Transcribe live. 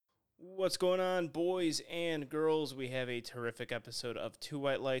What's going on, boys and girls? We have a terrific episode of Two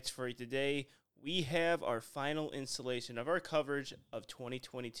White Lights for you today. We have our final installation of our coverage of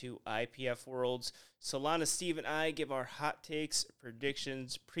 2022 IPF Worlds. Solana, Steve, and I give our hot takes,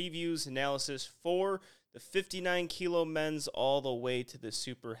 predictions, previews, analysis for the 59-kilo men's all the way to the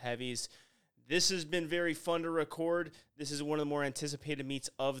super heavies. This has been very fun to record. This is one of the more anticipated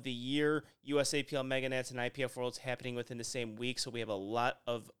meets of the year. USAPL Mega Nats and IPF Worlds happening within the same week, so we have a lot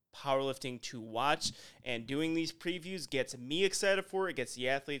of powerlifting to watch, and doing these previews gets me excited for it, gets the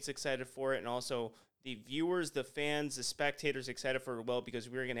athletes excited for it, and also the viewers, the fans, the spectators excited for it well, because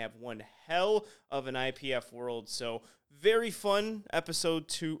we're going to have one hell of an IPF World. So very fun episode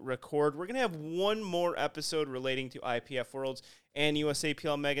to record. We're going to have one more episode relating to IPF Worlds and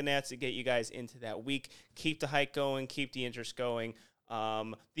USAPL Mega Nats to get you guys into that week. Keep the hype going, keep the interest going.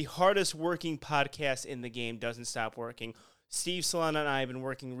 The hardest working podcast in the game doesn't stop working. Steve, Solana, and I have been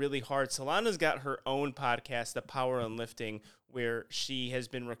working really hard. Solana's got her own podcast, The Power in Lifting, where she has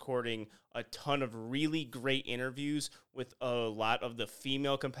been recording a ton of really great interviews with a lot of the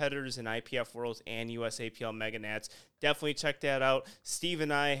female competitors in IPF Worlds and USAPL Mega Nats. Definitely check that out. Steve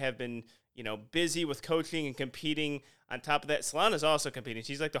and I have been, busy with coaching and competing. On top of that, Solana's also competing.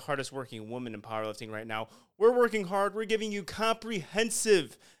 She's like the hardest working woman in powerlifting right now. We're working hard. We're giving you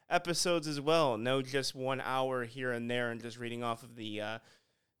comprehensive episodes as well. No just 1 hour here and there and just reading off of the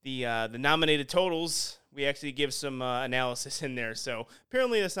nominated totals. We actually give some analysis in there. So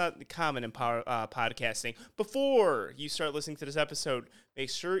apparently that's not common in podcasting. Before you start listening to this episode,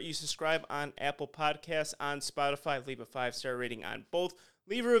 make sure you subscribe on Apple Podcasts, on Spotify. Leave a 5-star rating on both.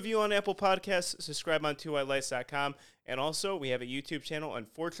 Leave a review on Apple Podcasts. Subscribe on twowhitelights.com. And also, we have a YouTube channel.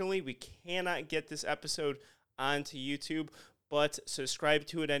 Unfortunately, we cannot get this episode onto YouTube, but subscribe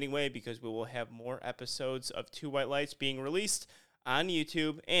to it anyway, because we will have more episodes of Two White Lights being released on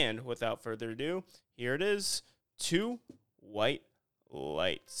YouTube. And without further ado, here it is, Two White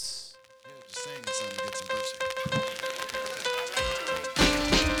Lights.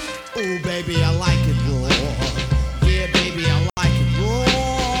 Oh, baby, I like it raw. Yeah, baby, I like it raw.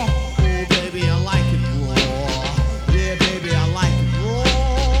 Oh, baby, I like it raw. Yeah, baby, I like it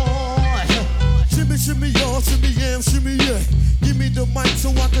raw. Shimmy, shimmy, y'all, shimmy, yam, shimmy, yeah. Give me the mic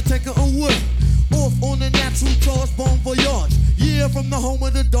so I can take it away. Off on the natural charge, bon voyage. Yeah, from the home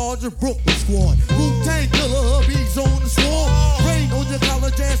of the Dodger Brooklyn squad. Wu-Tang Killer, hubby's on the swarm. Rain on your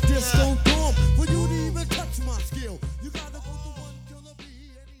college ass disco dorm. For you to even touch my skill, you gotta go to one killer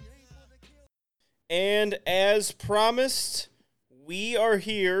bee, and he ain't gonna kill. And as promised, we are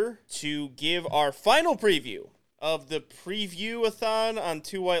here to give our final preview of the preview-a-thon on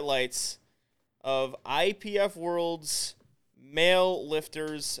Two White Lights of IPF Worlds male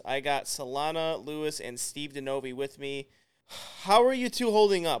lifters. I got Solana Lewis and Steve DeNovi with me. How are you two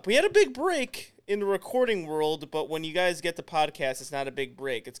holding up? We had a big break in the recording world, but when you guys get the podcast, it's not a big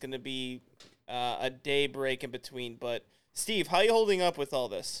break. It's going to be a day break in between. But Steve, how are you holding up with all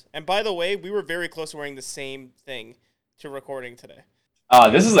this? And by the way, we were very close to wearing the same thing to recording today.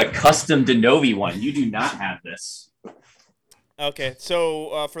 This is a custom DeNovi one. You do not have this. Okay,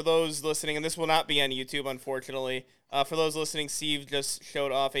 so for those listening, and this will not be on YouTube, unfortunately. For those listening, Steve just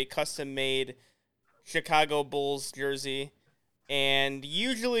showed off a custom-made Chicago Bulls jersey. And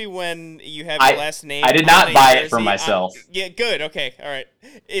usually when you have your last name... I did not buy it for myself. Yeah, good, okay, all right.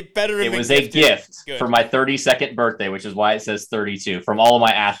 It was a gift for my 32nd birthday, which is why it says 32. From all of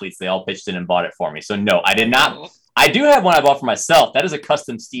my athletes, they all pitched in and bought it for me. So no, I did not. I do have one I bought for myself. That is a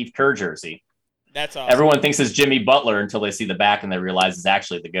custom Steve Kerr jersey. That's awesome. Everyone thinks it's Jimmy Butler until they see the back and they realize it's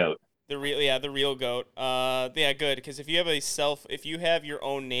actually the GOAT. The real GOAT. Yeah, good. Because if you have your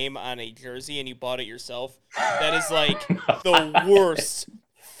own name on a jersey and you bought it yourself, that is like the worst.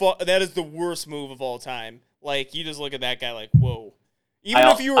 That is the worst move of all time. Like, you just look at that guy like, whoa. Even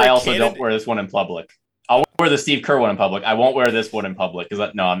if you were I a also kid, don't wear this one in public. I'll wear the Steve Kerr one in public. I won't wear this one in public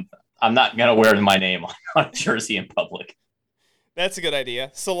because I'm not gonna wear my name on a jersey in public. That's a good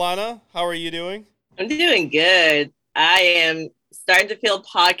idea. Solana, how are you doing? I'm doing good. I am starting to feel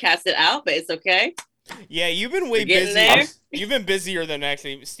podcasted out, but it's okay. Yeah, you've been way busy. There. You've been busier than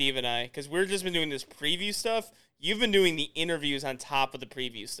actually Steve and I, because we've just been doing this preview stuff. You've been doing the interviews on top of the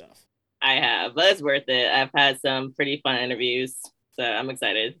preview stuff. I have, but it's worth it. I've had some pretty fun interviews, so I'm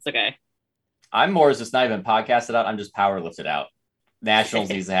excited. It's okay. I'm more just not even podcasted out. I'm just power lifted out. Nationals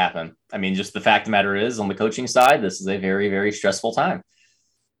needs to happen. I mean, just the fact of the matter is, on the coaching side, this is a very, very stressful time.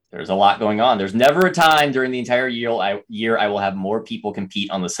 There's a lot going on. There's never a time during the entire year I will have more people compete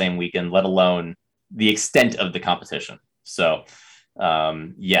on the same weekend, let alone the extent of the competition. So,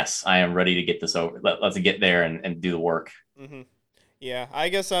 yes, I am ready to get this over. Let's get there and do the work. Mm-hmm. Yeah, I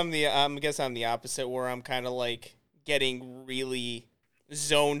guess I'm the opposite, where I'm kind of like getting really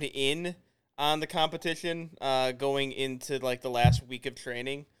zoned in on the competition, going into like the last week of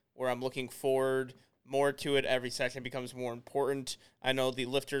training, where I'm looking forward more to it. Every session becomes more important. I know the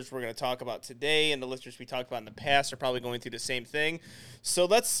lifters we're going to talk about today and the lifters we talked about in the past are probably going through the same thing. So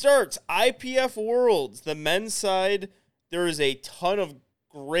let's start. IPF Worlds, the men's side, there is a ton of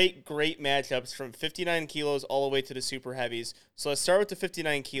great matchups from 59 kilos all the way to the super heavies. So let's start with the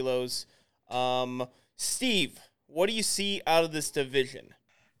 59 kilos. Steve, what do you see out of this division?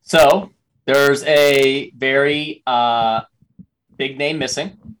 So there's a very big name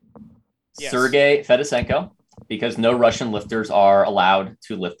missing. Yes. Sergey Fedosenko, because no Russian lifters are allowed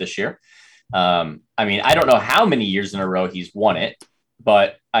to lift this year. I mean, I don't know how many years in a row he's won it,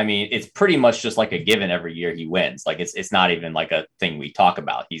 but I mean, it's pretty much just like a given every year he wins. Like it's not even like a thing we talk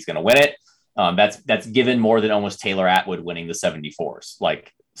about. He's going to win it. That's given more than almost Taylor Atwood winning the 74s.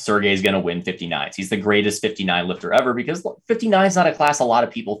 Like Sergey's going to win 59s. He's the greatest 59 lifter ever, because 59 is not a class a lot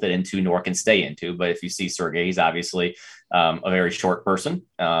of people fit into nor can stay into. But if you see Sergey, he's obviously a very short person,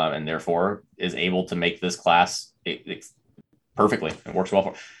 and therefore is able to make this class perfectly. It works well for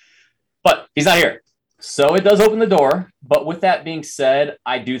him. But he's not here. So it does open the door. But with that being said,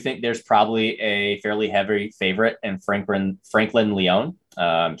 I do think there's probably a fairly heavy favorite in Franklin Leon.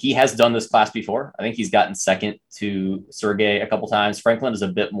 He has done this class before. I think he's gotten second to Sergey a couple times. Franklin is a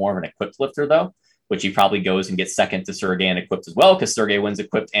bit more of an equipped lifter, though, which he probably goes and gets second to Sergey and equipped as well, because Sergey wins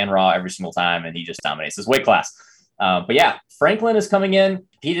equipped and raw every single time, and he just dominates his weight class. But yeah, Franklin is coming in.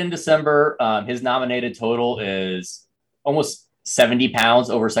 Competed in December. His nominated total is almost 70 pounds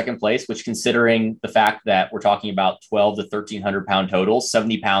over second place, which, considering the fact that we're talking about 12 to 1,300 pound totals,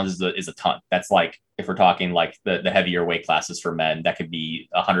 70 pounds is a ton. That's like, if we're talking like the heavier weight classes for men, that could be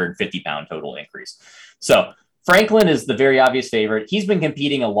 150 pound total increase. So Franklin is the very obvious favorite. He's been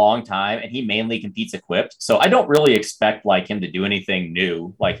competing a long time, and he mainly competes equipped. So I don't really expect like him to do anything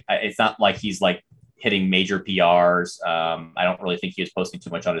new. Like, it's not like he's like hitting major PRs. I don't really think he was posting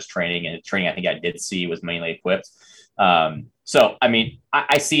too much on his training, and training I think I did see was mainly equipped. So, I mean,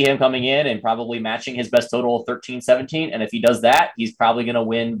 I see him coming in and probably matching his best total of 13, 17. And if he does that, he's probably going to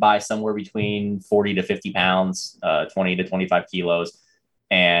win by somewhere between 40 to 50 pounds, 20 to 25 kilos.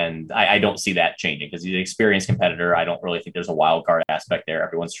 And I don't see that changing, because he's an experienced competitor. I don't really think there's a wild card aspect there.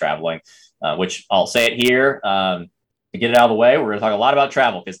 Everyone's traveling, which I'll say it here. To get it out of the way, we're going to talk a lot about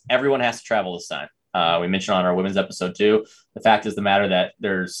travel, because everyone has to travel this time. We mentioned on our women's episode too, the fact is the matter that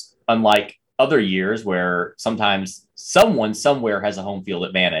there's, unlike other years where sometimes someone somewhere has a home field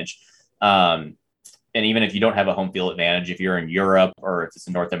advantage. And even if you don't have a home field advantage, if you're in Europe or if it's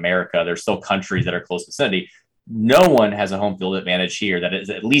in North America, there's still countries that are close vicinity. No one has a home field advantage here that is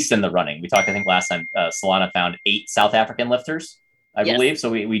at least in the running. We talked, I think last time, Solana found 8 South African lifters, I believe.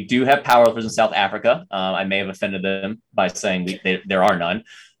 So we do have power lifters in South Africa. I may have offended them by saying there are none,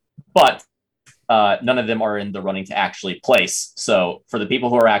 but none of them are in the running to actually place. So for the people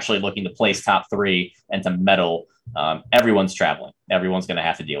who are actually looking to place top 3 and to medal, everyone's traveling. Everyone's going to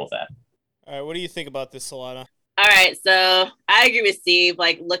have to deal with that. All right. What do you think about this, Solana? All right. So I agree with Steve.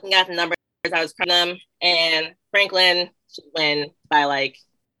 Like, looking at the numbers, I was crunching them, and Franklin should win by I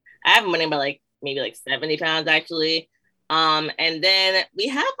have him winning by maybe 70 pounds actually. And then we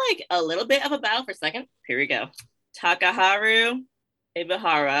have a little bit of a battle for second. Here we go. Takaharu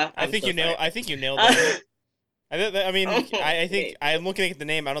Ibihara. I think you nailed it. I mean, I think I'm looking at the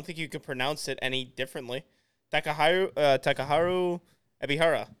name. I don't think you could pronounce it any differently. Takaharu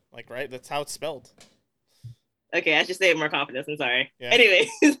Ibihara. Right? That's how it's spelled. Okay, I should say it more confidence. I'm sorry. Yeah. Anyway,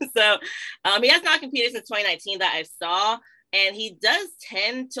 so he has not competed since 2019 that I saw. And he does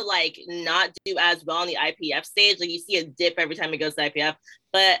tend to not do as well on the IPF stage. You see a dip every time he goes to IPF.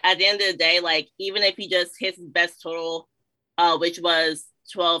 But at the end of the day, even if he just hits his best total, which was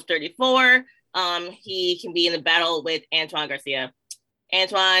 12:34, he can be in the battle with Antoine Garcia.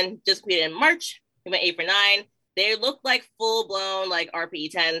 Antoine just competed in March. He went 8 for 9. They look like full-blown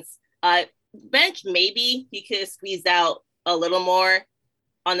RPE 10s. Bench, maybe he could have squeezed out a little more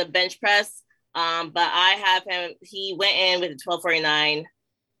on the bench press. But I have him, he went in with a 12:49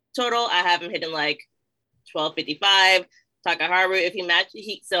 total. I have him hitting 12:55. Takaharu, if he matches,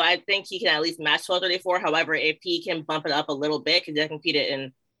 so I think he can at least match 12:34. However, if he can bump it up a little bit, because he competed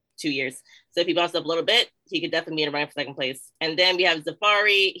in 2 years. So if he bumps up a little bit, he could definitely be in a run for second place. And then we have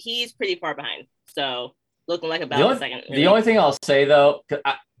Zafari. He's pretty far behind. So looking like about second. Really. The only thing I'll say, though,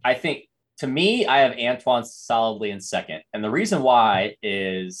 I think, to me, I have Antoine solidly in second. And the reason why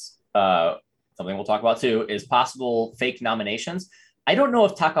is something we'll talk about too, is possible fake nominations. I don't know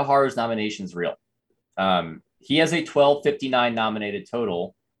if Takaharu's nomination is real. He has a 12:59 nominated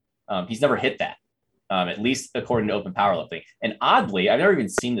total. He's never hit that, at least according to Open Powerlifting. And oddly, I've never even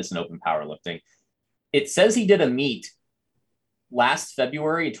seen this in Open Powerlifting. It says he did a meet last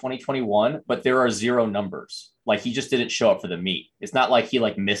February in 2021, but there are 0 numbers. Like he just didn't show up for the meet. It's not like he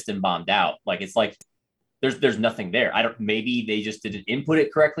like missed and bombed out. Like it's like there's nothing there. Maybe they just didn't input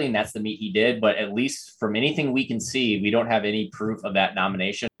it correctly and that's the meet he did. But at least from anything we can see, we don't have any proof of that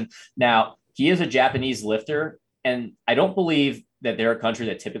nomination. Now, he is a Japanese lifter, and I don't believe that they're a country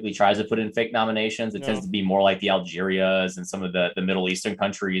that typically tries to put in fake nominations. It tends to be more like the Algerias and some of the Middle Eastern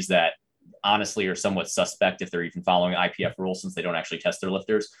countries that honestly are somewhat suspect if they're even following IPF rules since they don't actually test their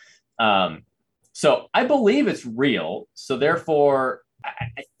lifters. So I believe it's real. So therefore,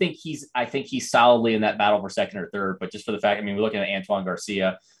 I think he's solidly in that battle for second or third. But just for the fact, we're looking at Antoine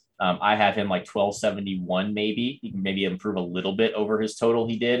Garcia. I have him like 1271, maybe. He can maybe improve a little bit over his total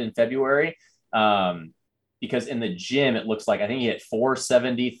he did in February. Because in the gym, it looks like I think he hit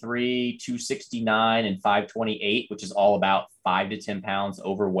 473, 269, and 528, which is all about 5 to 10 pounds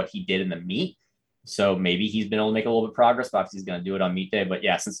over what he did in the meet. So maybe he's been able to make a little bit of progress, but obviously he's going to do it on meet day. But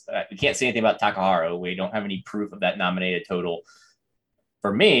yeah, since we can't say anything about Takaharu, we don't have any proof of that nominated total.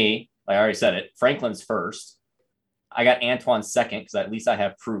 For me, I already said it, Franklin's first. I got Antoine second because at least I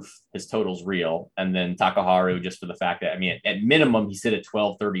have proof his total's real. And then Takaharu, just for the fact that, at minimum, he's hit a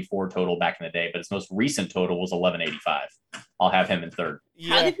 1234 total back in the day, but his most recent total was 1185. I'll have him in third.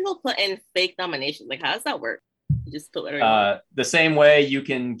 Yeah. How do people put in fake nominations? Like, how does that work? You just put whatever the same way you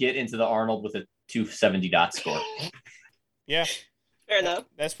can get into the Arnold with a 270 dot score. Yeah. Fair enough.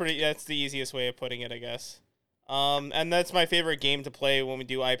 That's the easiest way of putting it, I guess. And that's my favorite game to play when we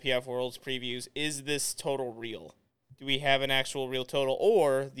do IPF Worlds previews. Is this total real? Do we have an actual real total?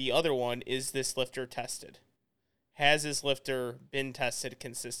 Or the other one, is this lifter tested? Has this lifter been tested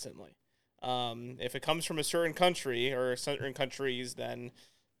consistently? If it comes from a certain country or certain countries, then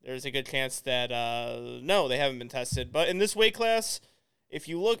there's a good chance that, no, they haven't been tested. But in this weight class, if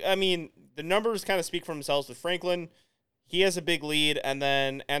you look, the numbers kind of speak for themselves with Franklin. He has a big lead, and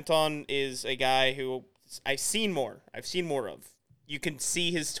then Anton is a guy who I've seen more of. You can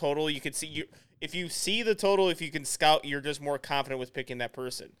see his total. You can see if you see the total, if you can scout, you're just more confident with picking that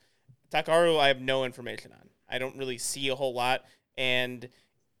person. Takaharu, I have no information on. I don't really see a whole lot, and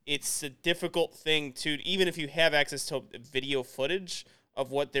it's a difficult thing to, even if you have access to video footage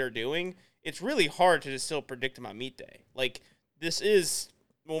of what they're doing, it's really hard to just still predict them on meet day. Like, this is,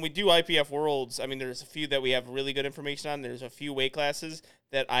 when we do IPF Worlds, there's a few that we have really good information on. There's a few weight classes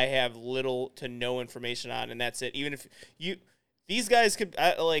that I have little to no information on, and that's it. Even if these guys could,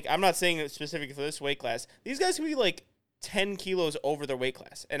 I'm not saying it specifically for this weight class, these guys could be like 10 kilos over their weight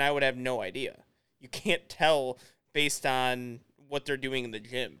class, and I would have no idea. You can't tell based on what they're doing in the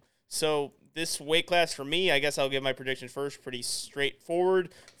gym. So this weight class for me, I guess I'll give my prediction first. Pretty straightforward.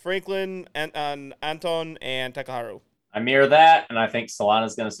 Franklin, Anton, and Takaharu. I mirror that, and I think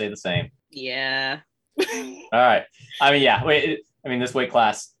Solana's going to say the same. Yeah. All right. This weight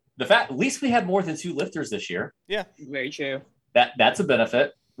class, at least we had more than 2 lifters this year. Yeah. Very true. That's a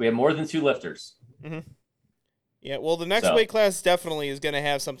benefit. We have more than 2 lifters. Mm-hmm. Yeah, well, the next weight class definitely is going to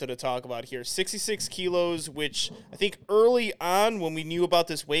have something to talk about here. 66 kilos, which I think early on when we knew about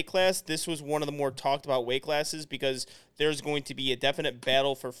this weight class, this was one of the more talked about weight classes because there's going to be a definite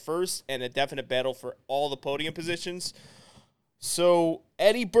battle for first and a definite battle for all the podium positions. So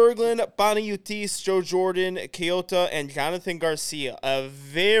Eddie Berglund, Bonnie Utis, Joe Jordan, Kyoto, and Jonathan Garcia, a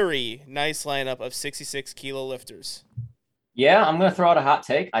very nice lineup of 66 kilo lifters. Yeah, I'm going to throw out a hot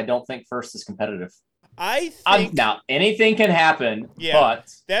take. I don't think first is competitive. I think now anything can happen. Yeah,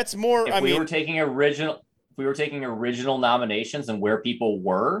 but that's more. If we were taking original nominations and where people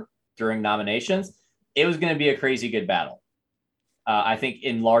were during nominations, it was going to be a crazy good battle. I think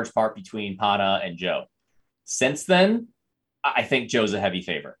in large part between Pana and Joe. Since then, I think Joe's a heavy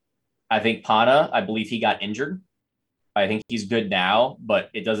favorite. I think Pana, I believe he got injured. I think he's good now, but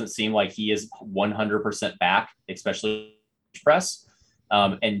it doesn't seem like he is 100% back, especially press.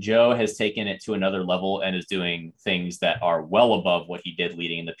 And Joe has taken it to another level and is doing things that are well above what he did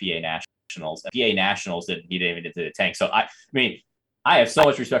leading in the PA Nationals. PA Nationals he didn't even get to the tank. So I have so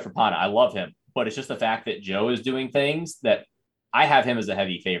much respect for Pana. I love him, but it's just the fact that Joe is doing things that I have him as a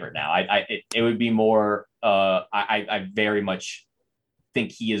heavy favorite now. It would be more. I very much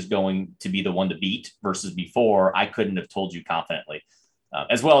think he is going to be the one to beat versus before. I couldn't have told you confidently.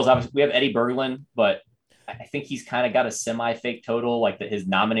 As well as obviously we have Eddie Berglund, but I think he's kind of got a semi-fake total, like his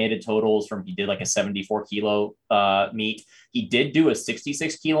nominated totals from, he did like a 74 kilo meet. He did do a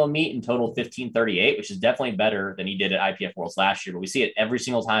 66 kilo meet in total 1538, which is definitely better than he did at IPF Worlds last year. But we see it every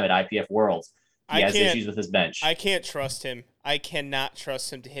single time at IPF Worlds. He has issues with his bench. I can't trust him. I cannot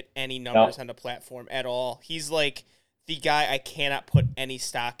trust him to hit any numbers on the platform at all. He's like the guy I cannot put any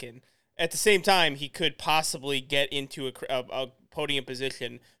stock in. At the same time, he could possibly get into a podium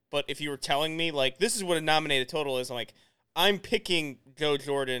position. But if you were telling me, like, this is what a nominated total is, I'm like, I'm picking Joe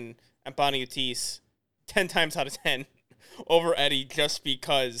Jordan and Bonnie Otis 10 times out of 10 over Eddie just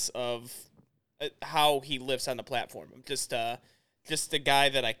because of how he lifts on the platform. I'm just the guy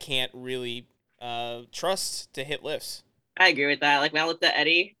that I can't really trust to hit lifts. I agree with that. Like when I looked at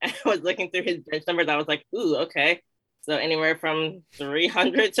Eddie, I was looking through his bench numbers. I was like, ooh, okay. So anywhere from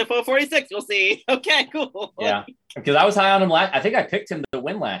 300 to 446, we'll see. Okay, cool. Yeah, because I was high on him I think I picked him to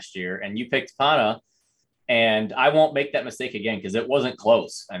win last year, and you picked Pana, and I won't make that mistake again because it wasn't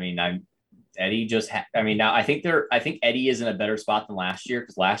close. I mean, Eddie just. Now I think Eddie is in a better spot than last year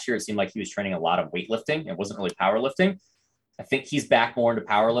because last year it seemed like he was training a lot of weightlifting. It wasn't really powerlifting. I think he's back more into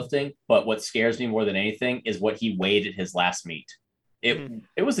powerlifting, but what scares me more than anything is what he weighed at his last meet. It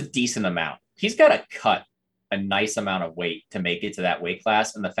was a decent amount. He's got to cut a nice amount of weight to make it to that weight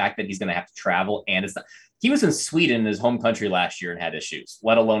class, and the fact that he's going to have to travel he was in Sweden, his home country last year, and had issues,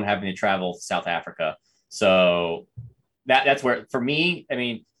 let alone having to travel to South Africa. So that's where, for me, I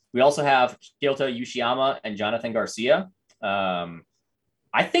mean, we also have Kyoto Yoshiyama and Jonathan Garcia.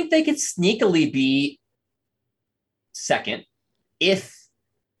 I think they could sneakily be second if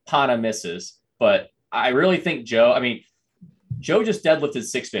Pana misses, but I really think Joe just deadlifted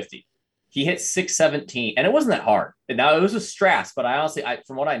 650. He hit 617, and it wasn't that hard. And now it was with straps, but I honestly,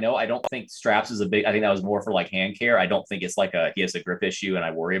 from what I know, I don't think straps is I think that was more for like hand care. I don't think it's like he has a grip issue, and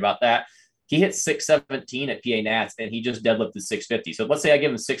I worry about that. He hit 617 at PA Nats, and he just deadlifted 650. So let's say I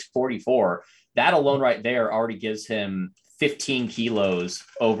give him 644. That alone right there already gives him 15 kilos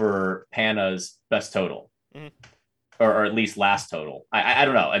over Pana's best total. Mm-hmm. Or at least last total. I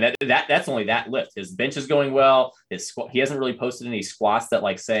don't know. And that's only that lift. His bench is going well. He hasn't really posted any squats that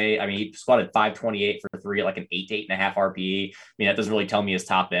he squatted 528 for 3 at like an 8 to 8.5 RPE. I mean, that doesn't really tell me his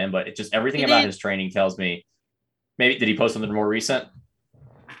top end, but it just everything about his training tells me. Maybe did he post something more recent?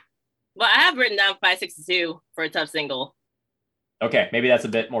 Well, I have written down 562 for a tough single. Okay, maybe that's a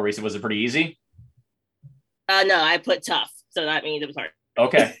bit more recent. Was it pretty easy? No, I put tough, so that means it was hard.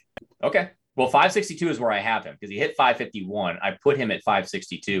 Okay. Well, 562 is where I have him because he hit 551. I put him at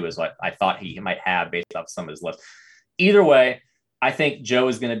 562 is what I thought he might have based off some of his lifts. Either way, I think Joe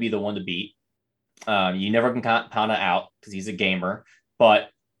is going to be the one to beat. You never can count Pana out because he's a gamer, but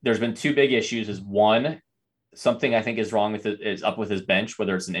there's been 2 big issues. Is one, something I think is wrong with it is up with his bench,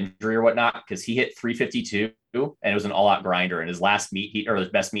 whether it's an injury or whatnot, because he hit 352 and it was an all-out grinder. And his last meet, his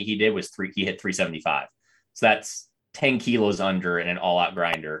best meet he did was he hit 375. So that's 10 kilos under in an all-out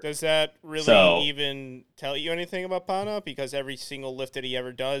grinder. Does that really even tell you anything about Pana? Because every single lift that he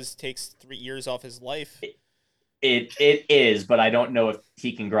ever does takes 3 years off his life. It is, but I don't know if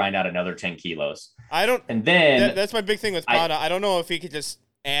he can grind out another 10 kilos. And then that's my big thing with Pana. I don't know if he could just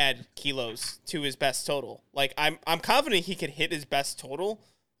add kilos to his best total. Like I'm confident he could hit his best total.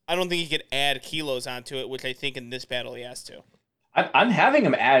 I don't think he could add kilos onto it, which I think in this battle he has to. I'm having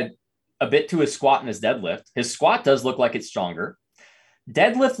him add a bit to his squat and his deadlift. His squat does look like it's stronger.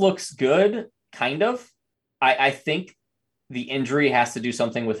 Deadlift looks good, kind of. I think the injury has to do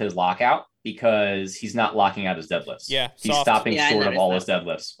something with his lockout because he's not locking out his deadlifts. Yeah, he's stopping short of all his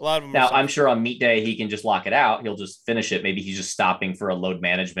deadlifts. A lot of them now, I'm sure on meet day he can just lock it out. He'll just finish it. Maybe he's just stopping for a load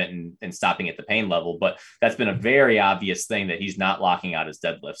management and stopping at the pain level. But that's been a very obvious thing that he's not locking out his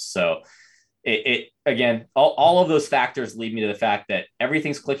deadlifts. So it again, all of those factors lead me to the fact that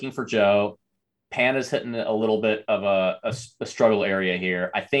everything's clicking for Joe. Pana's hitting a little bit of a struggle area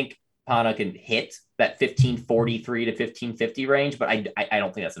here. I think Pana can hit that 1543 to 1550 range, but I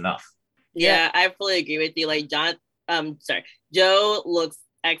don't think that's enough. Yeah, I fully agree with you. Like Joe looks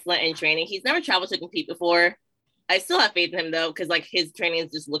excellent in training. He's never traveled to compete before. I still have faith in him though, because like his training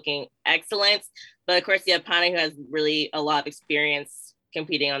is just looking excellent. But of course, you have Pana who has really a lot of experience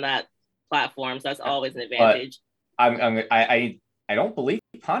competing on that platform, so that's always an advantage. I don't believe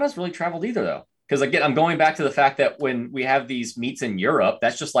Pana's really traveled either though. Because again, I'm going back to the fact that when we have these meets in Europe,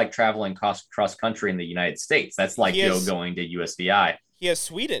 that's just like traveling cross country in the United States. That's like Joe going to USVI. He has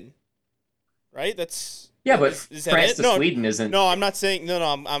Sweden, right? But France to Sweden isn't. No, I'm not saying. No,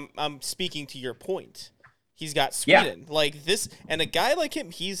 I'm speaking to your point. He's got Sweden like this, and a guy like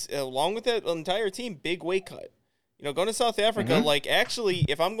him, he's along with that entire team, big weight cut. You know, going to South Africa, like actually,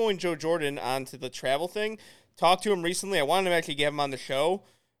 if I'm going Joe Jordan onto the travel thing, talked to him recently. I wanted to actually get him on the show.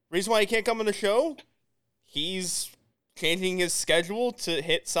 Reason why he can't come on the show, he's changing his schedule to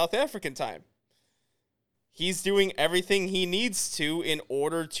hit South African time. He's doing everything he needs to in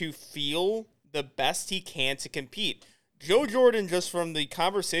order to feel the best he can to compete. Joe Jordan, just from the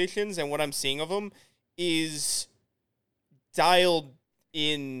conversations and what I'm seeing of him, is dialed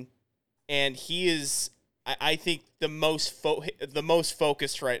in, and he is, I think, the most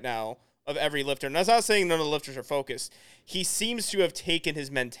focused right now of every lifter. And that's not saying none of the lifters are focused. He seems to have taken his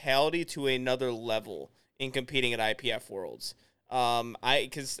mentality to another level in competing at IPF Worlds.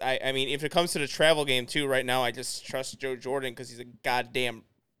 I mean, if it comes to the travel game too, right now, I just trust Joe Jordan because he's a goddamn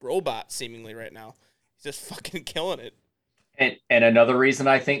robot seemingly right now. He's just fucking killing it. And another reason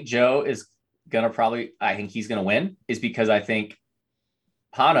I think Joe is I think he's gonna win is because I think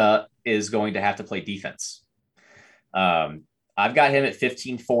Pana is going to have to play defense. I've got him at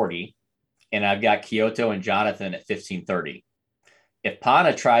 1540, and I've got Kyoto and Jonathan at 1530. If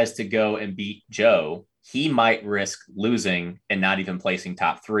Pana tries to go and beat Joe, he might risk losing and not even placing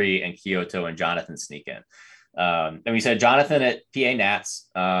top 3, and Kyoto and Jonathan sneak in. And we said Jonathan at PA Nats,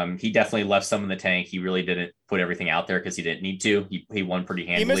 he definitely left some in the tank. He really didn't put everything out there because he didn't need to. He won pretty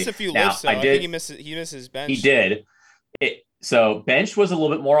handily. He missed a few lifts, though. I think he missed his bench. He did. So bench was a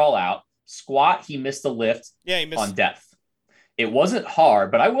little bit more all out. Squat, he missed a lift on depth. It wasn't hard,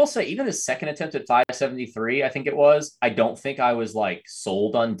 but I will say even his second attempt at 573, I think it was, I don't think I was like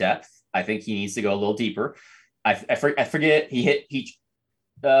sold on depth. I think he needs to go a little deeper. I forget he hit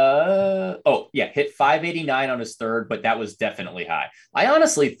 589 on his third, but that was definitely high. I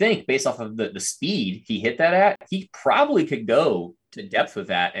honestly think based off of the speed he hit that at, he probably could go to depth with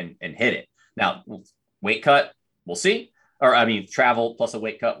that and hit it. Now, weight cut, we'll see. Or I mean, travel plus a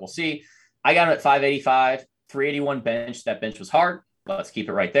weight cut, we'll see. I got him at 585, 381 bench. That bench was hard. Let's keep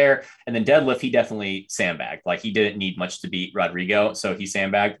it right there. And then deadlift, he definitely sandbagged. Like he didn't need much to beat Rodrigo, so he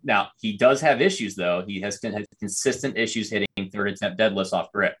sandbagged. Now, he does have issues, though. He has consistent issues hitting third attempt deadlifts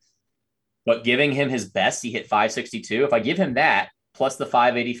off grip. But giving him his best, he hit 562. If I give him that, plus the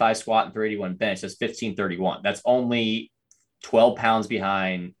 585 squat and 381 bench, that's 1531. That's only 12 pounds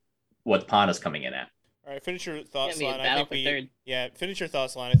behind what Pana's coming in at. All right, finish your thoughts, Lon. Finish your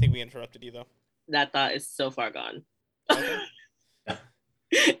thoughts, Lon. I think we interrupted you, though. That thought is so far gone. Okay.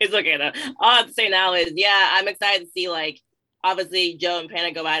 It's okay, though. All I have to say now is, I'm excited to see, like, obviously Joe and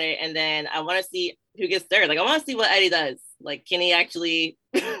Pana go at it, and then I want to see who gets third. Like, I want to see what Eddie does. Like, can he actually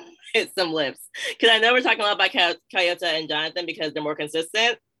hit some lifts? Because I know we're talking a lot about Kyoto and Jonathan because they're more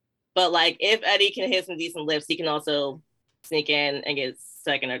consistent, but, like, if Eddie can hit some decent lifts, he can also sneak in and get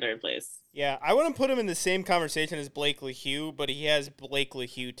second or third place. Yeah, I wouldn't put him in the same conversation as Blake LeHue, but he has Blake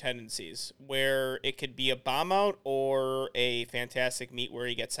LeHue tendencies where it could be a bomb out or a fantastic meet where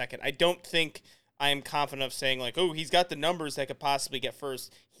he gets second. I don't think I am confident of saying, like, oh, he's got the numbers that could possibly get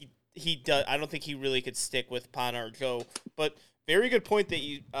first. He does. I don't think he really could stick with Pana or Joe. But very good point that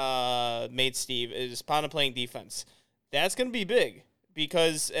you made, Steve, is Pana playing defense. That's going to be big.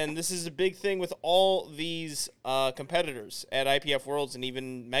 Because, and this is a big thing with all these competitors at IPF Worlds and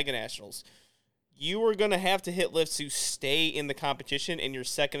even Mega Nationals, you are going to have to hit lifts to stay in the competition, and your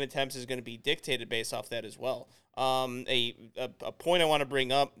second attempts is going to be dictated based off that as well. A point I want to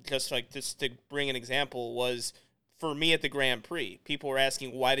bring up, just to bring an example, was for me at the Grand Prix. People were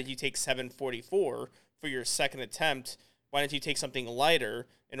asking, why did you take 744 for your second attempt? Why didn't you take something lighter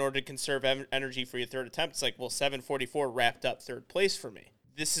in order to conserve energy for your third attempt? It's like, well, 744 wrapped up third place for me.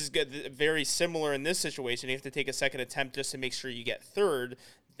 This is good, very similar in this situation. You have to take a second attempt just to make sure you get third.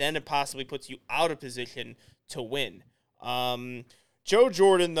 Then it possibly puts you out of position to win. Joe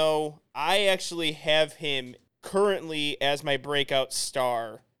Jordan, though, I actually have him currently as my breakout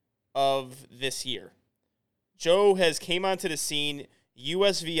star of this year. Joe has came onto the scene,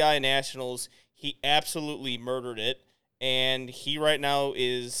 USVI Nationals. He absolutely murdered it. And he right now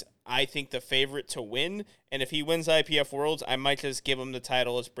is, I think, the favorite to win. And if he wins IPF Worlds, I might just give him the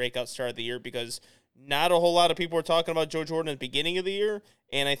title as Breakout Star of the Year because not a whole lot of people are talking about Joe Jordan at the beginning of the year.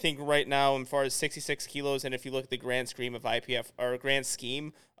 And I think right now, as far as 66 kilos, and if you look at the grand scheme of IPF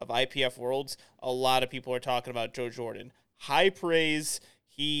Worlds, a lot of people are talking about Joe Jordan. High praise.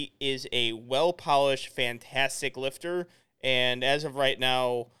 He is a well-polished, fantastic lifter. And as of right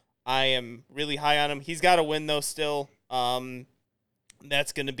now, I am really high on him. He's got to win, though, still.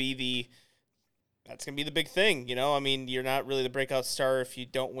 That's going to be the big thing, you know. I mean, you're not really the breakout star if you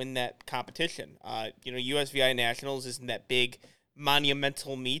don't win that competition. USVI Nationals isn't that big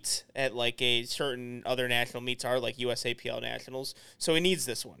monumental meet at like a certain other national meets are, like USAPL Nationals. So he needs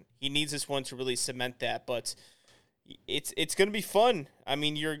this one. He needs this one to really cement that. But it's going to be fun. I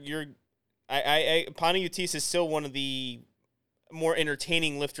mean, Pana Utis is still one of the more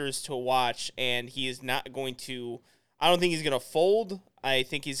entertaining lifters to watch, and he is not going to. I don't think he's going to fold. I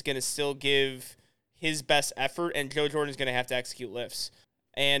think he's going to still give his best effort, and Joe Jordan's going to have to execute lifts.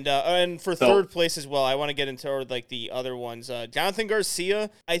 And for third place as well, I want to get into like the other ones. Jonathan Garcia,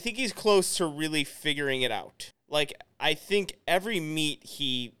 I think he's close to really figuring it out. Like, I think every meet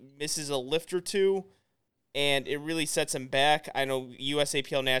he misses a lift or two, and it really sets him back. I know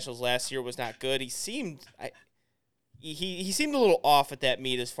USAPL Nationals last year was not good. He seemed he seemed a little off at that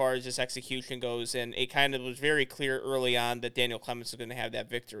meet as far as his execution goes, and it kind of was very clear early on that Daniel Clements was going to have that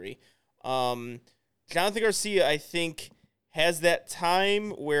victory. Jonathan Garcia, I think, has that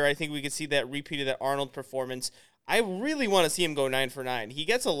time where I think we could see that repeat of that Arnold performance. I really want to see him go 9 for 9. He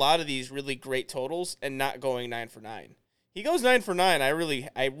gets a lot of these really great totals and not going 9 for 9. He goes 9 for 9. I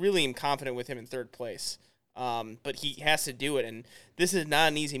really am confident with him in third place. But he has to do it, and this is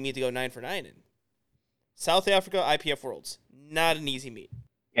not an easy meet to go 9 for 9 in. South Africa IPF Worlds, not an easy meet.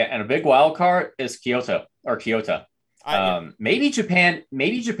 Yeah, and a big wild card is Kyoto. Maybe Japan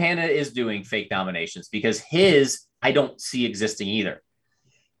is doing fake nominations because his I don't see existing either.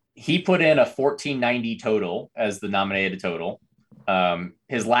 He put in a 1490 total as the nominated total.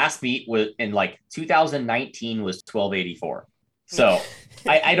 His last meet was in like 2019 was 1284. So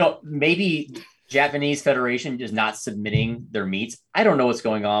I don't, maybe Japanese Federation is not submitting their meets. I don't know what's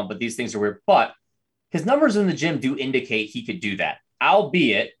going on, but these things are weird. But his numbers in the gym do indicate he could do that,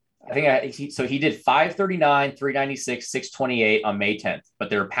 albeit he did 539, 396, 628 on May 10th, but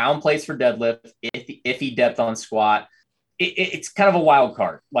there are pound plates for deadlift, iffy depth on squat. It's kind of a wild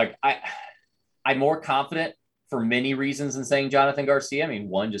card. Like I'm more confident for many reasons in saying Jonathan Garcia. I mean,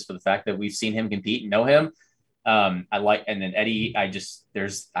 one, just for the fact that we've seen him compete and know him. And then Eddie, I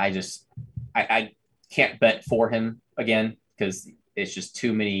can't bet for him again because it's just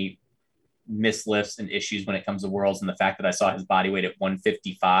too many mislifts and issues when it comes to Worlds. And the fact that I saw his body weight at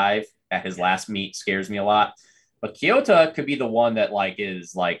 155 at his last meet scares me a lot. But Kyoto could be the one that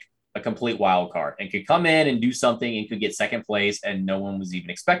is a complete wild card and could come in and do something and could get second place and no one was even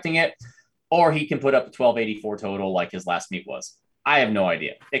expecting it. Or he can put up a 1284 total like his last meet was. I have no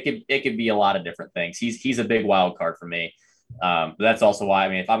idea. It could be a lot of different things. He's a big wild card for me. But that's also why, I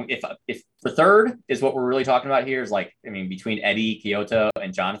mean, if the third is what we're really talking about here is between Eddie, Kyoto,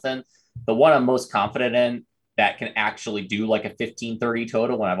 and Jonathan, the one I'm most confident in that can actually do like a 1530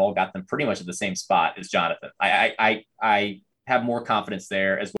 total when I've all got them pretty much at the same spot is Jonathan. I have more confidence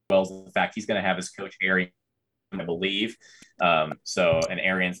there, as well as the fact he's going to have his coach Arian, I believe. And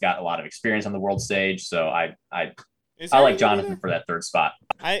Arian's got a lot of experience on the world stage. So I like Jonathan for that third spot.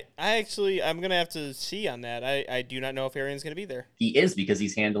 I'm going to have to see on that. I do not know if Arian's going to be there. He is, because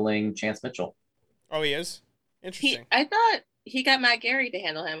he's handling Chance Mitchell. Oh, he is? Interesting. I thought he got Matt Gary to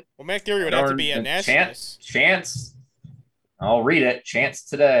handle him. Well, Matt Gary would have to be a nationalist. Chance. I'll read it. Chance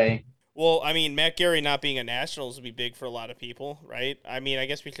today. Well, I mean, Matt Gary not being a nationals would be big for a lot of people, right? I mean, I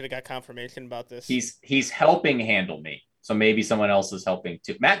guess we could have got confirmation about this. He's helping handle me. So maybe someone else is helping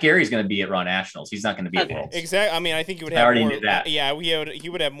too. Matt Gary's going to be at Raw Nationals. He's not going to be at Worlds. Exactly. I mean, I think he would have. I already knew that. Yeah, he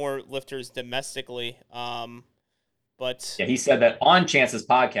would have more lifters domestically. But yeah, he said that on Chance's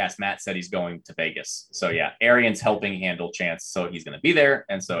podcast. Matt said he's going to Vegas. So yeah, Arian's helping handle Chance, so he's going to be there,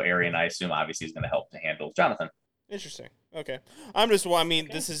 and so Arian, I assume, obviously, is going to help to handle Jonathan. Interesting. Okay.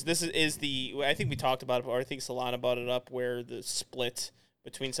 This is the, I think we talked about it, or I think Solana brought it up, where the split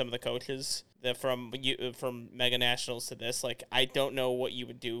between some of the coaches that from Mega Nationals to this, I don't know what you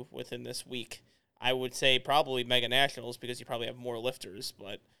would do within this week. I would say probably Mega Nationals because you probably have more lifters,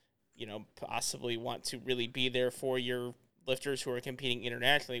 but possibly want to really be there for your lifters who are competing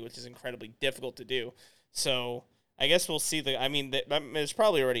internationally, which is incredibly difficult to do. So I guess we'll see. It's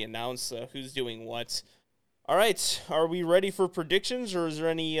probably already announced who's doing what. All right, are we ready for predictions, or is there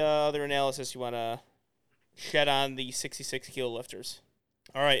any other analysis you want to shed on the 66 kilo lifters?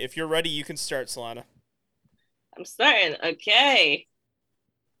 All right, if you're ready, you can start, Solana. I'm starting. Okay.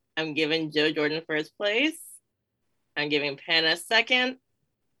 I'm giving Joe Jordan first place. I'm giving Panna second.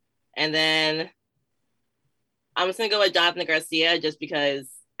 And then I'm just going to go with Jonathan Garcia just because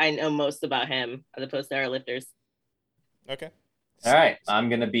I know most about him as opposed to our lifters. Okay. All right. I'm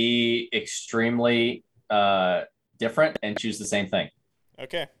going to be extremely different and choose the same thing.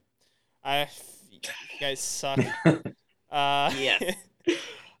 Okay. You guys suck. Yes.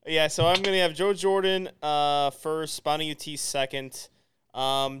 Yeah, so I'm going to have Joe Jordan first, Bonnie UT second.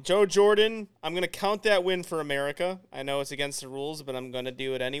 Joe Jordan, I'm going to count that win for America. I know it's against the rules, but I'm going to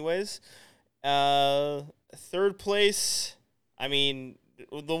do it anyways. Third place, I mean,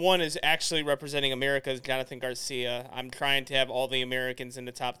 the one is actually representing America is Jonathan Garcia. I'm trying to have all the Americans in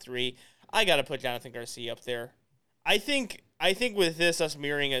the top three. I got to put Jonathan Garcia up there. I think with this, us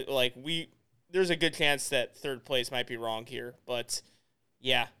mirroring it, there's a good chance that third place might be wrong here, but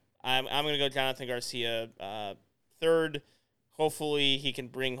yeah, I'm going to go Jonathan Garcia third. Hopefully he can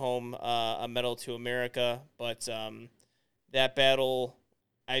bring home a medal to America. But that battle,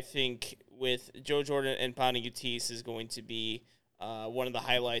 I think, with Joe Jordan and Pani Utis is going to be one of the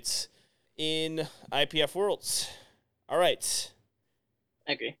highlights in IPF Worlds. All right.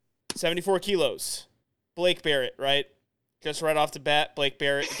 I agree. 74 kilos. Blake Barrett, right? Just right off the bat, Blake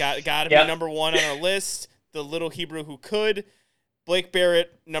Barrett got to be Yep. number one on our list. The little Hebrew who could. Blake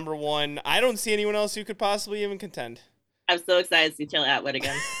Barrett, number one. I don't see anyone else who could possibly even contend. I'm so excited to see Taylor Atwood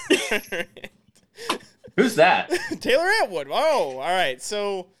again. Who's that? Taylor Atwood. Oh, all right.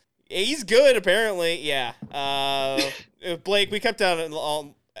 So he's good, apparently. Yeah. Blake, we kept on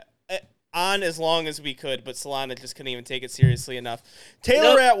as long as we could, but Solana just couldn't even take it seriously enough.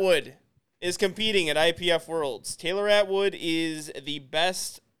 Taylor Atwood is competing at IPF Worlds. Taylor Atwood is the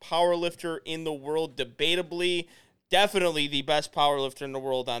best powerlifter in the world, debatably. Definitely the best powerlifter in the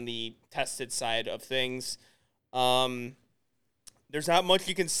world on the tested side of things. There's not much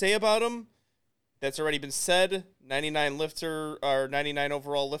you can say about him. That's already been said. 99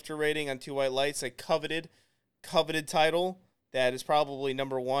 overall lifter rating on Two White Lights, a coveted title that is probably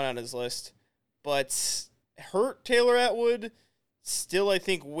number one on his list. But hurt Taylor Atwood still, I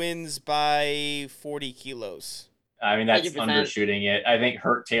think, wins by 40 kilos. I mean, that's 100%. undershooting it. I think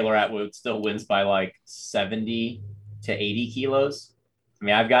hurt Taylor Atwood still wins by like 70 to 80 kilos. I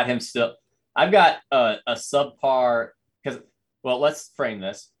mean, I've got a subpar because, well, let's frame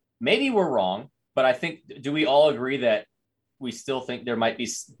this. Maybe we're wrong, but I think, do we all agree that we still think there might be,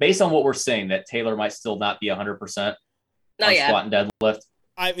 based on what we're saying, that Taylor might still not be 100% on squat and deadlift?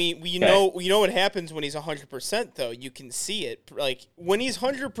 I mean, you know what happens when he's 100%, though. You can see it. Like, when he's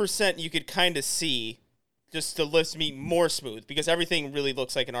 100%, you could kind of see just the lifts be more smooth because everything really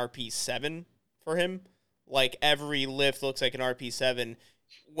looks like an RP7 for him. Like, every lift looks like an RP7.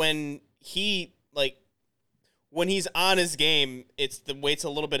 When he's on his game, the weight's a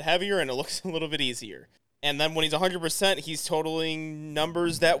little bit heavier and it looks a little bit easier. And then when he's 100%, he's totaling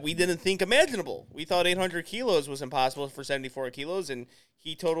numbers that we didn't think imaginable. We thought 800 kilos was impossible for 74 kilos, and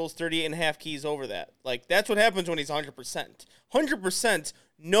he totals 38.5 keys over that. Like, that's what happens when he's 100%. 100%,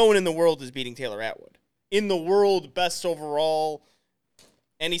 no one in the world is beating Taylor Atwood. In the world, best overall,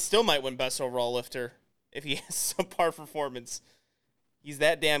 and he still might win best overall lifter if he has some par performance. He's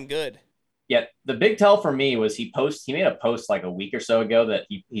that damn good. Yeah, the big tell for me was he made a post like a week or so ago that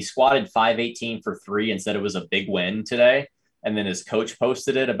he squatted 518 for 3 and said it was a big win today. And then his coach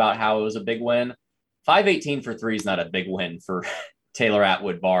posted it about how it was a big win. 518 for 3 is not a big win for Taylor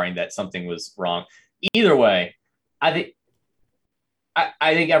Atwood, barring that something was wrong. Either way, I think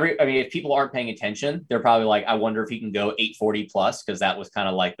if people aren't paying attention, they're probably like, I wonder if he can go 840 plus, because that was kind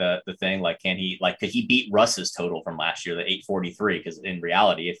of like the thing. Like, could he beat Russ's total from last year, the 843? Because in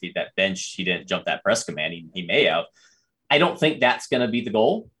reality, if that bench, he didn't jump that press command, he may have. I don't think that's going to be the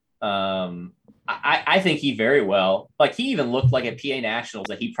goal. I think he very well, like, he even looked like at PA Nationals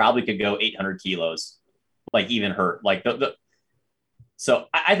that he probably could go 800 kilos, like even hurt. Like so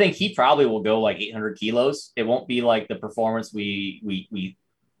I think he probably will go like 800 kilos. It won't be like the performance we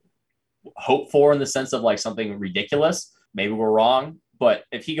hope for in the sense of like something ridiculous. Maybe we're wrong, but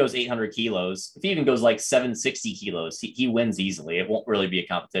if he goes 800 kilos, if he even goes like 760 kilos, he wins easily. It won't really be a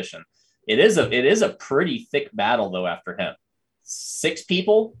competition. It is a pretty thick battle though after him. 5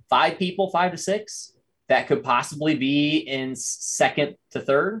 people, 5 to 6 that could possibly be in second to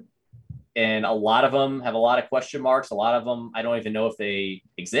third. And a lot of them have a lot of question marks. A lot of them, I don't even know if they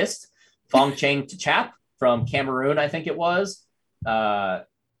exist. Fong Cheng Chap from Cameroon, I think it was.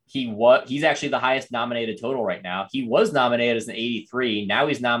 He's actually the highest nominated total right now. He was nominated as an 83. Now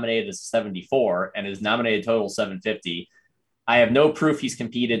he's nominated as a 74 and his nominated total 750. I have no proof he's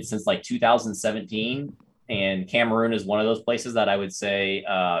competed since like 2017. And Cameroon is one of those places that I would say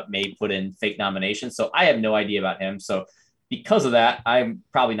may put in fake nominations. So I have no idea about him. So because of that, I'm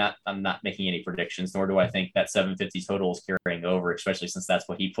not making any predictions, nor do I think that 750 total is carrying over, especially since that's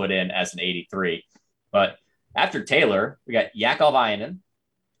what he put in as an 83. But after Taylor, we got Yakov Ayanen,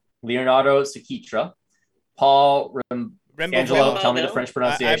 Leonardo Sakitra, Paul Angelo, tell me the French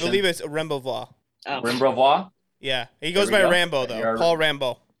pronunciation. I believe it's Rembovois. Rembovois? Yeah, he goes by Rambo, though. Paul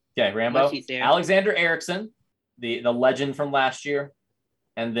Rambo. Okay, Rambo. Alexander Eriksson, the legend from last year.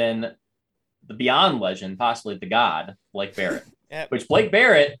 And then the beyond legend, possibly the god, Blake Barrett. Yep. Which Blake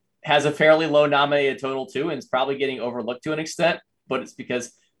Barrett has a fairly low nominated total too, and is probably getting overlooked to an extent, but it's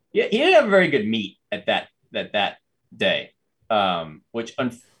because he didn't have a very good meet at that day, which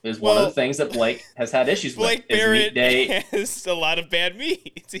is one of the things that Blake has had issues with. Blake Barrett has a lot of bad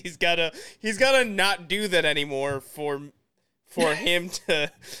meets. He's gotta not do that anymore for for him to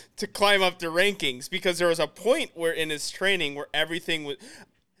climb up the rankings, because there was a point where in his training where everything was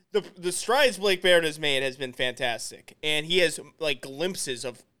the strides Blake Barrett has made has been fantastic, and he has like glimpses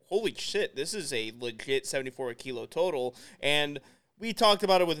of holy shit, this is a legit 74 kilo total. And we talked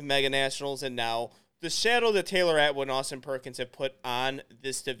about it with Mega Nationals, and now the shadow that Taylor Atwood and Austin Perkins have put on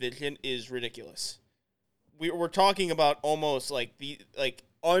this division is ridiculous. We're talking about almost like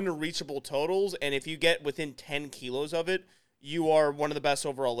unreachable totals, and if you get within 10 kilos of it, you are one of the best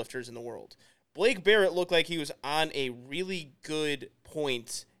overall lifters in the world. Blake Barrett looked like he was on a really good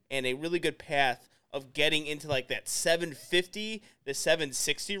point and a really good path of getting into like that 750 to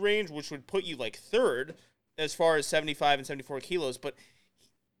 760 range, which would put you like third as far as 75 and 74 kilos, but he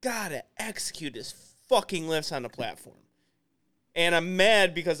gotta execute his fucking lifts on the platform. And I'm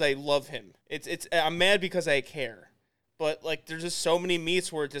mad because I love him. I'm mad because I care. But like there's just so many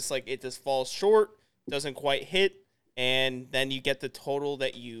meets where it just falls short, doesn't quite hit, and then you get the total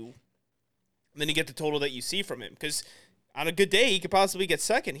that you see from him. Because on a good day, he could possibly get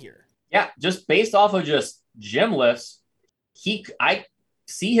second here. Yeah, just based off of just gym lifts, I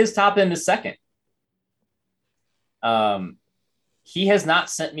see his top end is second. He has not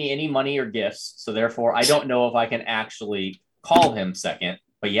sent me any money or gifts, so therefore I don't know if I can actually call him second.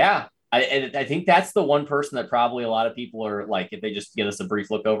 But yeah, I think that's the one person that probably a lot of people are like, if they just give us a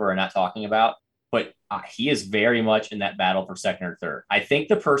brief look over and not talking about. But he is very much in that battle for second or third. I think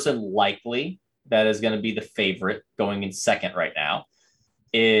the person likely that is going to be the favorite going in second right now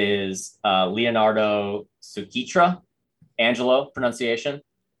is Leonardo Sukitra. Angelo pronunciation.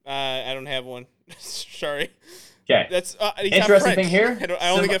 I don't have one. Sorry. Okay. That's interesting thing here. I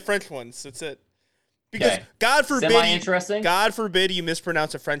only get French ones. That's it. Because God forbid you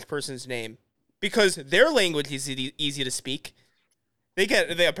mispronounce a French person's name, because their language is easy to speak. They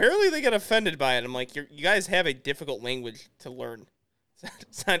get offended by it. I'm like, you guys have a difficult language to learn.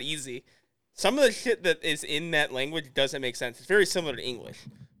 It's not easy. Some of the shit that is in that language doesn't make sense. It's very similar to English,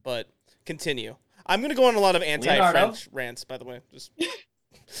 but continue. I'm going to go on a lot of anti-French rants, by the way. Just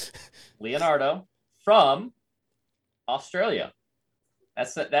Leonardo from Australia.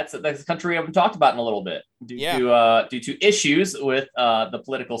 That's the country I haven't talked about in a little bit due to issues with the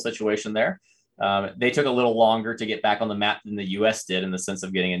political situation there. They took a little longer to get back on the map than the U.S. did in the sense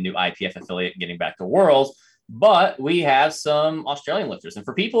of getting a new IPF affiliate and getting back to Worlds. But we have some Australian lifters. And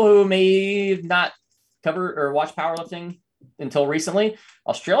for people who may not cover or watch powerlifting until recently,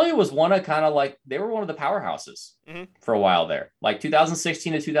 Australia was they were one of the powerhouses for a while there. Like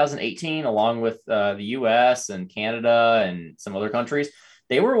 2016 to 2018, along with the US and Canada and some other countries,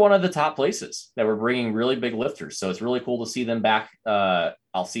 they were one of the top places that were bringing really big lifters. So it's really cool to see them back.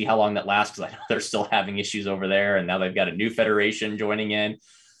 I'll see how long that lasts, because I know they're still having issues over there. And now they've got a new federation joining in.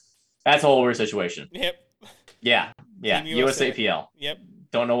 That's a whole weird situation. Yep. Yeah. USAPL. Yep.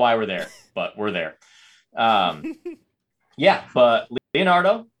 Don't know why we're there, but we're there. Yeah, but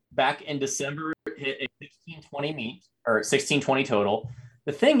Leonardo back in December hit a 1620 meet, or 1620 total.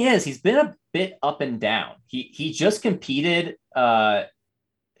 The thing is, he's been a bit up and down. He just competed.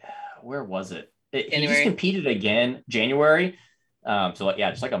 Where was it? He just competed again January. Just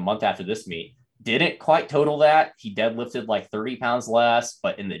like a month after this meet. Didn't quite total that. He deadlifted like 30 pounds less,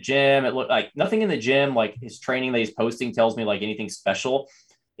 but in the gym, it looked like nothing in the gym. Like his training that he's posting tells me like anything special.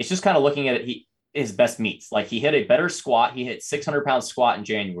 It's just kind of looking at it. His best meets. Like he hit a better squat. He hit 600 pound squat in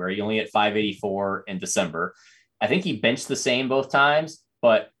January. He only hit 584 in December. I think he benched the same both times,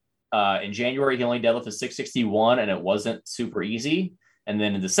 but in January, he only deadlifted 661 and it wasn't super easy. And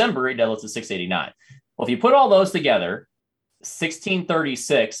then in December, he deadlifted 689. Well, if you put all those together,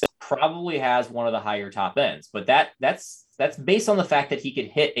 1636 probably has one of the higher top ends, but that's based on the fact that he could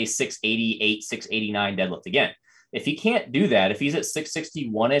hit a 688, 689 deadlift again. If he can't do that, if he's at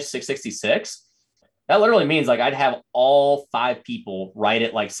 661-ish, 666, that literally means like I'd have all 5 people right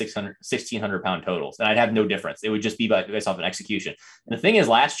at like 1,600 pound totals, and I'd have no difference. It would just be based off an execution. And the thing is,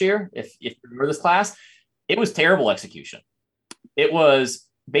 last year, if you remember this class, it was terrible execution. It was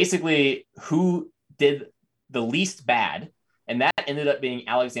basically who did the least bad, and that ended up being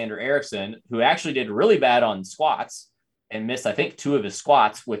Alexander Eriksson, who actually did really bad on squats and missed, I think, 2 of his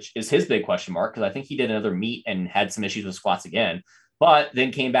squats, which is his big question mark, because I think he did another meet and had some issues with squats again, but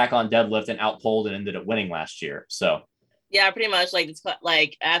then came back on deadlift and outpulled and ended up winning last year. So yeah, pretty much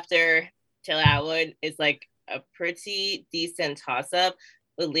like after Taylor Atwood, it's like a pretty decent toss-up.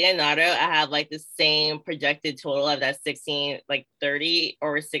 With Leonardo, I have like the same projected total of that 1630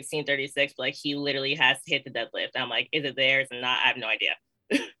 or 1636, but like he literally has to hit the deadlift. I'm like, is it there? Is it not? I have no idea.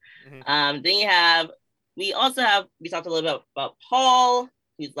 Then we talked a little bit about Paul,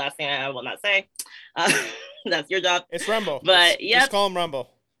 whose last name I will not say. That's your job. It's Rumble. But Just call him Rumble.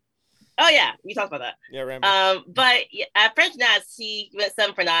 Oh yeah, we talked about that. Yeah, Rumble. But at French Nats, he went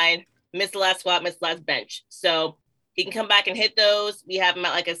 7 for 9, missed the last squat, missed the last bench. So he can come back and hit those. We have him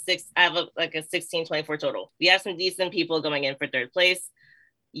at like a 6. I have like a 16-24 total. We have some decent people going in for third place.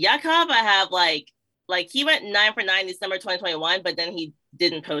 Yakov, I have like he went 9 for 9 December 2021, but then he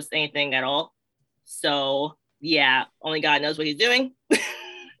didn't post anything at all. So yeah, only God knows what he's doing. But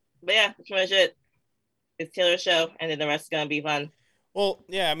yeah, that's pretty much it. It's Taylor's show, and then the rest is gonna be fun. Well,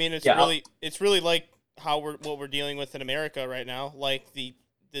 yeah, I mean, it's really like what we're dealing with in America right now. Like the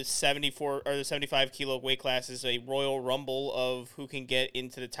 74 or the 75 kilo weight class is a Royal Rumble of who can get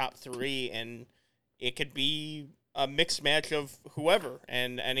into the top 3, and it could be a mixed match of whoever,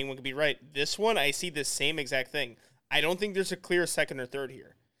 and anyone could be right. This one, I see the same exact thing. I don't think there's a clear second or third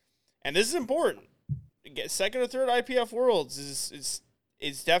here, and this is important. Get second or third IPF Worlds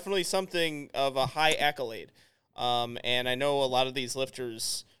is definitely something of a high accolade, and I know a lot of these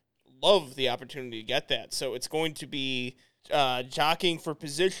lifters love the opportunity to get that. So it's going to be jockeying for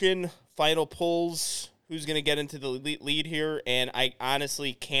position, final pulls, who's going to get into the lead here, and I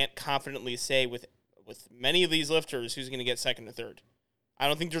honestly can't confidently say with many of these lifters who's going to get second or third. I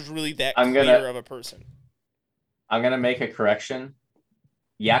don't think there's really that clear of a person. I'm going to make a correction.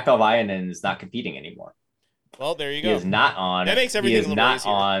 Yakov Ayanen is not competing anymore. Well, there you go. He is not on. That makes everything he is not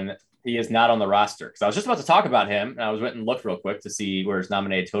on. He is not on the roster. Because I was just about to talk about him, and I went and looked real quick to see where his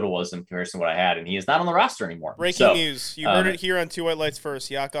nominated total was in comparison to what I had, and he is not on the roster anymore. Breaking news. You heard it here on Two White Lights first.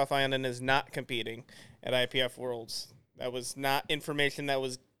 Yakov Ayanen is not competing at IPF Worlds. That was not information that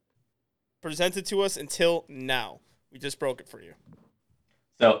was presented to us until now. We just broke it for you.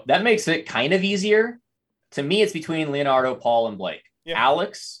 So that makes it kind of easier. To me, it's between Leonardo, Paul, and Blake. Yeah.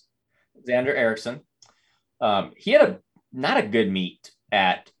 Alex, Xander Erickson. He had not a good meet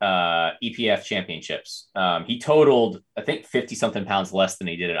at EPF championships. He totaled, I think, 50-something pounds less than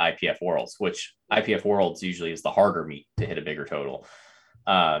he did at IPF Worlds, which IPF Worlds usually is the harder meet to hit a bigger total.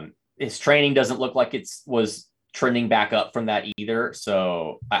 His training doesn't look like was trending back up from that either.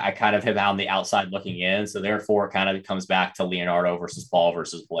 So I kind of have on the outside looking in. So therefore it kind of comes back to Leonardo versus Paul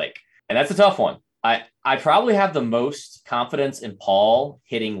versus Blake. And that's a tough one. I probably have the most confidence in Paul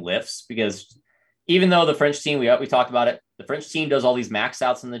hitting lifts because even though the French team, we talked about it, the French team does all these max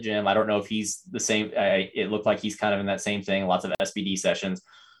outs in the gym. I don't know if he's the same. It looked like he's kind of in that same thing, lots of SBD sessions.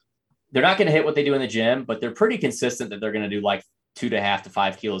 They're not going to hit what they do in the gym, but they're pretty consistent that they're going to do like 2.5 to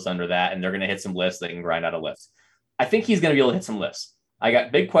 5 kilos under that. And they're going to hit some lifts. They can grind out a lift. I think he's going to be able to hit some lifts. I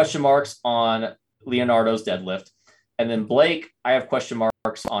got big question marks on Leonardo's deadlift. And then Blake, I have question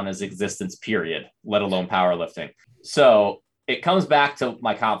marks on his existence, period, let alone powerlifting. So it comes back to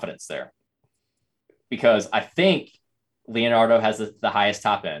my confidence there because I think Leonardo has the highest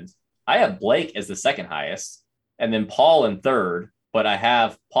top end. I have Blake as the second highest and then Paul in third, but I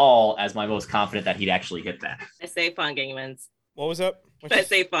have Paul as my most confident that he'd actually hit that. I say Fon Gang wins. What was up? I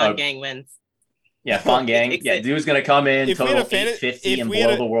say Fon Gang wins. Yeah, Fon Gang. Yeah, dude's going to come in, total 850 and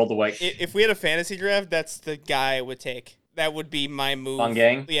blow the world away. If we had a fantasy draft, that's the guy I would take. That would be my move. Fon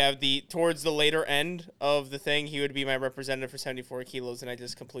Gang? Yeah, towards the later end of the thing, he would be my representative for 74 kilos, and I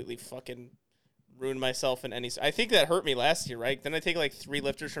just completely fucking ruined myself in any... I think that hurt me last year, right? Then I take like 3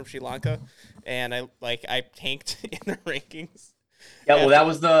 lifters from Sri Lanka, and I tanked in the rankings. Yeah, well, that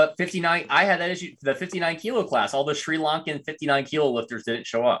was the 59... I had that issue, the 59 kilo class. All the Sri Lankan 59 kilo lifters didn't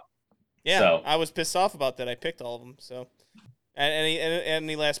show up. Yeah, so. I was pissed off about that. I picked all of them. So,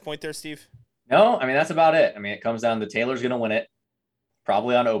 any last point there, Steve? No, I mean, that's about it. I mean, it comes down to Taylor's going to win it,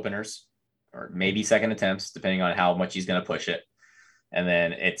 probably on openers or maybe second attempts, depending on how much he's going to push it. And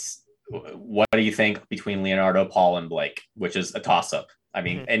then it's, what do you think between Leonardo, Paul, and Blake, which is a toss-up? I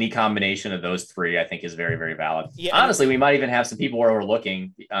mean, any combination of those three, I think, is very, very valid. Yeah, honestly, we might even have some people where we're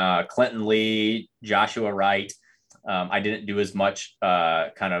looking. Clinton Lee, Joshua Wright. I didn't do as much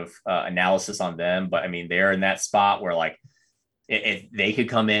analysis on them, but I mean, they're in that spot where like if they could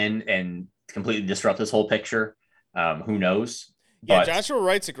come in and completely disrupt this whole picture, who knows? Yeah, Joshua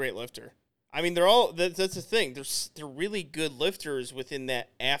Wright's a great lifter. I mean, that's the thing. They're really good lifters within that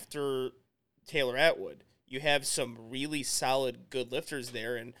after Taylor Atwood. You have some really solid good lifters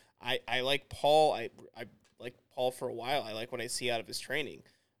there, and I like Paul. I like Paul for a while. I like what I see out of his training.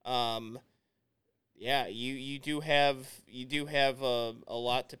 Yeah, you do have a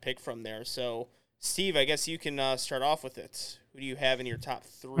lot to pick from there. So, Steve, I guess you can start off with it. Who do you have in your top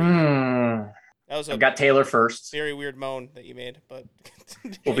 3? I've got Taylor first. Very weird moan that you made, but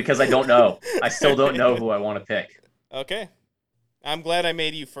well, because I don't know. I still don't know who I want to pick. Okay, I'm glad I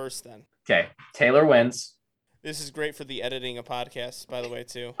made you first then. Okay, Taylor wins. This is great for the editing of podcasts, by the way,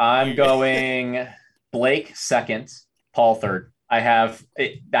 too. I'm going Blake second, Paul third.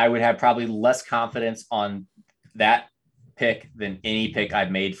 I would have probably less confidence on that pick than any pick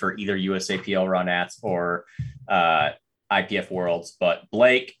I've made for either USAPL Runettes or IPF Worlds. But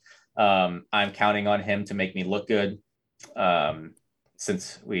Blake, I'm counting on him to make me look good,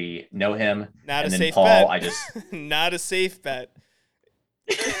 since we know him. Not and a then safe Paul, bet. Not a safe bet.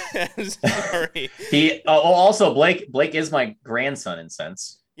 I'm sorry. Also Blake is my grandson in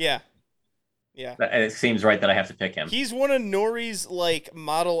sense. Yeah. And it seems right that I have to pick him. He's one of Nori's like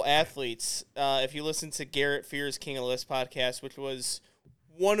model athletes. If you listen to Garrett Fear's King of the List podcast, which was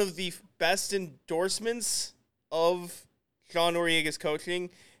one of the best endorsements of Sean Noriega's coaching,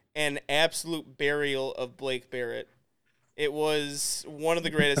 an absolute burial of Blake Barrett. It was one of the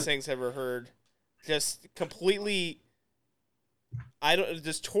greatest things I've ever heard. Just completely,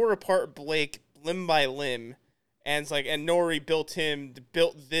 just tore apart Blake limb by limb, and it's like, and Nori built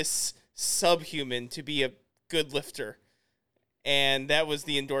this subhuman to be a good lifter, and that was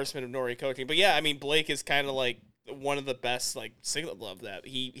the endorsement of Nori coaching. But yeah, I mean, Blake is kind of like one of the best like singlet of that.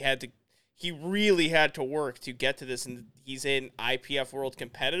 He really had to work to get to this, and he's an IPF world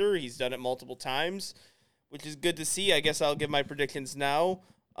competitor. He's done it multiple times, which is good to see. I guess I'll give my predictions now.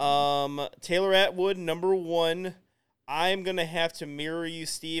 Taylor Atwood, number 1. I'm going to have to mirror you,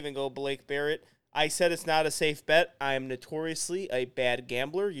 Steve, and go Blake Barrett. I said it's not a safe bet. I am notoriously a bad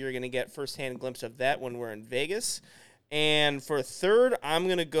gambler. You're going to get firsthand glimpse of that when we're in Vegas. And for third, I'm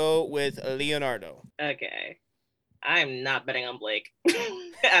going to go with Leonardo. Okay. I'm not betting on Blake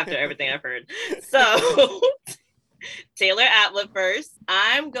after everything I've heard. So, Taylor Atwood first.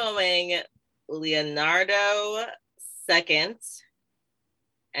 I'm going Leonardo second.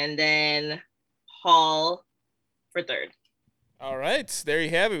 And then Hall for third. All right, there you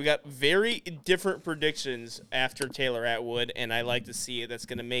have it. We got very different predictions after Taylor Atwood, and I like to see it. That's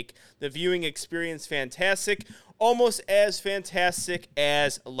going to make the viewing experience fantastic, almost as fantastic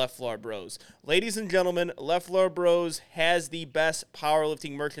as Leflar Bros. Ladies and gentlemen, Leflar Bros has the best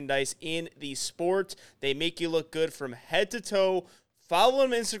powerlifting merchandise in the sport. They make you look good from head to toe. Follow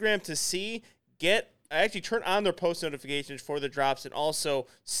them on Instagram to see, actually turn on their post notifications for the drops, and also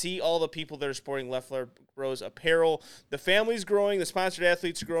see all the people that are sporting Leflar Bros apparel. The family's growing. The sponsored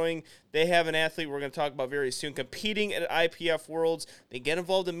athletes are growing. They have an athlete we're going to talk about very soon competing at IPF Worlds. They get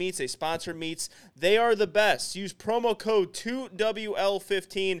involved in meets. They sponsor meets. They are the best. Use promo code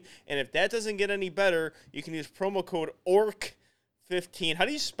 2WL15, and if that doesn't get any better, you can use promo code ORC15. How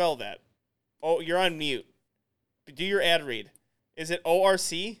do you spell that? Oh, you're on mute. Do your ad read. Is it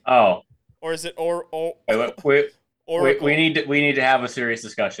ORC? Oh. Or is it we need to have a serious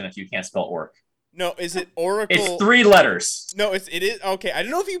discussion if you can't spell orc. No, is it Oracle? It's 3 letters. No, it is okay. I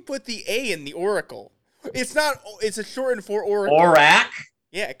don't know if you put the A in the Oracle. It's not. It's a shortened for Oracle. Orac.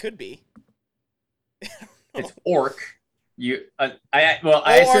 Yeah, it could be. It's orc. I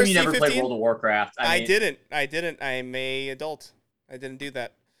assume you never played World of Warcraft. I didn't. I'm a adult. I didn't do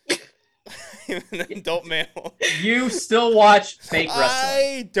that. I'm an adult male. You still watch fake wrestling.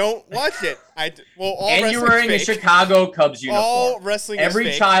 I don't watch it. And you're wearing a Chicago Cubs uniform. All wrestling is Every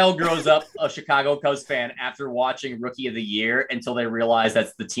fake. child grows up a Chicago Cubs fan after watching Rookie of the Year until they realize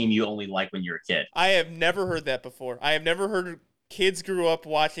that's the team you only like when you're a kid. I have never heard that before. I have never heard kids grew up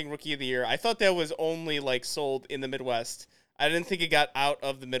watching Rookie of the Year. I thought that was only like sold in the Midwest. I didn't think it got out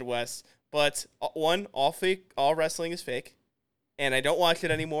of the Midwest. But one, all wrestling is fake, and I don't watch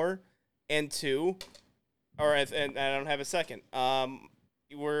it anymore. And 2, and I don't have a second.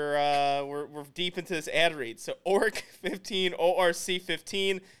 We're deep into this ad read. So ORC15,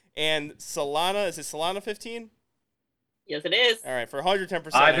 ORC15, and Solana. Is it Solana 15? Yes, it is. All right, for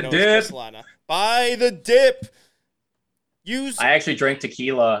 110%. Buy the dip. Solana. Buy the dip. I actually drank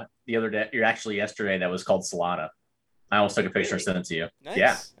tequila the other day. Yesterday. That was called Solana. I almost took a picture and sent it to you. Nice.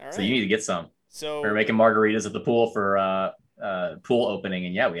 Yeah. All right. So you need to get some. So we were making margaritas at the pool for pool opening,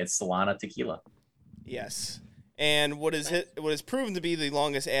 and we had Solana tequila. Yes. And what is proven to be the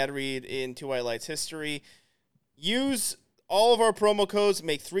longest ad read in Two White Lights history. Use all of our promo codes,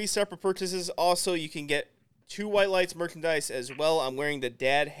 make 3 separate purchases. Also, you can get Two White Lights merchandise as well. I'm wearing the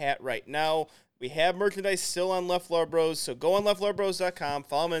dad hat right now. We have merchandise still on Leflar Bros, so go on leflarbros.com,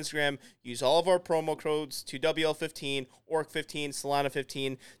 follow them on Instagram, use all of our promo codes, 2WL15, ORC15,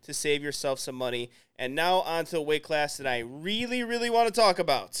 Solana15, to save yourself some money. And now on to the weight class that I really, really want to talk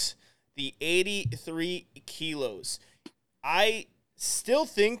about, the 83 kilos. I still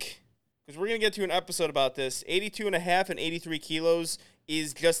think, because we're going to get to an episode about this, 82.5 and 83 kilos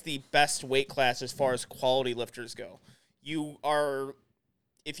is just the best weight class as far as quality lifters go.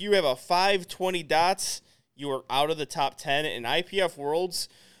 If you have a 520 dots, you are out of the top 10 in IPF Worlds.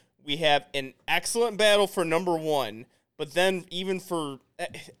 we have an excellent battle for number 1, but then even for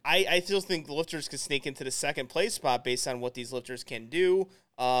I still think the lifters could sneak into the second place spot based on what these lifters can do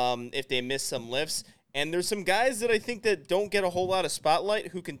if they miss some lifts. And there's some guys that I think that don't get a whole lot of spotlight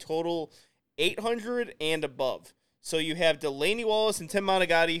who can total 800 and above. So you have Delaney Wallace and Tim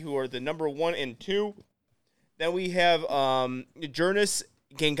Monagatti, who are the number 1 and 2. Then we have Jonas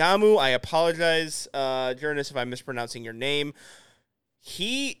Gengamu. I apologize, Jonas, if I'm mispronouncing your name.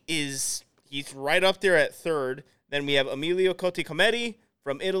 He's right up there at 3rd. Then we have Emilio Cotti-Cometti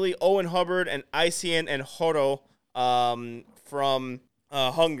from Italy, Owen Hubbard, and Ician and Horo from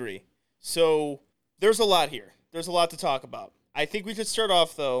Hungary. So there's a lot here. There's a lot to talk about. I think we should start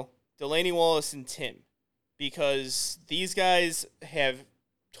off, though, Delaney Wallace and Tim, because these guys have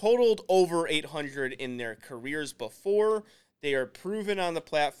totaled over 800 in their careers before. They are proven on the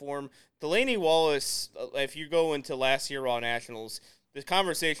platform. Delaney Wallace, if you go into last year Raw Nationals, the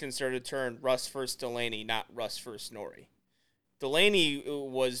conversation started to turn Russ first Delaney, not Russ first Norrie. Delaney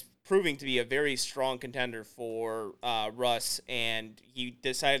was proving to be a very strong contender for Russ, and he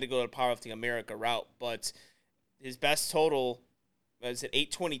decided to go the Powerlifting America route. But his best total, was it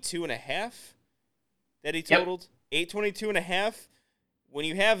 822.5 that he totaled? Yep. 822.5. When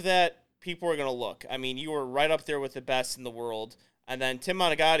you have that, people are going to look. I mean, you were right up there with the best in the world. And then Tim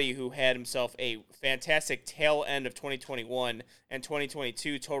Monagatti, who had himself a fantastic tail end of 2021 and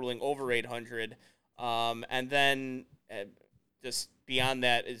 2022, totaling over 800. And then just beyond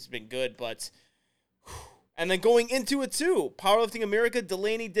that, it's been good. But and then going into it, too, Powerlifting America,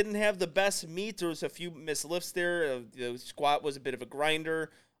 Delaney didn't have the best meet. There was a few missed lifts there. The squat was a bit of a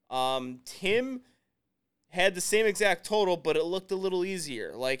grinder. Tim had the same exact total, but it looked a little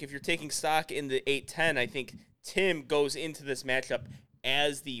easier. Like, if you're taking stock in the 810, I think Tim goes into this matchup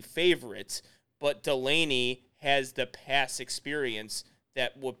as the favorite, but Delaney has the past experience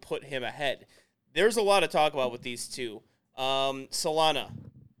that would put him ahead. There's a lot to talk about with these two. Solana,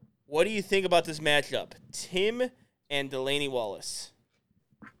 what do you think about this matchup? Tim and Delaney Wallace.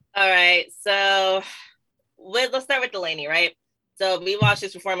 All right, so let's start with Delaney, right? So we watched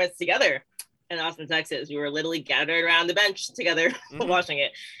his performance together in Austin, Texas. We were literally gathered around the bench together watching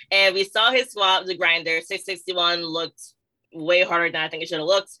it. And we saw his squat, the grinder, 661 looked way harder than I think it should have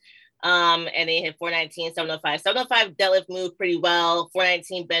looked. And he hit 419, 705. 705 deadlift moved pretty well.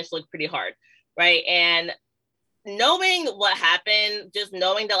 419 bench looked pretty hard, right? And knowing what happened, just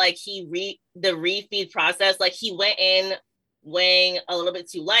knowing that like the refeed process, like he went in weighing a little bit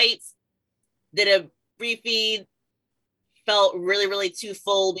too light, did a refeed, felt really, really too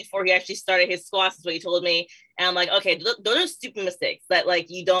full before he actually started his squats, is what he told me. And I'm like, okay, those are stupid mistakes that like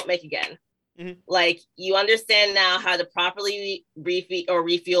you don't make again. Mm-hmm. Like you understand now how to properly refeed or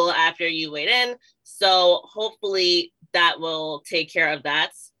refuel after you weighed in. So hopefully that will take care of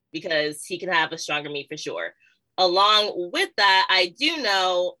that because he can have a stronger meet for sure. Along with that, I do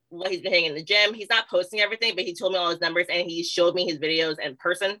know what he's been hitting in the gym. He's not posting everything, but he told me all his numbers and he showed me his videos in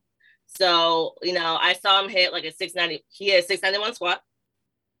person. So, you know, I saw him hit like a 690. He had a 691 squat.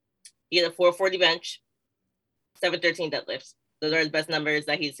 He had a 440 bench, 713 deadlifts. Those are his best numbers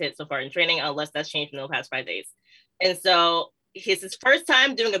that he's hit so far in training, unless that's changed in the past 5 days. And so it's his first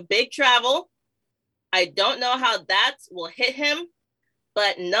time doing a big travel. I don't know how that will hit him,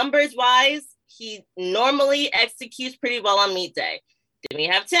 but numbers wise, he normally executes pretty well on meet day. Then we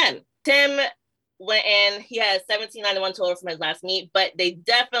have Tim. Tim went in, he had 1791 total from his last meet, but they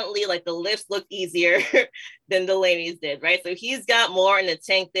definitely, like, the lifts look easier than Delaney's did, right? So he's got more in the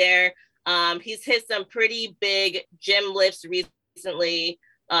tank there. He's hit some pretty big gym lifts recently.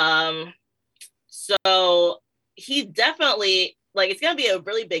 So he definitely, like, it's going to be a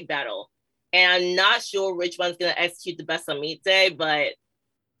really big battle. And I'm not sure which one's going to execute the best on meet day, but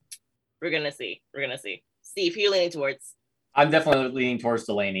we're going to see. We're going to see. Steve, who are you leaning towards? I'm definitely leaning towards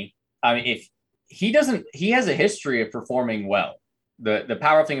Delaney. I mean, if he has a history of performing well. The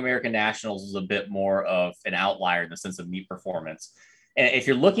Powerlifting American Nationals is a bit more of an outlier in the sense of meet performance. And if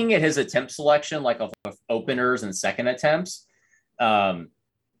you're looking at his attempt selection, like of openers and second attempts,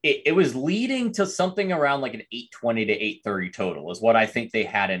 it was leading to something around like an 820 to 830 total is what I think they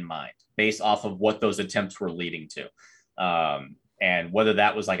had in mind based off of what those attempts were leading to. And whether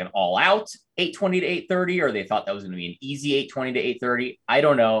that was like an all-out 820 to 830 or they thought that was going to be an easy 820 to 830, I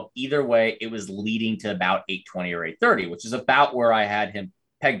don't know. Either way, it was leading to about 820 or 830, which is about where I had him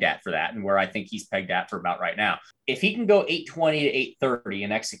pegged at for that and where I think he's pegged at for about right now. If he can go 820 to 830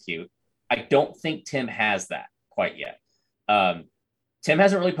 and execute, I don't think Tim has that quite yet. Tim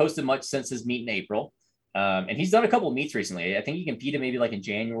hasn't really posted much since his meet in April. And he's done a couple of meets recently. I think he competed maybe like in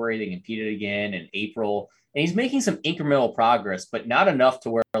January. They competed again in April. And he's making some incremental progress, but not enough to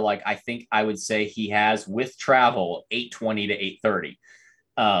where like I think I would say he has with travel 820 to 830.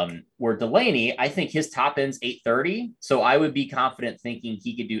 Where Delaney, I think his top end's 830. So I would be confident thinking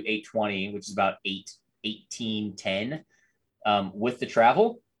he could do 820, which is about 81810 with the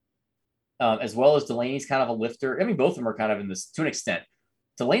travel. As well as Delaney's kind of a lifter. I mean, both of them are kind of in this to an extent.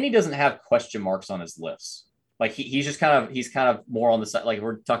 Delaney doesn't have question marks on his lifts. Like he's kind of more on the side, like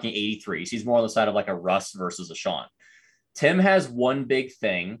we're talking 83s. He's more on the side of like a Russ versus a Sean. Tim has one big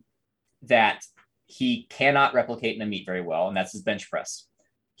thing that he cannot replicate in a meet very well, and that's his bench press.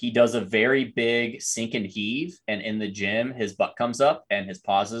 He does a very big sink and heave, and in the gym, his butt comes up and his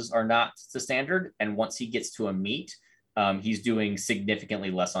pauses are not to standard. And once he gets to a meet, he's doing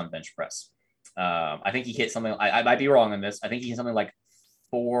significantly less on bench press. I think he hit something, I might be wrong on this. I think he hit something like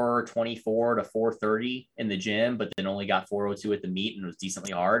 424 to 430 in the gym, but then only got 402 at the meet and it was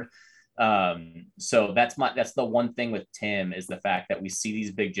decently hard. So that's the one thing with Tim is the fact that we see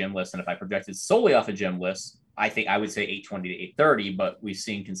these big gym lists. And if I projected solely off a gym list, I think I would say 820 to 830, but we've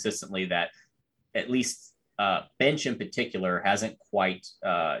seen consistently that at least bench in particular hasn't quite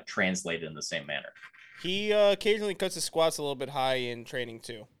translated in the same manner. He occasionally cuts his squats a little bit high in training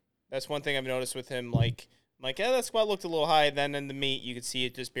too. That's one thing I've noticed with him. Like, that squat looked a little high. Then in the meet, you could see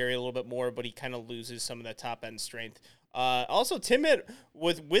it just bury a little bit more, but he kind of loses some of that top end strength. Also, Tim had,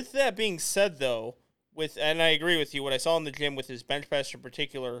 with that being said, though, and I agree with you, what I saw in the gym with his bench press in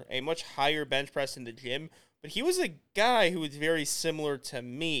particular, a much higher bench press in the gym, but he was a guy who was very similar to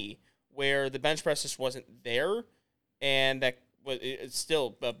me, where the bench press just wasn't there, and that it's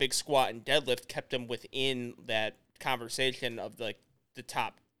still a big squat and deadlift kept him within that conversation of like the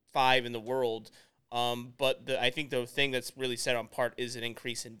top 5 in the world. But I think the thing that's really set on part is an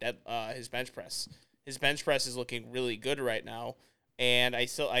increase in his bench press. His bench press is looking really good right now, and I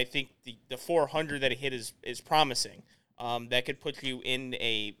think the 400 that he hit is promising. That could put you in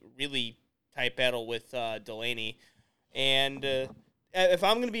a really tight battle with Delaney. And if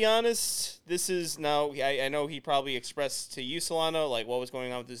I'm going to be honest, this is now, I know he probably expressed to you, Solano, like what was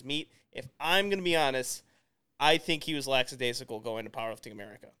going on with his meet. If I'm going to be honest, I think he was lackadaisical going to Powerlifting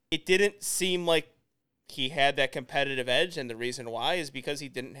America. It didn't seem like he had that competitive edge, and the reason why is because he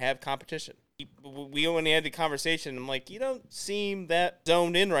didn't have competition. We only had the conversation, I'm like, you don't seem that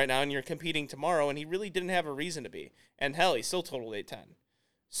zoned in right now, and you're competing tomorrow, and he really didn't have a reason to be. And hell, he still totaled 810.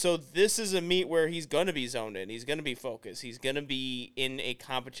 So this is a meet where he's going to be zoned in. He's going to be focused. He's going to be in a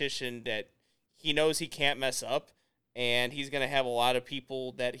competition that he knows he can't mess up, and he's going to have a lot of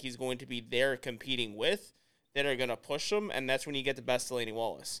people that he's going to be there competing with that are going to push him, and that's when you get the best Delaney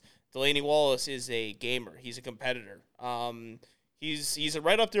Wallace. Delaney Wallace is a gamer. He's a competitor. He's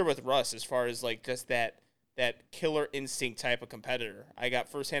right up there with Russ as far as like just that killer instinct type of competitor. I got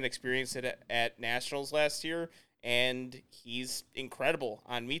firsthand experience at Nationals last year, and he's incredible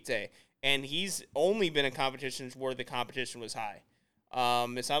on meet day. And he's only been in competitions where the competition was high.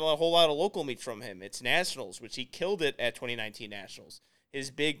 It's not a whole lot of local meets from him. It's Nationals, which he killed it at 2019 Nationals. His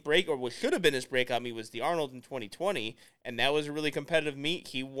big break, or what should have been his breakout meet, was the Arnold in 2020, and that was a really competitive meet.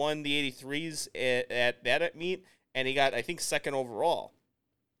 He won the 83s at that meet, and he got, I think, second overall.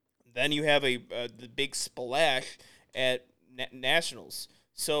 Then you have the big splash at Nationals.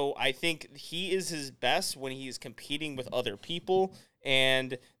 So I think he is his best when he is competing with other people,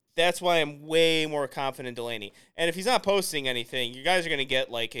 and that's why I'm way more confident in Delaney. And if he's not posting anything, you guys are going to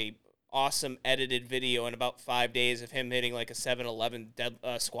get like a awesome edited video in about 5 days of him hitting like a 7-11 dead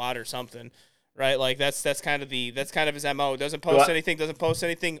squat or something, right? Like that's kind of his MO. Doesn't post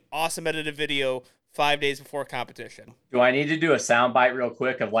anything. Awesome edited video 5 days before competition. Do I need to do a soundbite real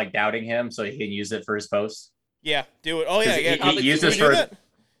quick of like doubting him so he can use it for his posts? Yeah, do it. Oh yeah, he used this for.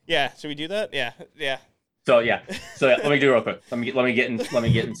 Yeah, should we do that? Yeah. So let me do it real quick. Let me get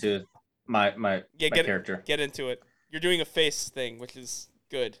into my character. Get into it. You're doing a face thing, which is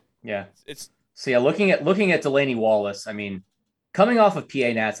good. Yeah. Looking at Delaney Wallace, I mean, coming off of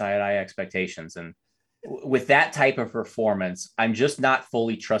PA Nats, I had high expectations, and with that type of performance, I'm just not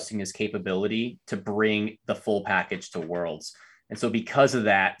fully trusting his capability to bring the full package to Worlds. And so because of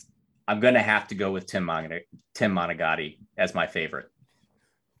that, I'm going to have to go with Tim Monagatti as my favorite.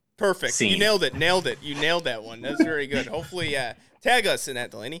 Perfect. Scene. You nailed it. You nailed that one. That's very good. Hopefully, tag us in that,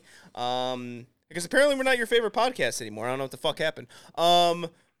 Delaney. Because apparently we're not your favorite podcast anymore. I don't know what the fuck happened.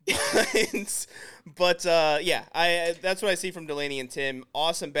 But that's what I see from Delaney and Tim.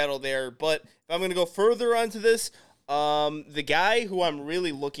 Awesome battle there. But if I'm going to go further onto this, the guy who I'm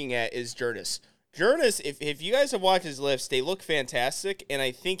really looking at is Jurtis. Jonas, if you guys have watched his lifts, they look fantastic, and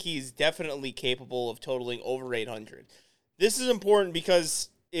I think he's definitely capable of totaling over 800. This is important because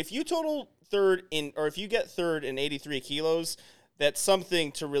if you total third if you get third in 83 kilos, that's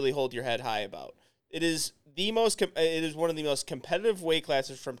something to really hold your head high about. It is one of the most competitive weight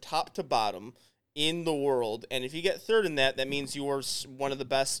classes from top to bottom in the world, and if you get third in that, that means you are one of the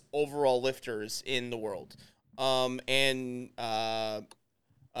best overall lifters in the world.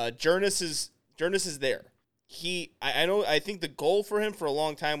 Jonas is there. I think the goal for him for a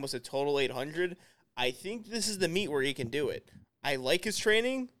long time was a total 800. I think this is the meet where he can do it. I like his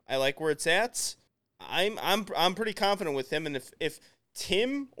training. I like where it's at. I'm pretty confident with him. And if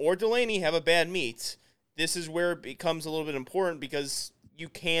Tim or Delaney have a bad meet, this is where it becomes a little bit important because you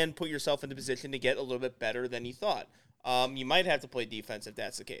can put yourself in the position to get a little bit better than you thought. You might have to play defense if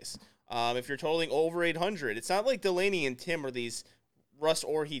that's the case. If you're totaling over 800, it's not like Delaney and Tim are these Russ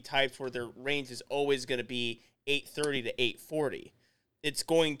Orhii types where their range is always going to be 830 to 840. It's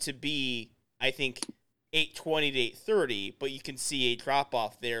going to be, I think, 820 to 830, but you can see a drop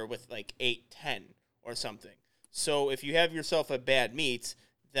off there with like 810 or something. So if you have yourself a bad meet,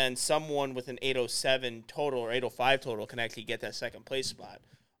 then someone with an 807 total or 805 total can actually get that second place spot.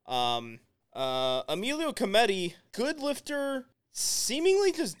 Emilio Cometti, good lifter,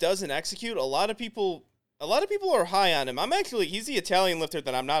 seemingly just doesn't execute. A lot of people are high on him. He's the Italian lifter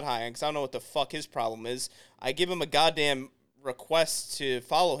that I'm not high on because I don't know what the fuck his problem is. I give him a goddamn request to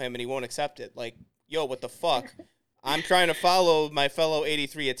follow him and he won't accept it. Like, yo, what the fuck? I'm trying to follow my fellow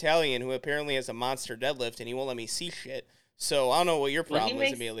 83 Italian who apparently has a monster deadlift and he won't let me see shit. So I don't know what your problem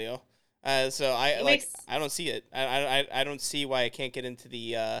is, Emilio. I don't see it. I don't see why I can't get into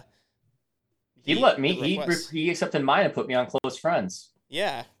the. He let me. He accepted mine and put me on close friends.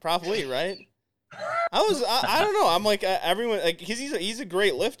 Yeah, probably right. I don't know. I'm like everyone like he's a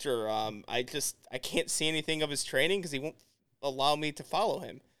great lifter. I can't see anything of his training because he won't allow me to follow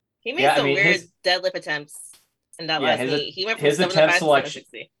him. He made some weird deadlift attempts in that last meet. He went from his attempt selection.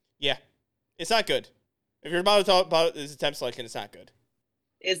 Yeah, it's not good. If you're about to talk about his attempt selection, it's not good.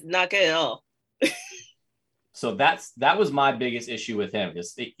 It's not good at all. So that was my biggest issue with him.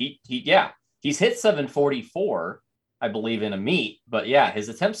 He's hit 744, I believe, in a meet, but yeah, his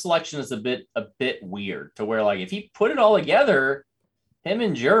attempt selection is a bit weird to where like if he put it all together, him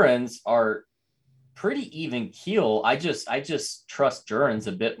and Jurens are pretty even keel. I just trust Jurens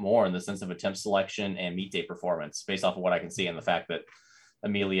a bit more in the sense of attempt selection and meet day performance based off of what I can see and the fact that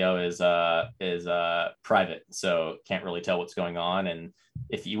Emilio is private, so can't really tell what's going on. And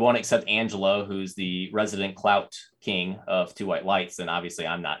if you want to accept Angelo, who's the resident clout king of Two White Lights, then obviously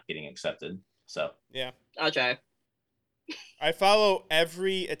I'm not getting accepted. So yeah, I'll try. I follow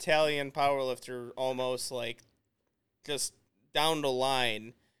every Italian powerlifter almost like just down the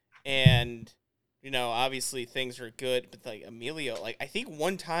line, and obviously things are good, but like Emilio, like I think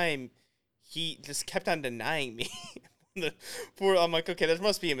one time he just kept on denying me. I'm like, okay, there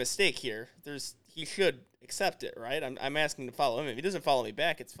must be a mistake here. He should accept it, right? I'm asking to follow him. If he doesn't follow me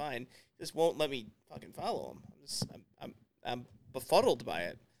back, it's fine. He just won't let me fucking follow him. I'm befuddled by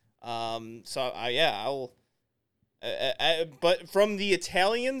it. I'll. But from the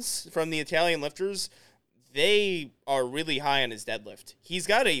Italian lifters, they are really high on his deadlift. He's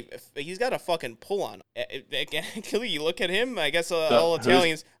got a fucking pull on. Actually, you look at him. I guess all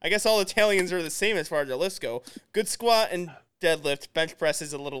Italians are the same as far as their lifts go. Good squat and deadlift. Bench press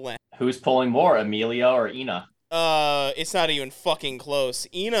is a little lame. Who's pulling more, Emilio or Ina? It's not even fucking close.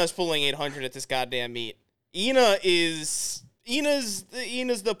 Ina is pulling 800 at this goddamn meet. Ina's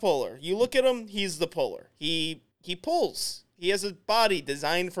the puller. You look at him, he's the puller. He pulls. He has a body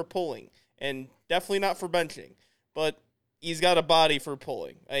designed for pulling, and definitely not for benching. But he's got a body for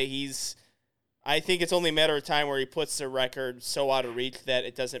pulling. I think it's only a matter of time where he puts the record so out of reach that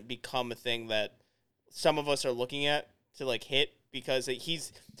it doesn't become a thing that some of us are looking at to like hit, because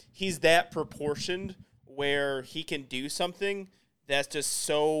he's that proportioned where he can do something that's just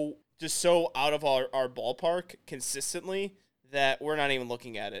so out of our ballpark consistently that we're not even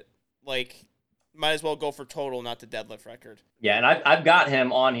looking at it. Like, might as well go for total, not the deadlift record. Yeah, and I've got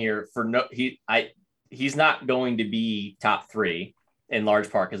him on here for he's not going to be top 3 in large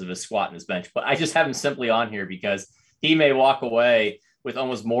part because of his squat and his bench, but I just have him simply on here because he may walk away with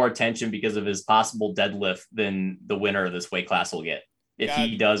almost more attention because of his possible deadlift than the winner of this weight class will get if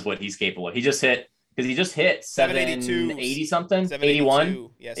he does what he's capable of. He just hit 780 something, 81,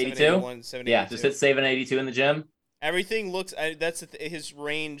 yeah, 82. Yeah, just hit 782 in the gym. Everything looks. His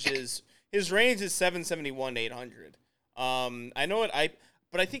range is 771 to 800. I know it.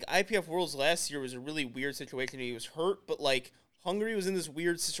 But I think IPF Worlds last year was a really weird situation. He was hurt, but like, Hungary was in this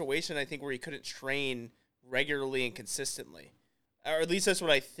weird situation, I think, where he couldn't train regularly and consistently. Or at least that's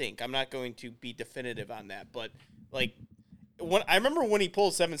what I think. I'm not going to be definitive on that. But, like, I remember when he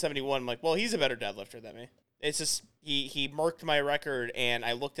pulled 771, I'm like, well, he's a better deadlifter than me. It's just, he marked my record, and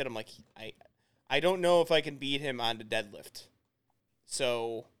I looked at him like, I don't know if I can beat him on the deadlift.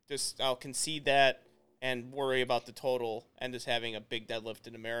 So, just, I'll concede that and worry about the total and just having a big deadlift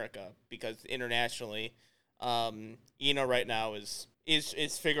in America. Because internationally, Eno right now is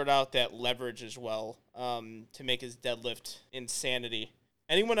figured out that leverage as well to make his deadlift insanity.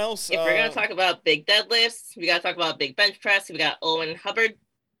 Anyone else? If we're gonna talk about big deadlifts, we gotta talk about big bench press. We got Owen Hubbard.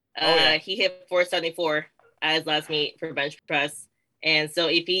 He hit 474 at his last meet for bench press, and so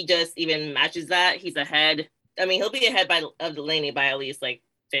if he just even matches that, he's ahead. I mean, he'll be ahead of Delaney by at least like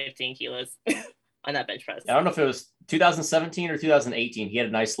 15 kilos on that bench press. I don't know if it was 2017 or 2018. He had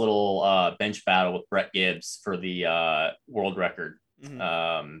a nice little bench battle with Brett Gibbs for the world record.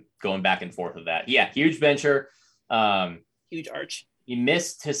 Going back and forth with that. Yeah, huge bencher. Huge arch. He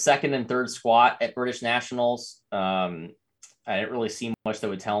missed his second and third squat at British Nationals. I didn't really see much that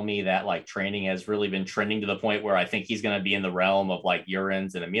would tell me that like training has really been trending to the point where I think he's going to be in the realm of like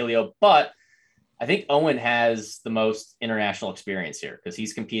Urans and Emilio. But I think Owen has the most international experience here because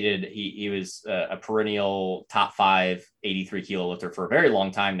he's competed. He was a perennial top 5 83 kilo lifter for a very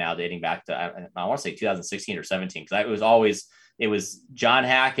long time now, dating back to, I want to say 2016 or 17. Because it was John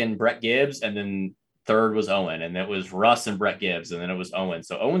Hack and Brett Gibbs, and then third was Owen, and it was Russ and Brett Gibbs, and then it was Owen.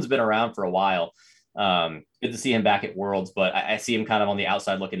 So Owen's been around for a while. Good to see him back at Worlds, but I see him kind of on the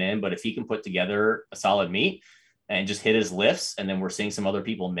outside looking in. But if he can put together a solid meet and just hit his lifts, and then we're seeing some other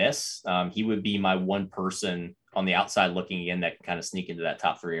people miss, he would be my one person on the outside looking in that can kind of sneak into that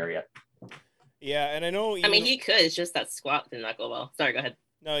top 3 area. Yeah, and I know. I mean, he could. It's just that squat did not go well. Sorry, go ahead.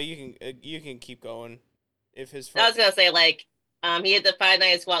 No, you can keep going. If his I was gonna say like. He hit the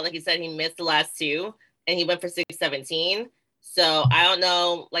 5'9" squat, like he said, he missed the last 2, and he went for 617. So I don't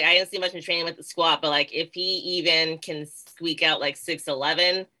know, like I didn't see much in training with the squat, but like if he even can squeak out like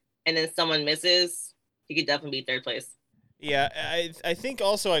 611 and then someone misses, he could definitely be third place. Yeah, I think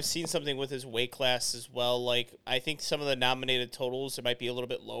also I've seen something with his weight class as well. Like I think some of the nominated totals, it might be a little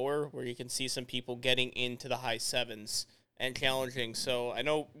bit lower, where you can see some people getting into the high 7s. And challenging. So I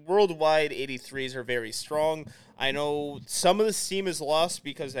know worldwide 83s are very strong. I know some of the steam is lost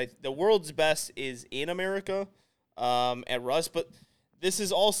because the world's best is in America at Russ, but this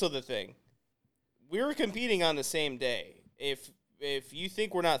is also the thing. We're competing on the same day. If you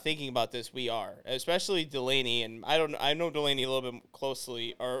think we're not thinking about this, we are. Especially Delaney, and I know Delaney a little bit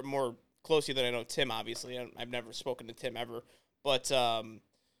closely, or more closely than I know Tim, obviously. I've never spoken to Tim ever. But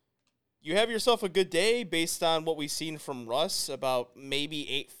you have yourself a good day based on what we've seen from Russ, about maybe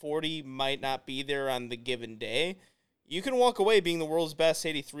 840 might not be there on the given day. You can walk away being the world's best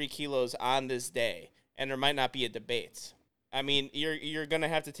 83 kilos on this day, and there might not be a debate. I mean, you're going to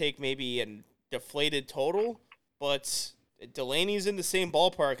have to take maybe a deflated total, but Delaney's in the same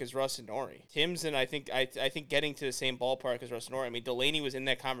ballpark as Russ and Norrie. Tim's in, I think getting to the same ballpark as Russ and Norrie. I mean, Delaney was in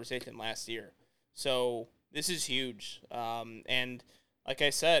that conversation last year. So this is huge. And like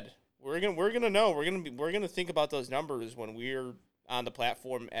I said, we're gonna know. We're gonna think about those numbers when we're on the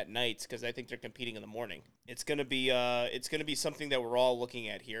platform at nights, because I think they're competing in the morning. It's gonna be something that we're all looking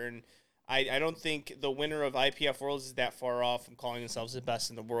at here, and I don't think the winner of IPF Worlds is that far off from calling themselves the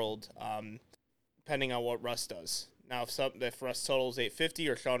best in the world, depending on what Russ does. Now, if Russ totals 850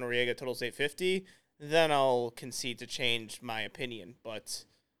 or Sean Noriega totals 850, then I'll concede to change my opinion. But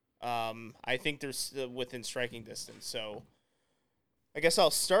I think they're within striking distance, so. I guess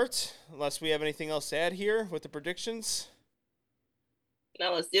I'll start, unless we have anything else to add here with the predictions.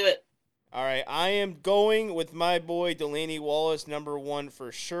 No, let's do it. All right, I am going with my boy Delaney Wallace, number 1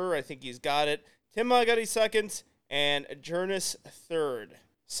 for sure. I think he's got it. Tim Malgatti second, and Jurnis third.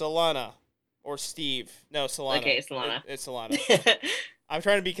 Solana, or Steve. No, Solana. Okay, Solana. It's Solana. I'm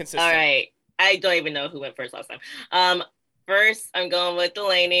trying to be consistent. All right. I don't even know who went first last time. First, I'm going with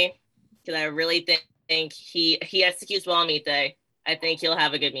Delaney, because I really think he executes well on meet day. I think he'll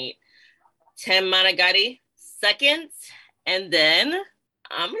have a good meet. Tim Malgatti second, and then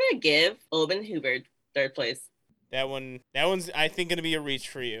I'm gonna give Owen Hubbard third place. That one's I think gonna be a reach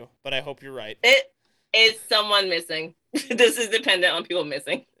for you, but I hope you're right. It is someone missing. This is dependent on people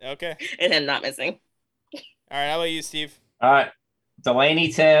missing. Okay. And him not missing. All right, how about you, Steve? All right, Delaney,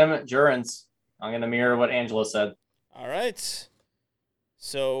 Tim, Jurans. I'm gonna mirror what Angela said. All right.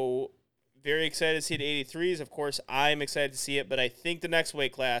 So very excited to see the 83s. Of course, I'm excited to see it, but I think the next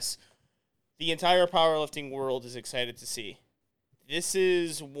weight class, the entire powerlifting world is excited to see. This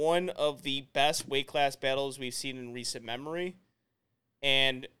is one of the best weight class battles we've seen in recent memory.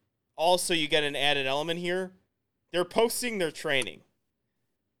 And also you get an added element here. They're posting their training.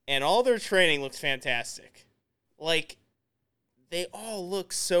 And all their training looks fantastic. Like, they all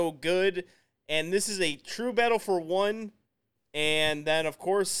look so good. And this is a true battle for one. And then, of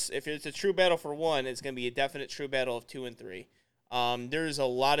course, if it's a true battle for one, it's going to be a definite true battle of 2 and 3. There's a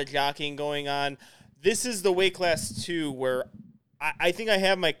lot of jockeying going on. This is the weight class, too, where I think I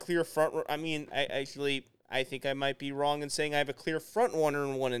have my clear front. I mean, I think I might be wrong in saying I have a clear front runner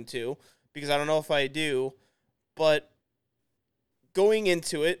in 1 and 2, because I don't know if I do. But going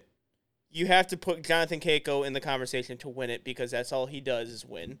into it, you have to put Jonathan Keiko in the conversation to win it, because that's all he does is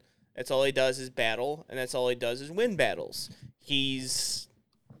win. That's all he does is battle, and that's all he does is win battles. That's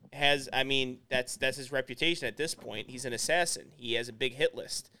his reputation at this point. He's an assassin. He has a big hit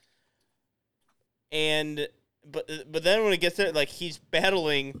list. But then when it gets there, like, he's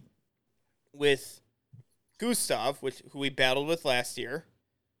battling with Gustav, who he battled with last year.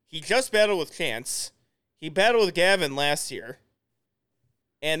 He just battled with Chance. He battled with Gavin last year.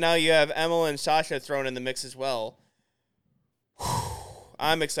 And now you have Emma and Sasha thrown in the mix as well.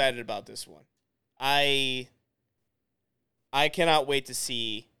 I'm excited about this one. I cannot wait to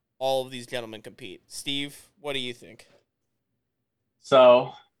see all of these gentlemen compete. Steve, what do you think?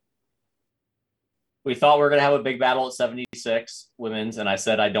 So we thought we were going to have a big battle at 76 women's, and I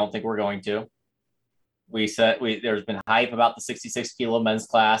said I don't think we're going to. We said there's been hype about the 66 kilo men's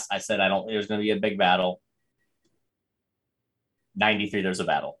class. I said I don't think there's going to be a big battle. 93, there's a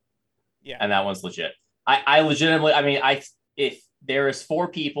battle. Yeah. And that one's legit. I legitimately, if there is 4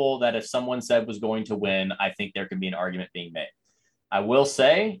 people that if someone said was going to win, I think there could be an argument being made. I will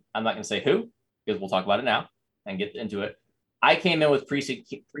say, I'm not going to say who, because we'll talk about it now and get into it. I came in with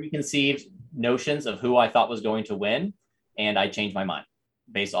preconceived notions of who I thought was going to win, and I changed my mind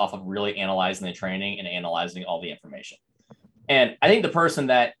based off of really analyzing the training and analyzing all the information. And I think the person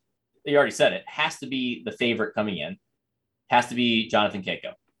that, you already said it, has to be the favorite coming in, has to be Jonathan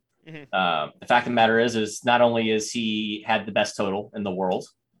Keiko. Mm-hmm. The fact of the matter is not only is he had the best total in the world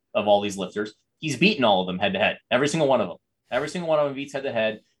of all these lifters, he's beaten all of them head to head. Every single one of them. Every single one of them beats head to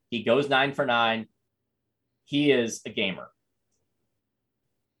head. He goes 9 for 9. He is a gamer.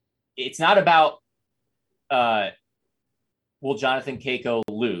 It's not about will Jonathan Keiko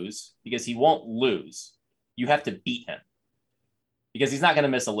lose, because he won't lose. You have to beat him, because he's not going to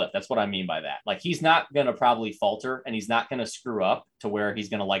miss a lift. That's what I mean by that. Like, he's not going to probably falter, and he's not going to screw up to where he's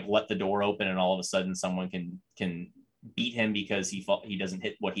going to like let the door open and all of a sudden someone can beat him because he doesn't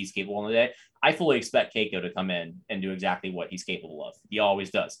hit what he's capable of the day. I fully expect Keiko to come in and do exactly what he's capable of. He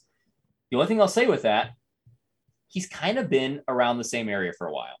always does. The only thing I'll say with that, he's kind of been around the same area for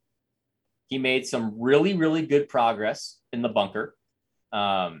a while. He made some really, really good progress in the bunker.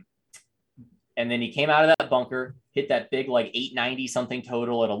 And then he came out of that bunker, hit that big, like 890 something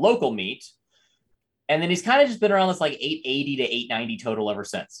total at a local meet. And then he's kind of just been around this like 880 to 890 total ever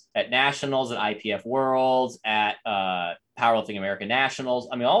since, at nationals, at IPF Worlds, at Powerlifting America Nationals.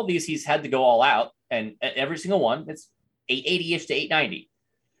 I mean, all of these, he's had to go all out, and at every single one, it's 880-ish to 890.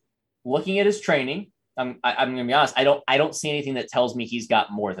 Looking at his training, I'm going to be honest, I don't see anything that tells me he's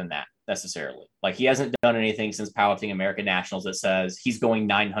got more than that necessarily. Like, he hasn't done anything since Powerlifting America Nationals that says he's going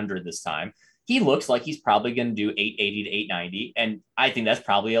 900 this time. He looks like he's probably going to do 880 to 890. And I think that's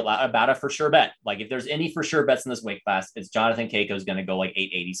probably about a for sure bet. Like, if there's any for sure bets in this weight class, it's Jonathan Keiko is going to go like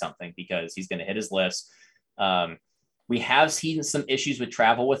 880 something, because he's going to hit his lifts. We have seen some issues with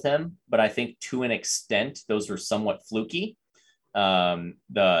travel with him, but I think to an extent, those were somewhat fluky.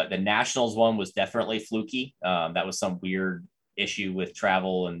 The Nationals one was definitely fluky. That was some weird issue with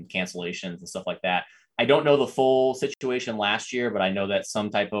travel and cancellations and stuff like that. I don't know the full situation last year, but I know that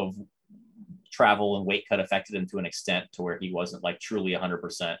some type of travel and weight cut affected him to an extent to where he wasn't like truly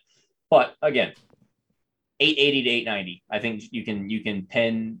 100%. But again, 880 to 890. I think you can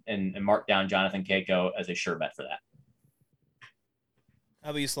pin and mark down Jonathan Keiko as a sure bet for that. How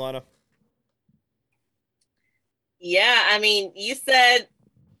about you, Solana? Yeah, I mean, you said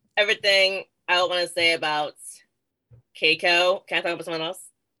everything I want to say about Keiko. Can I talk about someone else?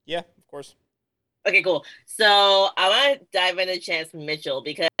 Yeah, of course. Okay, cool. So I want to dive into Chance Mitchell,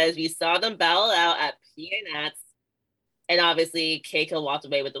 because we saw them battle out at PA Nats, and obviously Keiko walked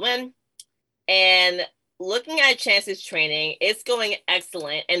away with the win. And looking at Chance's training, it's going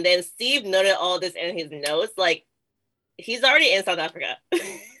excellent. And then Steve noted all this in his notes. Like, he's already in South Africa.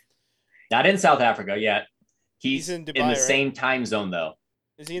 Not in South Africa yet. He's in Dubai, the right? Same time zone, though.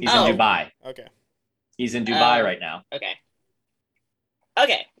 Is he in He's in Dubai. Okay. He's in Dubai right now.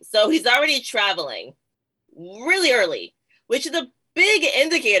 Okay, so he's already traveling really early, which is a big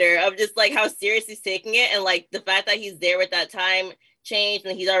indicator of just like how serious he's taking it, and like the fact that he's there at that time changed,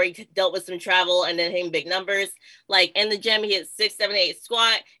 and he's already dealt with some travel and then hitting big numbers. Like in the gym, he hit 678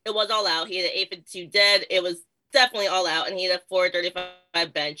 squat. It was all out. He had an 852 dead. It was definitely all out, and he had a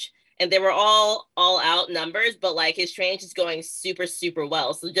 435 bench. And they were all out numbers, but like his training is going super, super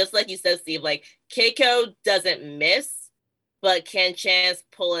well. So just like you said, Steve, like Keiko doesn't miss, but can Chance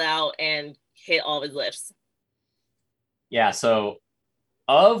pull it out and hit all of his lifts? Yeah. So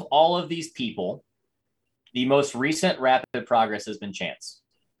of all of these people, the most recent rapid progress has been Chance.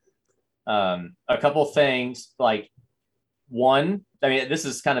 A couple things, like one, I mean, this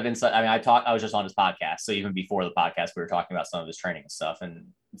is kind of inside. I mean, I was just on his podcast. So even before the podcast, we were talking about some of his training and stuff. And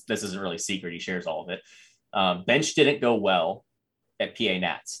this isn't really secret. He shares all of it. Bench didn't go well at PA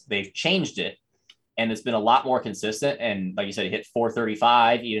Nats. They've changed it, and it's been a lot more consistent. And like you said, he hit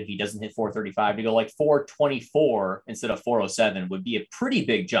 435. Even if he doesn't hit 435, to go like 424 instead of 407 would be a pretty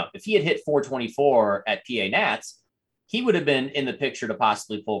big jump. If he had hit 424 at PA Nats, he would have been in the picture to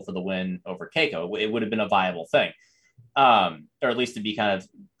possibly pull for the win over Keiko. It would have been a viable thing. Or at least to be kind of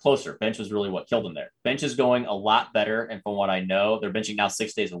closer. Bench was really what killed him there. Bench is going a lot better. And from what I know, they're benching now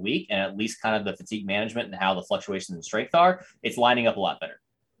 6 days a week, and at least kind of the fatigue management and how the fluctuations in strength are, it's lining up a lot better.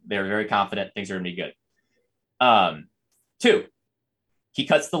 They're very confident things are going to be good. 2, he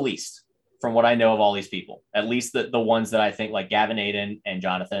cuts the least from what I know of all these people, at least the ones that I think like Gavin Aiden and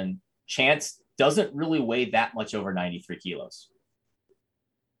Jonathan. Chance doesn't really weigh that much over 93 kilos.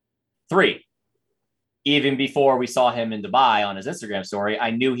 3, even before we saw him in Dubai on his Instagram story, I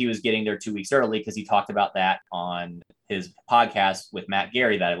knew he was getting there 2 weeks early because he talked about that on his podcast with Matt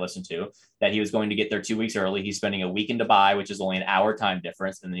Gary that I listened to, that he was going to get there 2 weeks early. He's spending a week in Dubai, which is only an hour time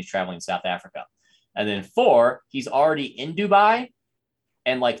difference, and then he's traveling to South Africa. And then 4, he's already in Dubai,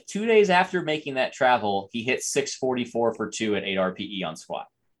 and like 2 days after making that travel, he hit 644 for 2 at 8 RPE on squat.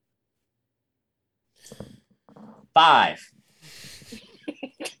 5,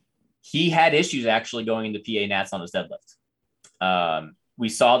 he had issues actually going into PA Nats on his deadlift. We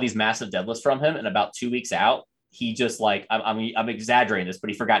saw these massive deadlifts from him, and about 2 weeks out, he just like, I'm exaggerating this, but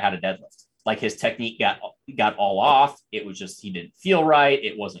he forgot how to deadlift. Like his technique got all off. It was just, he didn't feel right.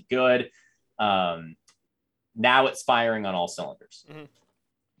 It wasn't good. Now it's firing on all cylinders. Mm-hmm.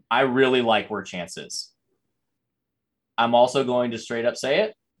 I really like where Chance is. I'm also going to straight up say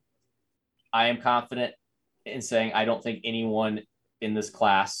it. I am confident in saying I don't think anyone in this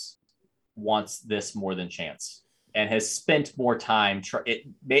class wants this more than Chance and has spent more time.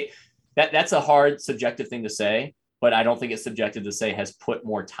 That's a hard subjective thing to say, but I don't think it's subjective to say has put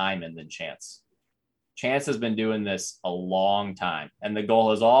more time in than Chance. Chance has been doing this a long time, and the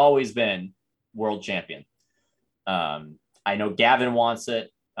goal has always been world champion. I know Gavin wants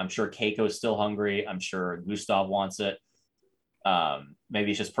it. I'm sure Keiko's still hungry. I'm sure Gustav wants it.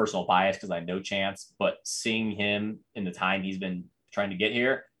 Maybe it's just personal bias because I know Chance, but seeing him in the time he's been trying to get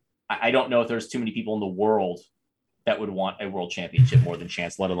here, I don't know if there's too many people in the world that would want a world championship more than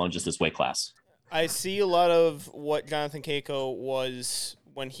Chance, let alone just this weight class. I see a lot of what Jonathan Keiko was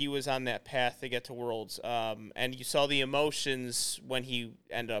when he was on that path to get to Worlds. And you saw the emotions when he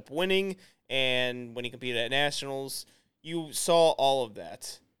ended up winning and when he competed at Nationals. You saw all of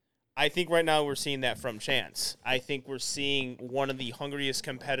that. I think right now we're seeing that from Chance. I think we're seeing one of the hungriest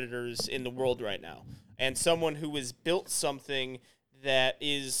competitors in the world right now, and someone who has built something that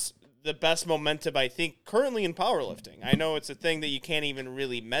is the best momentum, I think, currently in powerlifting. I know it's a thing that you can't even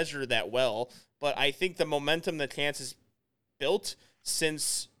really measure that well, but I think the momentum that Chance has built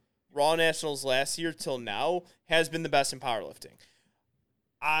since Raw Nationals last year till now has been the best in powerlifting.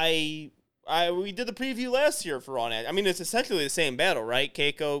 We did the preview last year for Raw Nationals. I mean, it's essentially the same battle, right?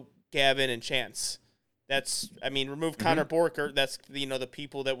 Keiko, Gavin, and Chance. Remove Connor Borker. That's, the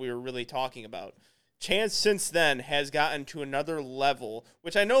people that we were really talking about. Chance since then has gotten to another level,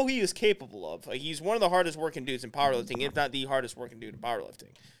 which I know he is capable of. He's one of the hardest working dudes in powerlifting, if not the hardest working dude in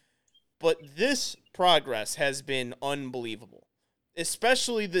powerlifting. But this progress has been unbelievable,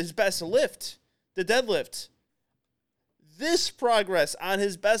 especially his best lift, the deadlift. This progress on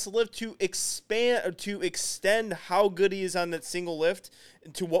his best lift to expand or to extend how good he is on that single lift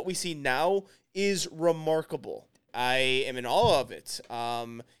to what we see now is remarkable. I am in awe of it.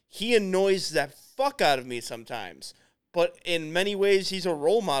 He annoys the fuck out of me sometimes, but in many ways, he's a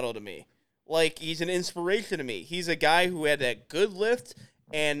role model to me. Like, he's an inspiration to me. He's a guy who had that good lift,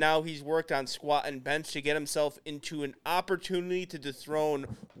 and now he's worked on squat and bench to get himself into an opportunity to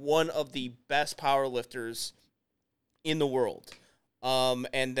dethrone one of the best powerlifters in the world.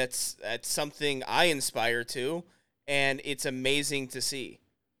 And that's something I inspire to, and it's amazing to see.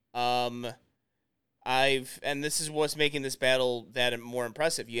 And this is what's making this battle that more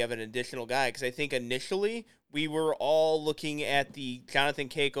impressive. You have an additional guy, because I think initially we were all looking at the Jonathan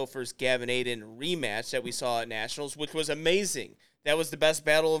Keiko versus Gavin Aiden rematch that we saw at Nationals, which was amazing. That was the best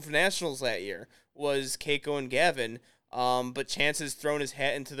battle of Nationals that year, was Keiko and Gavin. But Chance has thrown his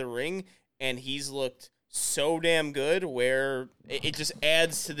hat into the ring, and he's looked so damn good where it just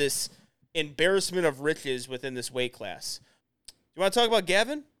adds to this embarrassment of riches within this weight class. You want to talk about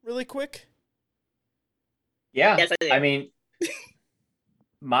Gavin really quick? Yeah. Yes, I do. I mean,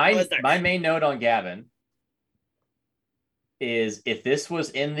 my main note on Gavin is if this was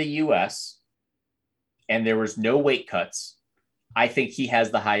in the US and there was no weight cuts, I think he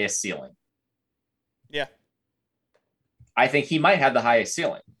has the highest ceiling. Yeah. I think he might have the highest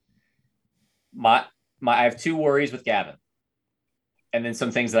ceiling. I have two worries with Gavin, and then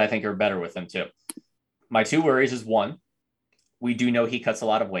some things that I think are better with him too. My two worries is, one, we do know he cuts a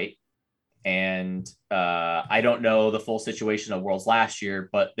lot of weight, and I don't know the full situation of Worlds last year,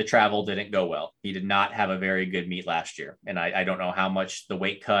 but the travel didn't go well. He did not have a very good meet last year, and I don't know how much the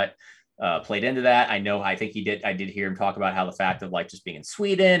weight cut played into that. I think he did. I did hear him talk about how the fact of like just being in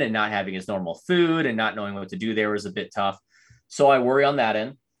Sweden and not having his normal food and not knowing what to do there was a bit tough. So I worry on that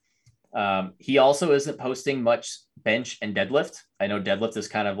end. He also isn't posting much bench and deadlift. I know deadlift is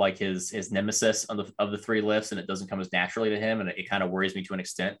kind of like his nemesis of the three lifts, and it doesn't come as naturally to him. And it kind of worries me to an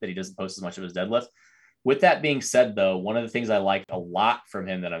extent that he doesn't post as much of his deadlift. With that being said, though, one of the things I like a lot from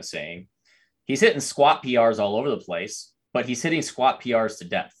him that I'm saying, he's hitting squat PRs all over the place, but he's hitting squat PRs to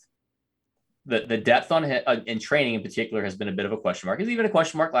depth. The depth on him in training in particular has been a bit of a question mark. It's even a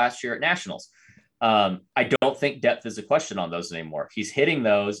question mark last year at Nationals. I don't think depth is a question on those anymore. He's hitting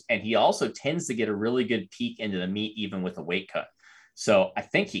those, and he also tends to get a really good peek into the meat, even with a weight cut. So I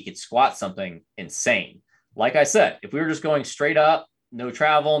think he could squat something insane. Like I said, if we were just going straight up, no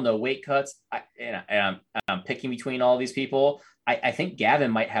travel, no weight cuts, and I'm picking between all these people, I think Gavin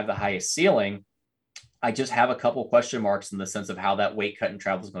might have the highest ceiling. I just have a couple question marks in the sense of how that weight cut and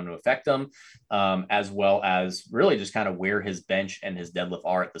travel is going to affect him, as well as really just kind of where his bench and his deadlift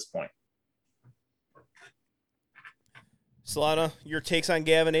are at this point. Solana, your takes on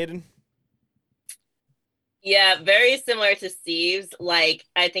Gavin Aiden? Yeah, very similar to Steve's. Like,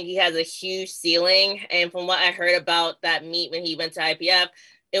 I think he has a huge ceiling. And from what I heard about that meet when he went to IPF,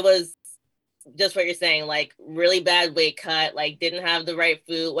 it was just what you're saying, like really bad weight cut, like didn't have the right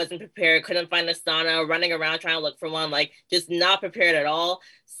food, wasn't prepared, couldn't find a sauna, running around trying to look for one, like just not prepared at all.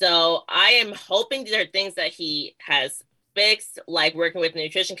 So I am hoping these are things that he has fixed, like working with a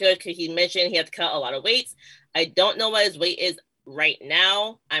nutrition coach, because he mentioned he had to cut a lot of weights. I don't know what his weight is right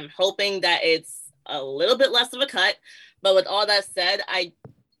now. I'm hoping that it's a little bit less of a cut. But with all that said, I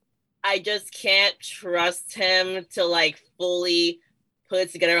just can't trust him to like fully put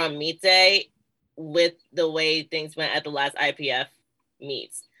it together on meet day with the way things went at the last IPF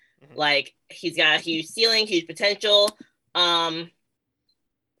meets. Mm-hmm. Like, he's got a huge ceiling, huge potential. I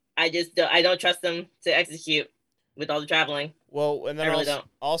don't trust him to execute with all the traveling. Well, and then I really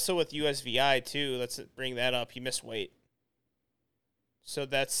also with USVI too, let's bring that up. He missed weight. So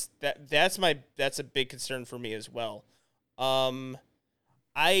that's a big concern for me as well. But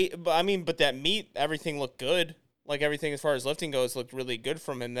that meet, everything looked good. Like, everything as far as lifting goes looked really good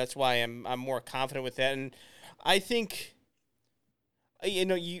from him. That's why I'm more confident with that. And I think,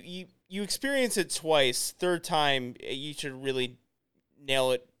 you experience it twice. Third time, you should really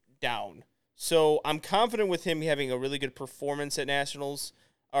nail it down. So I'm confident with him having a really good performance at Nationals,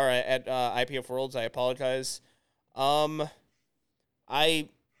 or at IPF Worlds. I apologize. I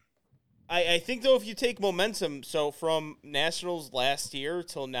think, though, if you take momentum, so from Nationals last year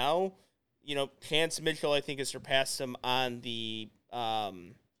till now, Chance Mitchell, I think, has surpassed him on the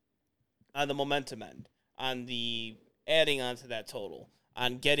momentum end, on the adding on to that total,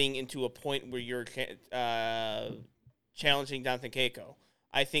 on getting into a point where you're challenging Jonathan Keiko.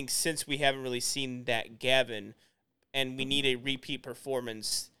 I think since we haven't really seen that Gavin, and we need a repeat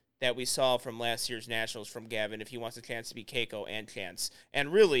performance that we saw from last year's Nationals from Gavin if he wants a chance to be Keiko and Chance.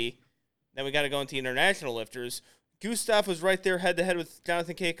 And really, then we got to go into international lifters. Gustav was right there head-to-head with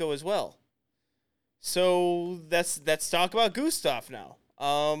Jonathan Keiko as well. So let's talk about Gustav now.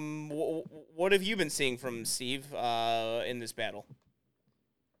 What have you been seeing from Steve in this battle?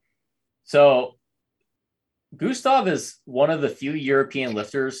 So Gustav is one of the few European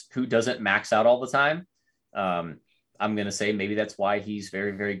lifters who doesn't max out all the time. I'm going to say maybe that's why he's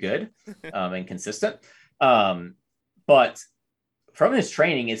very, very good and consistent. But from his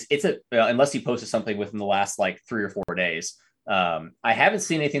training, unless he posted something within the last like 3 or 4 days, I haven't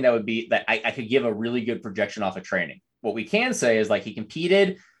seen anything that would be that I could give a really good projection off of training. What we can say is, like, he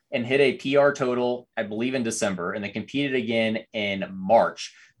competed and hit a PR total, I believe, in December, and they competed again in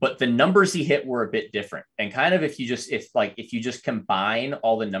March. but the numbers he hit were a bit different. And kind of if you just combine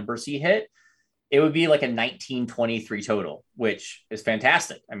all the numbers he hit, it would be like a 1923 total, which is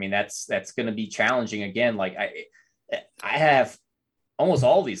fantastic. I mean, that's going to be challenging again. Like I have almost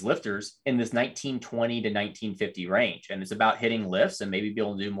all of these lifters in this 1920 to 1950 range, and it's about hitting lifts and maybe be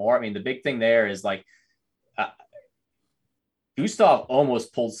able to do more. I mean, the big thing there is like Gustav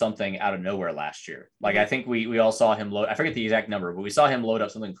almost pulled something out of nowhere last year. Like, I think we all saw him load, I forget the exact number, but we saw him load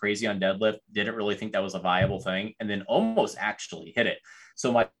up something crazy on deadlift. Didn't really think that was a viable thing, and then almost actually hit it.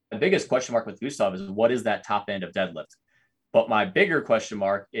 So my biggest question mark with Gustav is, what is that top end of deadlift? But my bigger question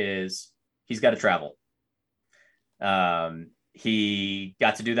mark is he's got to travel. He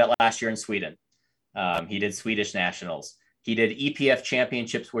got to do that last year in Sweden. He did Swedish nationals. He did EPF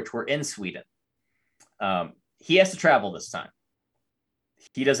championships, which were in Sweden. He has to travel this time.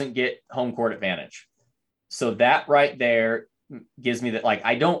 He doesn't get home court advantage. So that right there gives me that, like,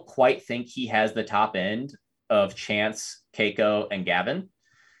 I don't quite think he has the top end of Chance, Keiko, and Gavin.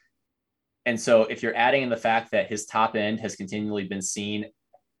 And so if you're adding in the fact that his top end has continually been seen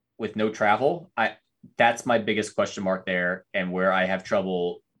with no travel, that's my biggest question mark there, and where I have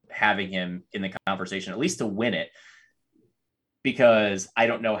trouble having him in the conversation, at least to win it, because I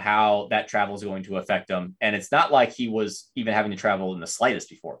don't know how that travel is going to affect him. And it's not like he was even having to travel in the slightest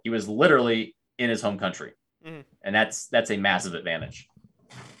before. He was literally in his home country. Mm-hmm. And that's a massive advantage.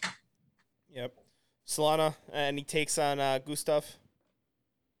 Yep. Solana, any takes on Gustav?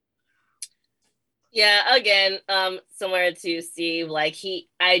 Yeah, again, similar to Steve, like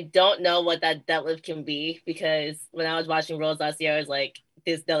I don't know what that deadlift can be, because when I was watching Rolls last year, I was like,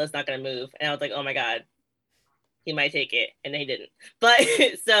 this deadlift's not going to move. And I was like, oh my God, he might take it. And then he didn't. But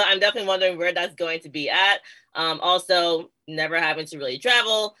so I'm definitely wondering where that's going to be at. Also, never having to really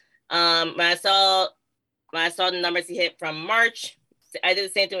travel. When I saw the numbers he hit from March, I did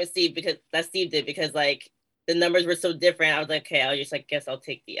the same thing with Steve, because like the numbers were so different. I was like, okay, guess I'll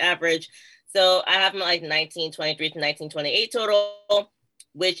take the average. So I have him like 1923 to 1928 total,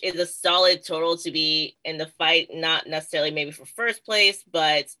 which is a solid total to be in the fight, not necessarily maybe for first place,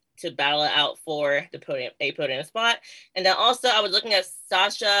 but to battle it out for the podium spot. And then also I was looking at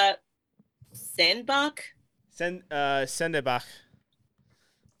Sasha Sendbach. Sendebach.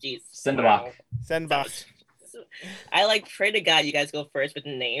 Jeez. Sendebach. Sendbach. I pray to God you guys go first with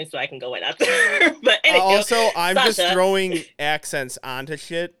the name so I can go in after. But anyway, also, I'm Sasha. just throwing accents onto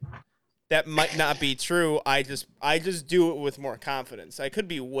shit that might not be true. I just do it with more confidence. I could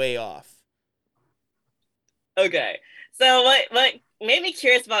be way off. Okay. So what made me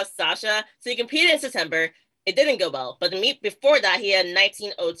curious about Sasha, so he competed in September. It didn't go well, but the meet before that, he had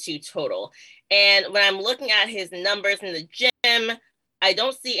 1902 total. And when I'm looking at his numbers in the gym, I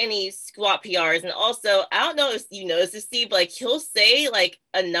don't see any squat PRs. And also, I don't know if you noticed this, Steve, like he'll say like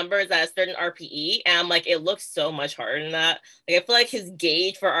a number is at a certain RPE, and I'm like, it looks so much harder than that. Like I feel like his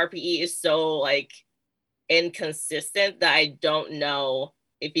gauge for RPE is so like inconsistent that I don't know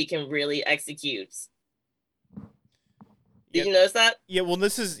if he can really execute. Did you notice that? Yeah, well,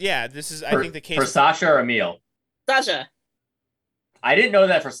 this is I think the case for Sasha or Emil. Sasha. I didn't know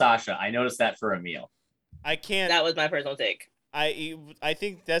that for Sasha. I noticed that for Emil. I can't. That was my personal take. I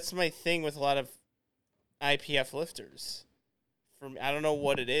think that's my thing with a lot of IPF lifters. I don't know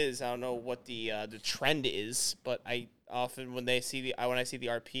what it is. I don't know what the trend is, but I often when I see the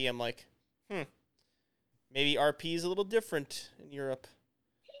RP, I'm like, maybe RP is a little different in Europe.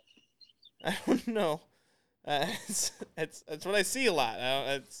 I don't know. It's what I see a lot.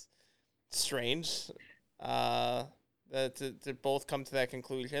 It's strange to both come to that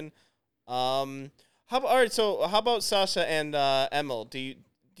conclusion. How about Sasha and Emil? Do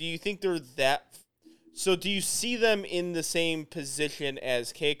you think they're that? So do you see them in the same position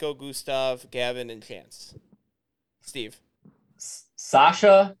as Keiko, Gustav, Gavin, and Chance? Steve.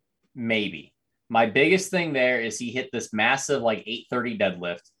 Sasha, maybe. My biggest thing there is he hit this massive like 830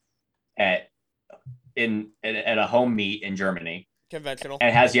 deadlift at a home meet in Germany. Conventional.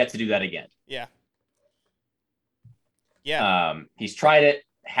 And has yet to do that again. Yeah. He's tried it,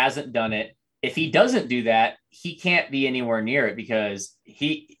 hasn't done it. If he doesn't do that, he can't be anywhere near it, because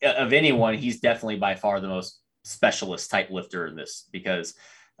of anyone, he's definitely by far the most specialist type lifter in this, because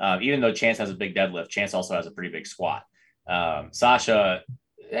even though Chance has a big deadlift, Chance also has a pretty big squat. Sasha,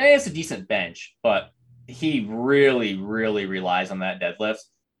 it's a decent bench, but he really, really relies on that deadlift.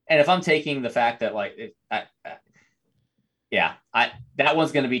 And if I'm taking the fact that that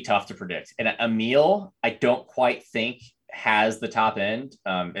one's going to be tough to predict. And Emil, I don't quite think has the top end.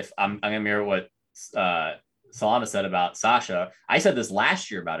 If I'm going to mirror what Solana said about Sasha, I said this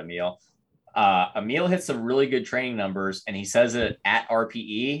last year about Emil. Emil hits some really good training numbers, and he says it at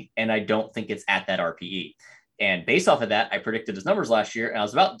RPE, and I don't think it's at that RPE. And based off of that, I predicted his numbers last year, and I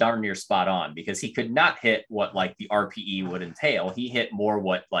was about darn near spot on because he could not hit what like the RPE would entail. He hit more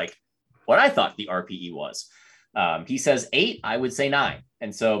what I thought the RPE was. He says 8, I would say 9.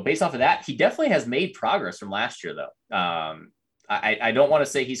 And so based off of that, he definitely has made progress from last year, though. I don't want to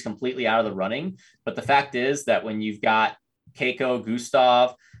say he's completely out of the running, but the fact is that when you've got Keiko,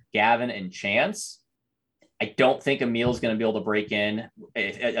 Gustav, Gavin, and Chance, I don't think Emil's going to be able to break in.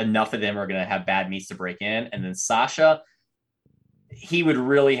 Enough of them are going to have bad meets to break in. And then Sasha, he would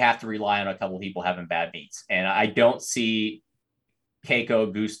really have to rely on a couple of people having bad meets. And I don't see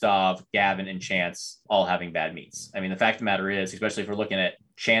Keiko, Gustav, Gavin, and Chance all having bad meets. I mean, the fact of the matter is, especially if we're looking at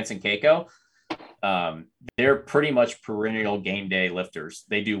Chance and Keiko, they're pretty much perennial game day lifters.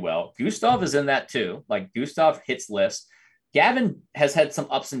 They do well. Gustav is in that too. Like Gustav hits lifts. Gavin has had some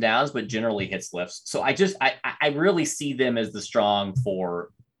ups and downs, but generally hits lifts. So I really see them as the strong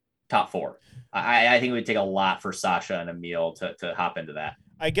top four. I think it would take a lot for Sasha and Emil to hop into that.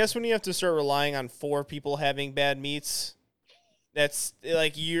 I guess when you have to start relying on 4 people having bad meets, that's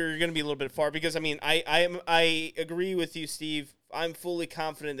like you're going to be a little bit far because I mean, I agree with you, Steve. I'm fully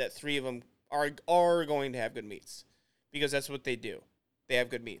confident that 3 of them are going to have good meets because that's what they do. They have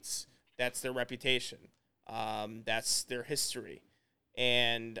good meets. That's their reputation. That's their history.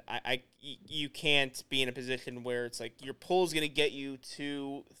 And you can't be in a position where it's like your pull is going to get you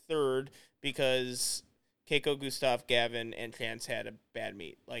to 3rd because Keiko, Gustav, Gavin, and Chance had a bad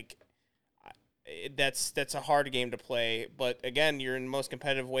meet. Like that's a hard game to play. But again, you're in the most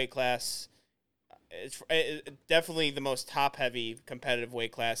competitive weight class. It's definitely the most top-heavy competitive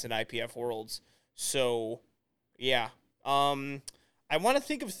weight class in IPF Worlds. So, yeah. I want to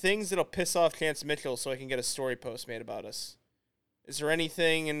think of things that'll piss off Chance Mitchell so I can get a story post made about us. Is there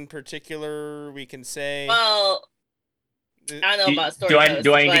anything in particular we can say? Well, I don't know about story posts.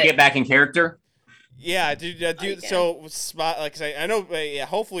 Do I need to get back in character? Yeah, dude. So, like I know, yeah,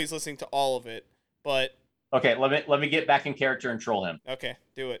 hopefully he's listening to all of it, but... Okay, let me get back in character and troll him. Okay,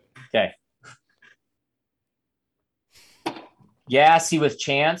 do it. Okay. Yeah, see, with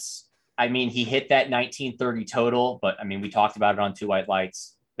Chance, I mean, he hit that 1930 total, but I mean, we talked about it on Two White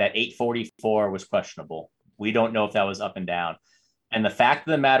Lights. That 844 was questionable. We don't know if that was up and down. And the fact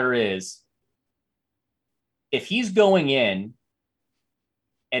of the matter is, if he's going in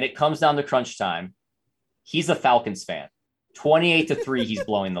and it comes down to crunch time, he's a Falcons fan. 28-3, he's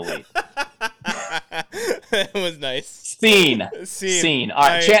blowing the lead. That was nice. Scene. All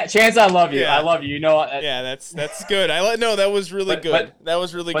right, Chance, I love you. Yeah. I love you. You know. Yeah, that's good. No, that was really good. That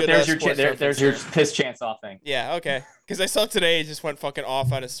was really good. There's your piss Chance off thing. Yeah, okay. Because I saw today he just went fucking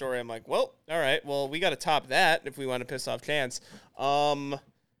off on his story. I'm like, well, all right. Well, we got to top that if we want to piss off Chance.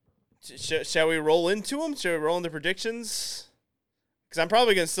 Shall we roll into him? Shall we roll into predictions? Because I'm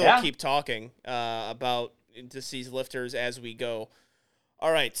probably gonna still keep talking about deceased lifters as we go.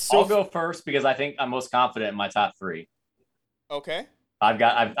 All right, so I'll go first because I think I'm most confident in my top 3. Okay.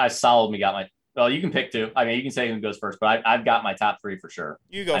 I solidly got my. Well, you can pick 2. I mean, you can say who goes first, but I've got my top 3 for sure.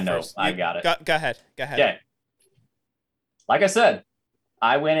 You go first. I got it. Go ahead. Okay. Like I said,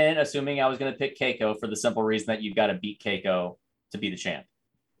 I went in assuming I was going to pick Keiko for the simple reason that you've got to beat Keiko to be the champ.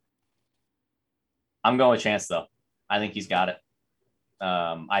 I'm going with Chance though. I think he's got it.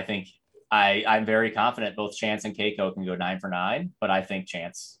 I think. I'm very confident both Chance and Keiko can go 9 for 9, but I think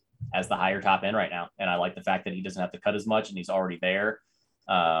Chance has the higher top end right now. And I like the fact that he doesn't have to cut as much and he's already there.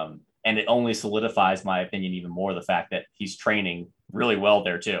 And it only solidifies my opinion even more, the fact that he's training really well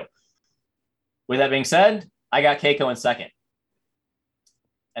there too. With that being said, I got Keiko in 2nd.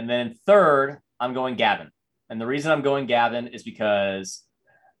 And then 3rd, I'm going Gavin. And the reason I'm going Gavin is because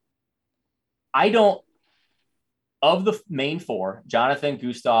of the main 4, Jonathan,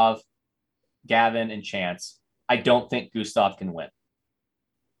 Gustav, Gavin, and Chance, I don't think Gustav can win.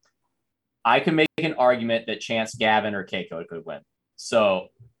 I can make an argument that Chance, Gavin, or Keiko could win. So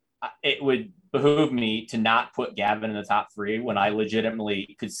it would behoove me to not put Gavin in the top 3 when I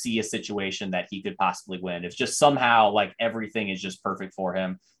legitimately could see a situation that he could possibly win. If just somehow like everything is just perfect for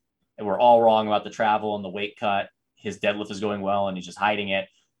him and we're all wrong about the travel and the weight cut, his deadlift is going well and he's just hiding it,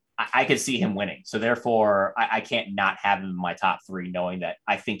 I could see him winning. So therefore, I can't not have him in my top 3, knowing that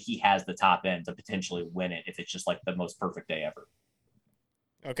I think he has the top end to potentially win it if it's just like the most perfect day ever.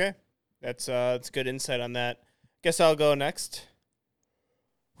 Okay. That's good insight on that. Guess I'll go next.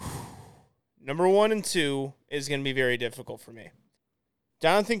 Number 1 and 2 is going to be very difficult for me.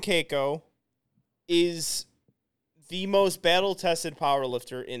 Jonathan Keiko is the most battle-tested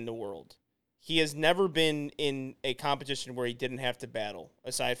powerlifter in the world. he has never been in a competition where he didn't have to battle,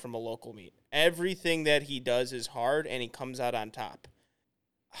 aside from a local meet. Everything that he does is hard, and he comes out on top.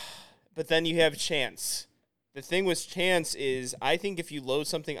 But then you have Chance. The thing with Chance is, I think if you load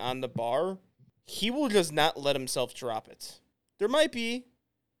something on the bar, he will just not let himself drop it. There might be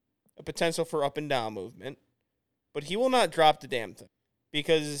a potential for up and down movement, but he will not drop the damn thing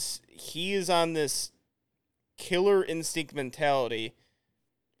because he is on this killer instinct mentality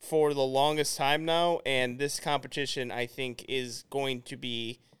for the longest time now, and this competition, I think, is going to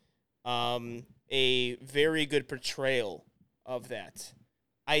be a very good portrayal of that.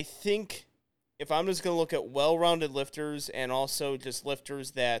 I think if I'm just going to look at well-rounded lifters and also just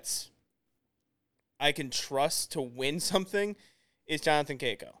lifters that I can trust to win something, is Jonathan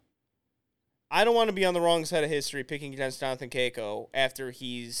Kako. I don't want to be on the wrong side of history picking against Jonathan Kako after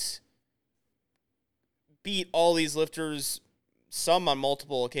he's beat all these lifters, some on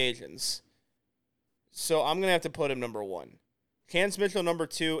multiple occasions. So I'm going to have to put him number 1. Chance Mitchell number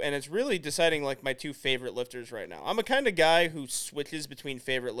 2, and it's really deciding like my 2 favorite lifters right now. I'm a kind of guy who switches between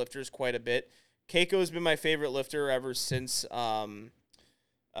favorite lifters quite a bit. Keiko has been my favorite lifter ever since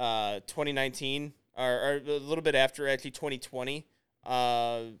 2019, or a little bit after, actually 2020.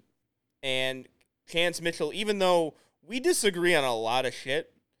 And Chance Mitchell, even though we disagree on a lot of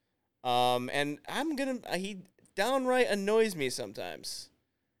shit, and he downright annoys me sometimes.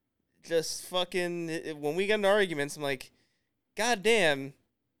 Just fucking, when we get into arguments, I'm like, God damn,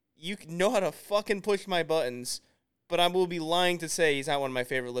 you know how to fucking push my buttons, but I will be lying to say he's not one of my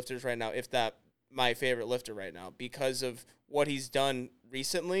favorite lifters right now, if that my favorite lifter right now, because of what he's done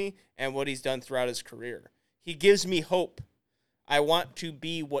recently and what he's done throughout his career. He gives me hope. I want to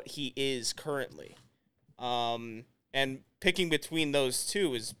be what he is currently. And picking between those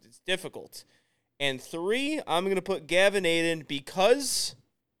two is difficult. And 3, I'm going to put Gavin Aiden because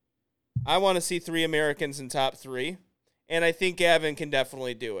I want to see 3 Americans in top 3. And I think Gavin can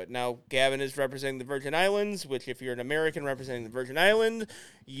definitely do it. Now, Gavin is representing the Virgin Islands, which if you're an American representing the Virgin Island,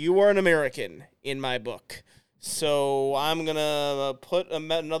 you are an American in my book. So I'm going to put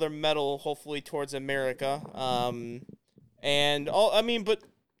another medal, hopefully, towards America. But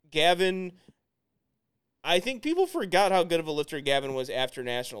Gavin, I think people forgot how good of a lifter Gavin was after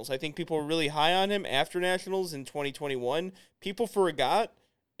Nationals. I think people were really high on him after Nationals in 2021. People forgot,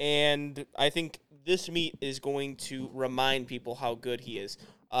 and I think this meet is going to remind people how good he is.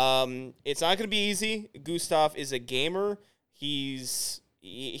 It's not going to be easy. Gustav is a gamer. He's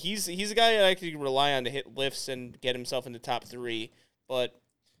a guy that I could rely on to hit lifts and get himself in the top 3, but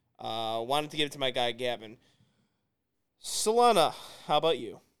wanted to give it to my guy Gavin. Solana, how about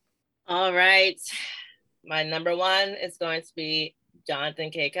you? All right. My number 1 is going to be Jonathan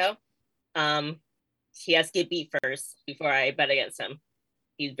Kako. He has to get beat first before I bet against him.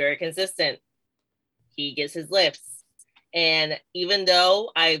 He's very consistent. He gets his lifts. And even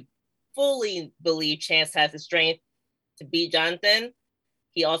though I fully believe Chance has the strength to beat Jonathan,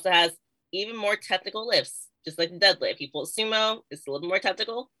 he also has even more technical lifts, just like the deadlift. He pulls sumo. It's a little more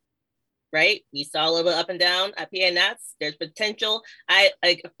technical, right? We saw a little bit up and down at PA Nats. There's potential. I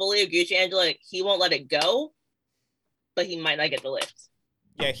fully agree with you, Angela. Like, he won't let it go, but he might not get the lift.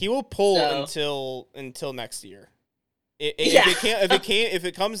 Yeah, he will pull until next year. If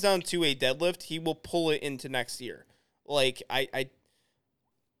it comes down to a deadlift, he will pull it into next year. Like I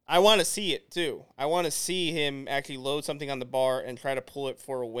want to see it too. I want to see him actually load something on the bar and try to pull it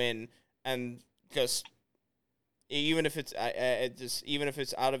for a win, and just even if it's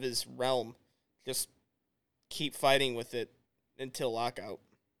out of his realm, just keep fighting with it until lockout.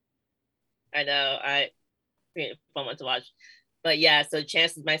 I know. Fun one to watch, but yeah. So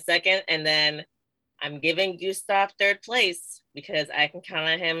Chance is my second, and then I'm giving Gustav 3rd place because I can count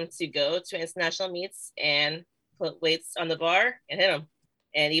on him to go to international meets and put weights on the bar and hit him.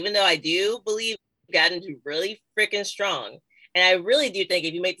 And even though I do believe we've gotten to really freaking strong, and I really do think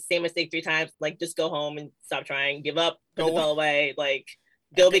if you make the same mistake 3 times, like, just go home and stop trying, give up, put the ball away, like,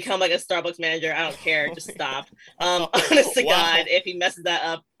 go become like a Starbucks manager. I don't care. Just stop. Honest to God, if he messes that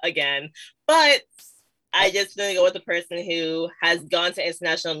up again. But I just really go with the person who has gone to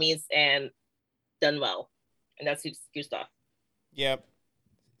international meets and done well, and that's Gustav. Yep.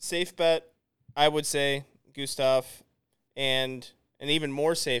 Safe bet, I would say, Gustav, and an even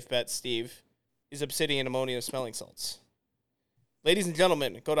more safe bet, Steve, is Obsidian Ammonia Smelling Salts. Ladies and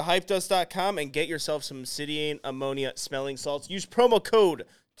gentlemen, go to hypedust.com and get yourself some Obsidian Ammonia Smelling Salts. Use promo code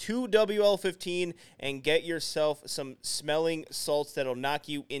 2WL15 and get yourself some smelling salts that'll knock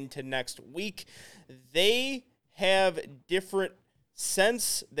you into next week. They have different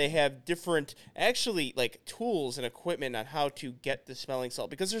since they have different actually like tools and equipment on how to get the smelling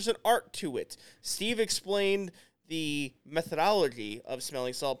salt, because there's an art to it. Steve explained the methodology of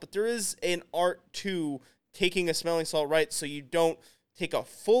smelling salt, but there is an art to taking a smelling salt right so you don't take a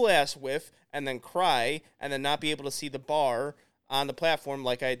full ass whiff and then cry and then not be able to see the bar on the platform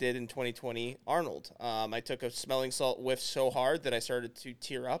like I did in 2020 Arnold. I took a smelling salt whiff so hard that I started to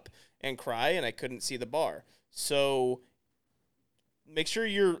tear up and cry and I couldn't see the bar. So make sure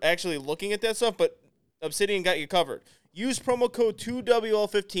you're actually looking at that stuff, but Obsidian got you covered. Use promo code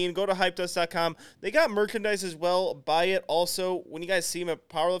 2WL15. Go to hypedust.com. They got merchandise as well. Buy it. Also, when you guys see them at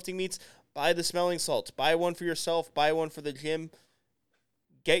powerlifting meets, buy the smelling salts. Buy one for yourself. Buy one for the gym.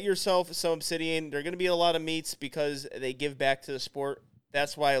 Get yourself some Obsidian. They're going to be a lot of meets because they give back to the sport.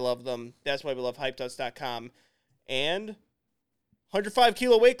 That's why I love them. That's why we love hypedust.com. And 105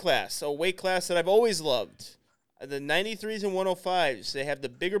 kilo weight class, a weight class that I've always loved. The 93s and 105s. They have the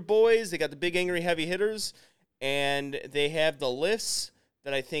bigger boys. They got the big, angry, heavy hitters. And they have the lifts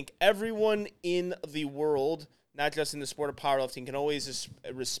that I think everyone in the world, not just in the sport of powerlifting, can always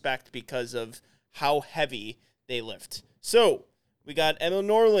respect because of how heavy they lift. So, we got Emil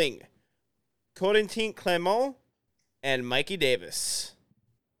Norling, Corentin Clement, and Mikey Davis.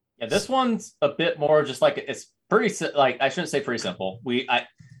 Yeah, this one's a bit more just like, it's pretty, like, I shouldn't say pretty simple. We aren't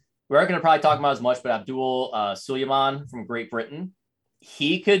going to probably talk about as much, but Abdul Suleiman from Great Britain,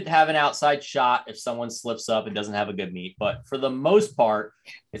 he could have an outside shot if someone slips up and doesn't have a good meet. But for the most part,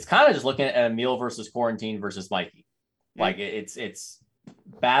 it's kind of just looking at Emil versus Quarantine versus Mikey. Like it's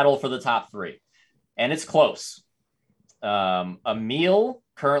battle for the top three. And it's close. Emil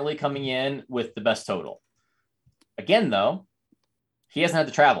currently coming in with the best total. Again, though, he hasn't had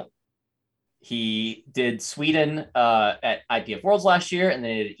to travel. He did Sweden at IPF Worlds last year, and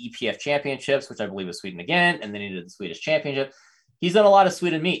then he did EPF Championships, which I believe was Sweden again, and then he did the Swedish Championship. He's done a lot of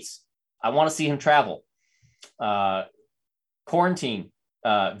Sweden meets. I want to see him travel. Quarantine,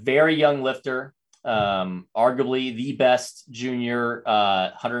 very young lifter, arguably the best junior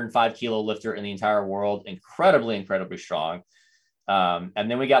 105 kilo lifter in the entire world. Incredibly strong. And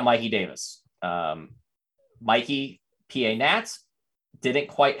then we got Mikey Davis. Mikey, PA Nats, didn't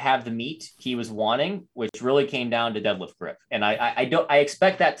quite have the meet he was wanting, which really came down to deadlift grip. And I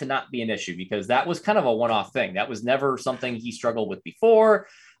expect that to not be an issue because that was kind of a one-off thing. That was never something he struggled with before.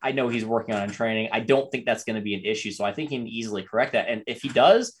 I know he's working on in training. I don't think that's going to be an issue. So I think he can easily correct that. And if he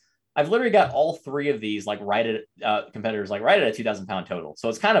does, I've literally got all three of these like right at competitors, like right at a 2,000 pound total. So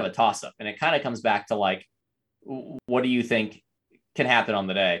it's kind of a toss up and it kind of comes back to like, what do you think can happen on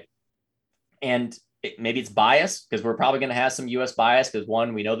the day? And maybe it's bias because we're probably going to have some US bias because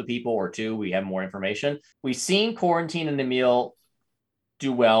one, we know the people, or two, we have more information. We've seen Quarantine and Emil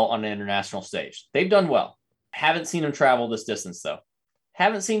do well on an international stage. They've done well. Haven't seen him travel this distance though.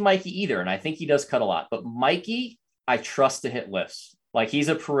 Haven't seen Mikey either. And I think he does cut a lot, but Mikey, I trust to hit lifts. Like he's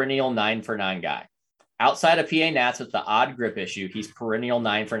a perennial 9 for 9 guy. Outside of PA Nats with the odd grip issue, he's perennial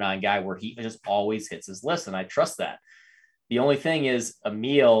 9 for 9 guy where he just always hits his lifts. And I trust that. The only thing is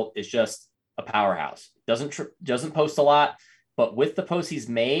Emil is just a powerhouse. Doesn't post a lot, but with the posts he's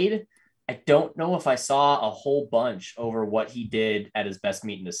made, I don't know if I saw a whole bunch over what he did at his best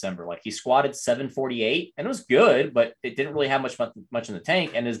meet in December. Like he squatted 748 and it was good, but it didn't really have much in the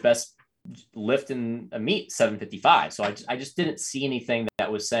tank. And his best lift in a meet 755. So I just didn't see anything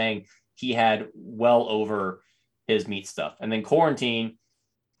that was saying he had well over his meet stuff. And then Quarantine,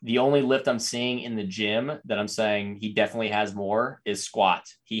 the only lift I'm seeing in the gym that I'm saying he definitely has more is squat.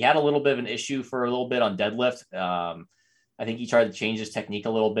 He had a little bit of an issue for a little bit on deadlift. I think he tried to change his technique a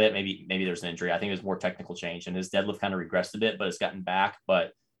little bit. Maybe there's an injury. I think it was more technical change and his deadlift kind of regressed a bit, but it's gotten back.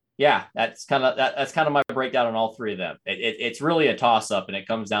 But yeah, that's kind of my breakdown on all three of them. It's really a toss up and it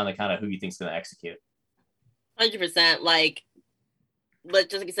comes down to kind of who you think is going to execute. 100%. Like,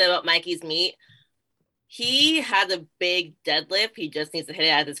 but just like you said about Mikey's meet, he had a big deadlift. He just needs to hit it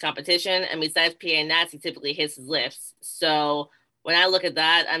at this competition. And besides PA Nats, he typically hits his lifts. So when I look at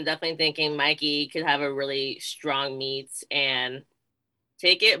that, I'm definitely thinking Mikey could have a really strong meet and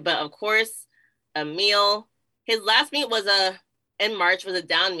take it. But of course, Emil, his last meet was in March was a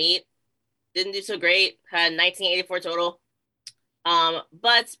down meet. Didn't do so great. Had 1984 total.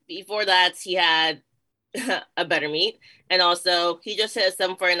 But before that, he had a better meet. And also, he just hit a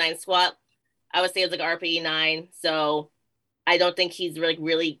 749 squat. I would say it's like RPE 9. So I don't think he's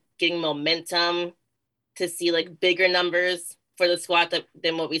really getting momentum to see like bigger numbers for the squat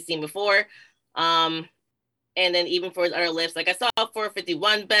than what we've seen before. And then even for his other lifts, like I saw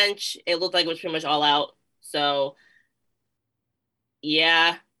 451 bench, it looked like it was pretty much all out. So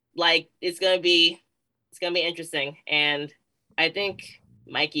yeah, like it's gonna be interesting. And I think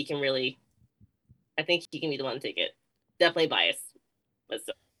Mikey can really. I think he can be the one to take it. Definitely biased. But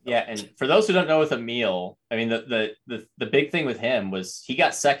so. Yeah, and for those who don't know with Emil, I mean the big thing with him was he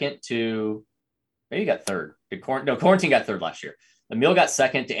got second to, maybe he got third. Quarantine got third last year. Emil got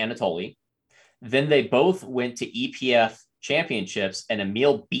second to Anatoly. Then they both went to EPF championships, and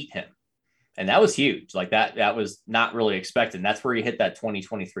Emil beat him, and that was huge. Like that was not really expected. And that's where he hit that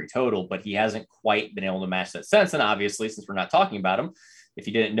 2023 total, but he hasn't quite been able to match that since. And obviously, since we're not talking about him, if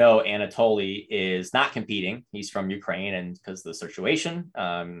you didn't know, Anatoly is not competing. He's from Ukraine, and because of the situation,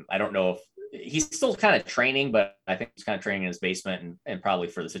 I don't know if he's still kind of training, but I think he's kind of training in his basement and probably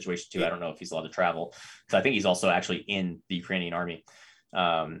for the situation too. I don't know if he's allowed to travel, because I think he's also actually in the Ukrainian army.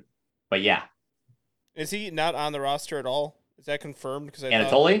 But yeah. Is he not on the roster at all? Is that confirmed? Because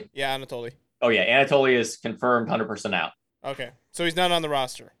Anatoly? Yeah, Anatoly. Oh yeah, Anatoly is confirmed 100% out. Okay, so he's not on the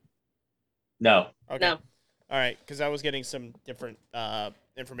roster. No. Okay. No. All right, because I was getting some different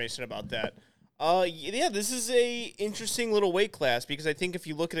information about that. Yeah, this is a interesting little weight class, because I think if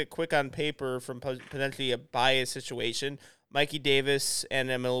you look at it quick on paper from potentially a bias situation, Mikey Davis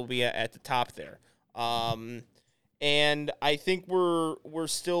and Emil will be at the top there. And I think we're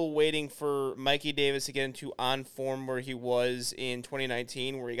still waiting for Mikey Davis again to on form where he was in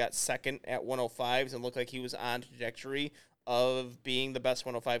 2019, where he got second at 105s and looked like he was on trajectory of being the best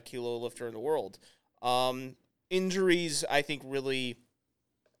 105 kilo lifter in the world. Injuries, I think, really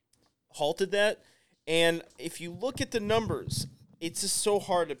halted that. And if you look at the numbers, it's just so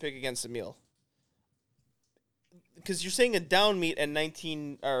hard to pick against Emil. Because you're saying a down meet at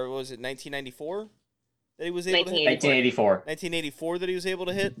 1994 that he was able to hit? 1984. 1984 that he was able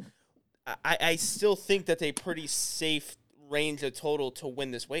to hit. I still think that's a pretty safe range of total to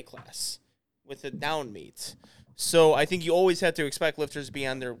win this weight class with a down meet. So I think you always have to expect lifters to be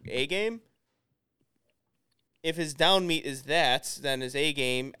on their A game. If his down meet is that, then his A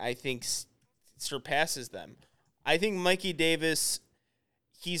game, I think, surpasses them. I think Mikey Davis,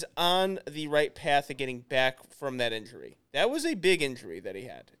 he's on the right path of getting back from that injury. That was a big injury that he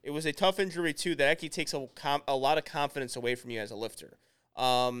had. It was a tough injury, too, that actually takes a lot of confidence away from you as a lifter.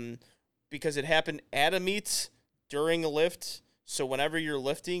 Because it happened at a meet during a lift, so whenever you're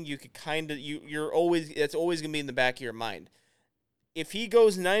lifting, you could that's always going to be in the back of your mind. If he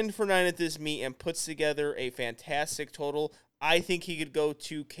goes 9 for 9 at this meet and puts together a fantastic total, I think he could go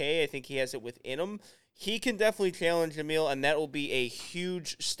 2K. I think he has it within him. He can definitely challenge Emil, and that will be a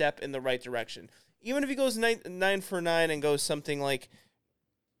huge step in the right direction. Even if he goes 9 for 9 and goes something like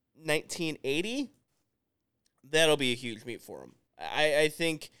 1980, that'll be a huge meet for him. I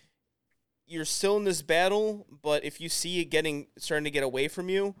think you're still in this battle, but if you see it starting to get away from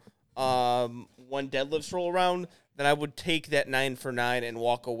you, when deadlifts roll around, then I would take that 9 for 9 and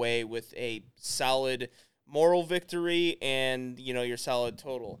walk away with a solid moral victory and, your solid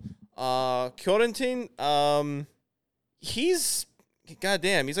total. Corentin, he's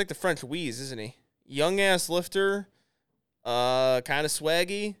like the French Wheeze, isn't he? Young-ass lifter, kind of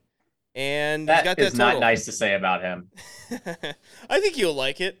swaggy, and he's got that is not nice to say about him. I think you'll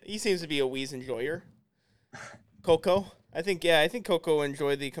like it. He seems to be a Wheeze enjoyer. Coco. I think Coco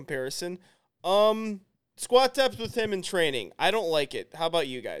enjoyed the comparison. Squat depth with him in training. I don't like it. How about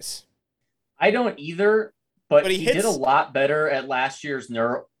you guys? I don't either, but he did a lot better at last year's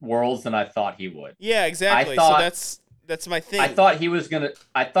Worlds than I thought he would. Yeah, exactly. So that's my thing. I thought he was gonna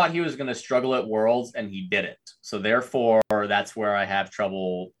struggle at Worlds, and he didn't. So therefore, that's where I have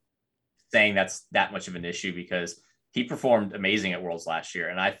trouble saying that's that much of an issue, because he performed amazing at Worlds last year,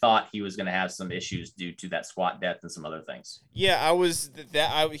 and I thought he was going to have some issues due to that squat depth and some other things. Yeah,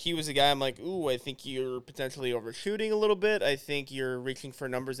 he was a guy I'm like, ooh, I think you're potentially overshooting a little bit. I think you're reaching for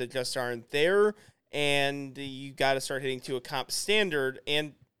numbers that just aren't there, and you got to start hitting to a comp standard.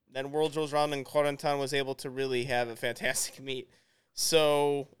 And then Worlds rolls around, and Corentin was able to really have a fantastic meet.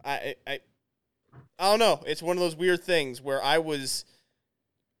 So I don't know. It's one of those weird things where I was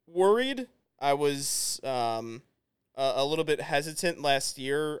worried. I was a little bit hesitant last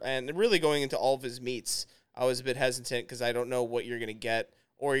year, and really going into all of his meets, I was a bit hesitant because I don't know what you're going to get,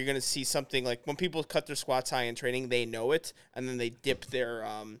 or you're going to see something like when people cut their squats high in training, they know it, and then they dip their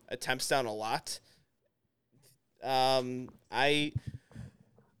attempts down a lot. I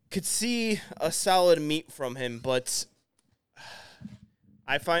could see a solid meet from him, but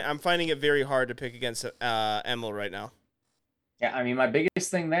I'm finding it very hard to pick against Emil right now. Yeah, I mean, my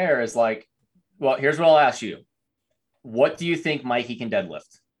biggest thing there is like, well, here's what I'll ask you. What do you think Mikey can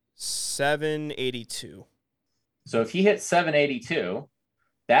deadlift? 782. So if he hits 782,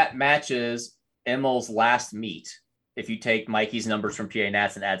 that matches Emil's last meet. If you take Mikey's numbers from PA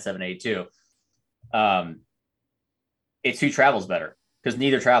Nats and add 782, It's who travels better because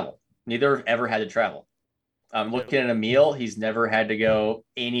neither have ever had to travel. Looking at Emil, he's never had to go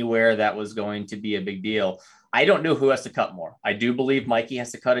anywhere that was going to be a big deal. I don't know who has to cut more. I do believe Mikey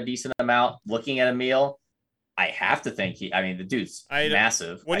has to cut a decent amount. Looking at Emil, I have to think the dude's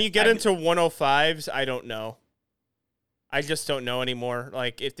massive. When you get into 105s, I don't know. I just don't know anymore.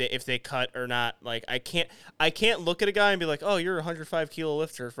 Like if they cut or not. Like I can't look at a guy and be like, oh, you're a 105 kilo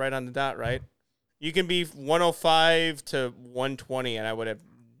lifter right on the dot, right? You can be 105 to 120, and I would have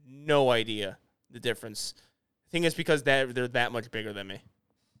no idea the difference. I think it's because they're that much bigger than me.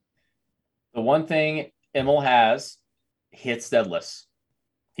 The one thing Emil has hits deadlifts.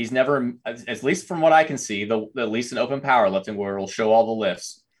 He's never, at least from what I can see, at least in open powerlifting where it'll show all the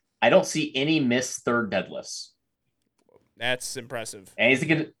lifts, I don't see any missed third deadlifts. That's impressive. And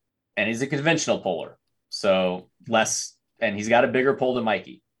he's a conventional puller, so less, and he's got a bigger pull than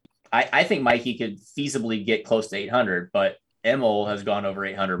Mikey. I think Mikey could feasibly get close to 800, but Emil has gone over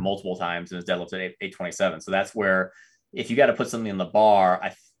 800 multiple times and has deadlifted 827. So that's where, if you got to put something in the bar,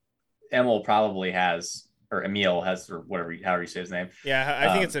 Emil probably has, or Emil has, or whatever, however you say his name. Yeah,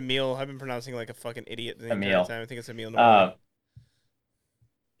 I think it's Emil. I've been pronouncing like a fucking idiot the entire time. I think it's Emil.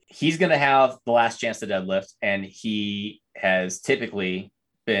 He's going to have the last chance to deadlift, and he has typically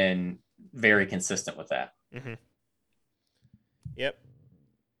been very consistent with that. Mm-hmm. Yep.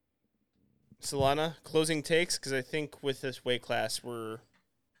 Solana, closing takes, because I think with this weight class, we're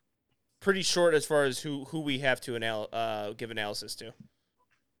pretty short as far as who we have to give analysis to.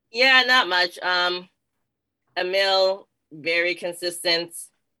 Yeah, not much. Emil, very consistent.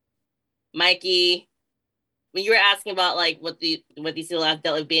 Mikey, when you were asking about like what do you see the last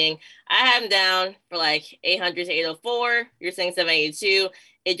deadlift being, I have him down for like 800 to 804. You're saying 782.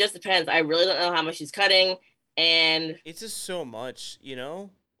 It just depends. I really don't know how much he's cutting, and it's just so much,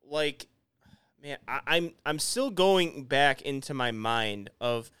 like. Man, I'm still going back into my mind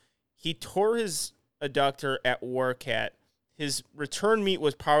of he tore his adductor at Warcat. His return meet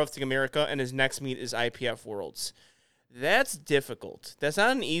was Powerlifting America, and his next meet is IPF Worlds. That's difficult. That's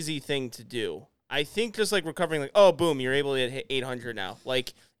not an easy thing to do. I think just like recovering, like, oh, boom, you're able to hit 800 now.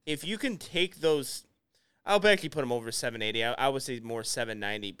 Like, if you can take those, I'll bet you put him over 780. I would say more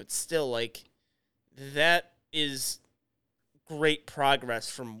 790, but still, like, that is great progress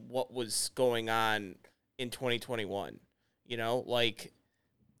from what was going on in 2021. Like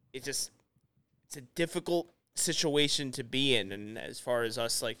it's a difficult situation to be in, and as far as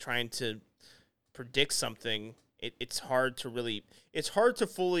us like trying to predict something, it's hard to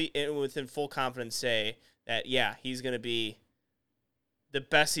fully within full confidence say that he's going to be the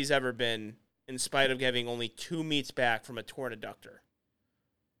best he's ever been in spite of having only 2 meets back from a torn adductor.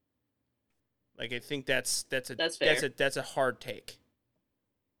 Like I think that's a hard take.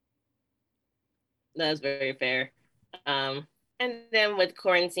 That's very fair. And then with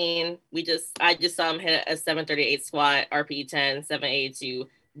quarantine, I just saw him hit a 738 squat, RPE 10, 782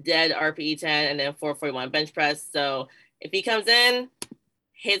 dead RPE 10, and then 441 bench press. So if he comes in,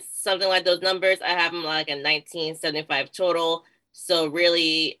 hits something like those numbers, I have him like a 1975 total. So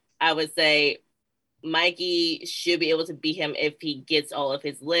really, I would say Mikey should be able to beat him if he gets all of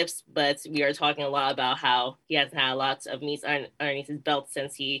his lifts, but we are talking a lot about how he hasn't had lots of meets underneath his belt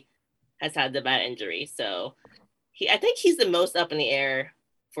since he has had the bad injury. So I think he's the most up in the air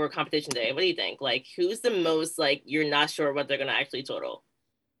for competition day. What do you think? Like, who's the most, like, you're not sure what they're going to actually total?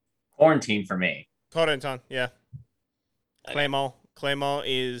 Quarantine for me. Quarantine, yeah. Okay. Claymo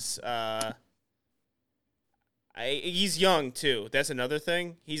is, he's young, too. That's another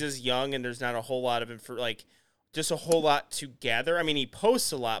thing. He's as young, and there's not a whole lot of just a whole lot to gather. I mean, he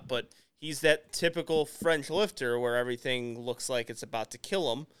posts a lot, but he's that typical French lifter where everything looks like it's about to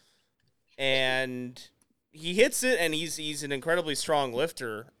kill him. And he hits it, and he's an incredibly strong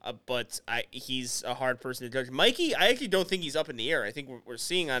lifter, but he's a hard person to judge. Mikey, I actually don't think he's up in the air. I think what we're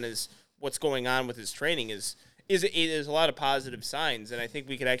seeing on what's going on with his training is a lot of positive signs, and I think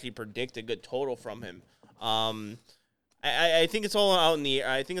we could actually predict a good total from him. I think it's all out in the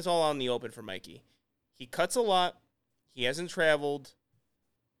I think it's all out in the open for Mikey. He cuts a lot. He hasn't traveled,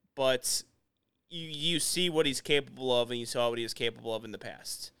 but you see what he's capable of, and you saw what he was capable of in the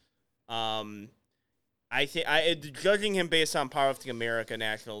past. I think judging him based on Powerlifting America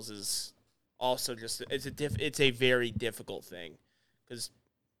Nationals is also just it's a very difficult thing because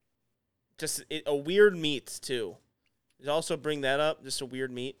a weird meet too. Also bring that up, just a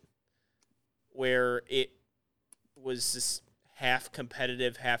weird meet where it was this half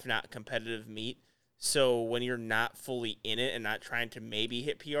competitive, half not competitive meet. So when you're not fully in it and not trying to maybe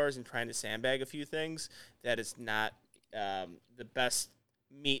hit PRs and trying to sandbag a few things, that is not the best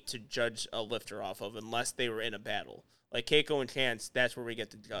meet to judge a lifter off of unless they were in a battle. Like Keiko and Chance, that's where we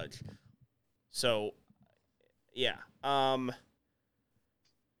get to judge. So, yeah. All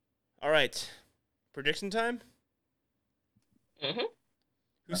right. Prediction time? Mm-hmm.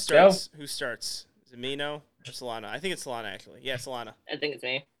 Who starts? Who starts? Is it me, no? Or Solana? I think it's Solana, actually. Yeah, Solana. I think it's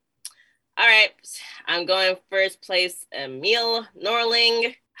me. All right. I'm going first place, Emil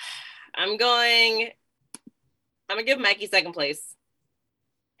Norling. I'm going to give Mikey second place.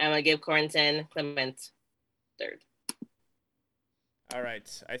 I'm going to give Corentin Clement third. All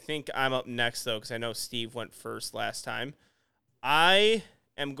right. I think I'm up next, though, because I know Steve went first last time. I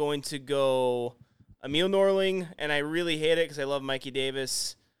am going to go Emil Norling, and I really hate it because I love Mikey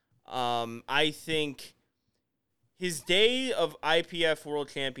Davis. I think his day of IPF World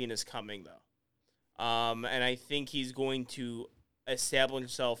Champion is coming, though. And I think he's going to establish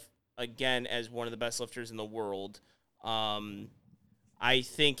himself again as one of the best lifters in the world. I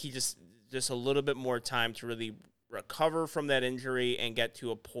think he just a little bit more time to really recover from that injury and get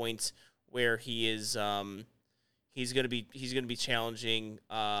to a point where he is he's gonna be challenging.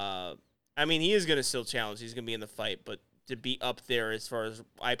 I mean, he is gonna still challenge. He's gonna be in the fight, but to be up there as far as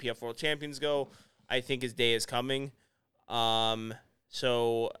IPF World Champions go, I think his day is coming.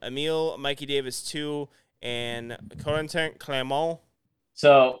 So Emil, Mikey Davis 2, and Corentin Clement.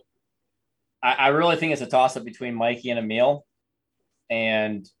 So I really think it's a toss-up between Mikey and Emil.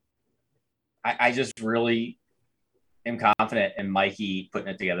 And I just really am confident in Mikey putting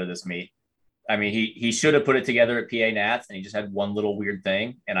it together this meet. I mean, he should have put it together at PA Nats, and he just had one little weird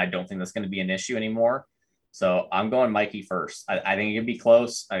thing, and I don't think that's going to be an issue anymore. So I'm going Mikey first. I think it can be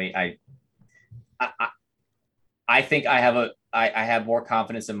close. I mean, I think I have more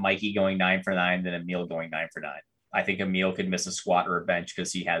confidence in Mikey going 9 for 9 than Emil going 9 for 9. I think Emil could miss a squat or a bench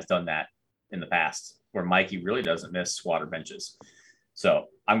because he has done that in the past, where Mikey really doesn't miss squat or benches. So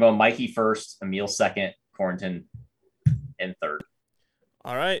I'm going Mikey first, Emil second, Corentin in third.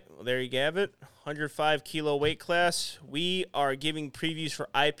 All right, well, there you have it. 105 kilo weight class. We are giving previews for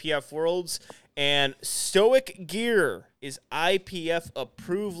IPF Worlds, and Stoic Gear is IPF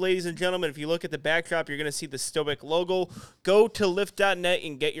approved, ladies and gentlemen. If you look at the backdrop, you're going to see the Stoic logo. Go to lift.net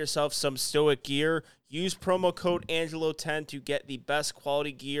and get yourself some Stoic Gear. Use promo code Angelo10 to get the best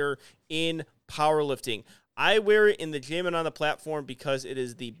quality gear in powerlifting. I wear it in the gym and on the platform because it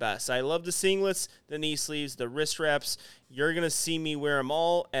is the best. I love the singlets, the knee sleeves, the wrist wraps. You're going to see me wear them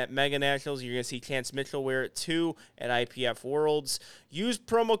all at Mega Nationals. You're going to see Chance Mitchell wear it too at IPF Worlds. Use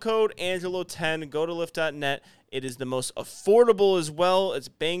promo code Angelo10. Go to lift.net. It is the most affordable as well. It's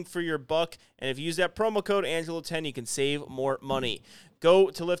bang for your buck. And if you use that promo code Angelo10, you can save more money.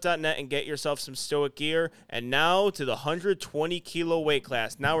 Go to lift.net and get yourself some Stoic Gear. And now to the 120 kilo weight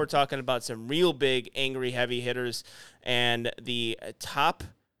class. Now we're talking about some real big, angry, heavy hitters. And the top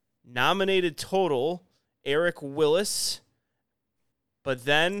nominated total, Eric Willis. But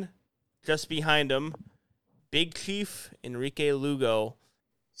then, just behind him, Big Chief Enrique Lugo.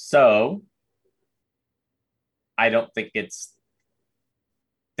 So, I don't think it's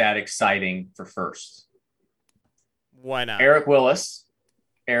that exciting for first. Why not? Eric Willis.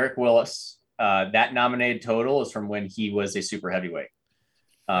 That nominated total is from when he was a super heavyweight.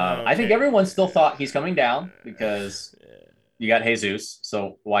 I think everyone still thought he's coming down because you got Jesus.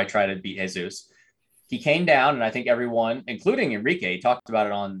 So why try to beat Jesus? He came down, and I think everyone, including Enrique, talked about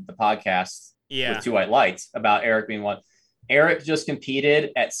it on the podcast with Two White Lights about Eric being one. Eric just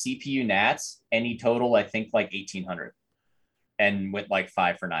competed at CPU Nats, and he totaled, I think, like 1,800 and went like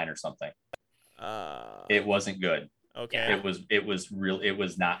 5 for 9 or something. It wasn't good. Okay. It was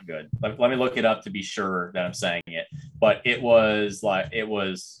not good. Let me look it up to be sure that I'm saying it. But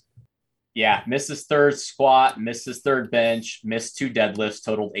missed his third squat, missed his third bench, missed 2 deadlifts,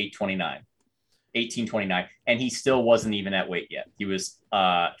 totaled 1829. And he still wasn't even at weight yet. He was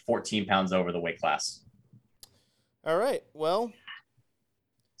 14 pounds over the weight class. All right. Well,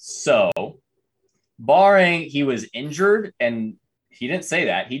 so barring he was injured, and he didn't say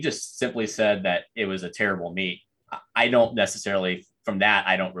that. He just simply said that it was a terrible meet. I don't necessarily, from that,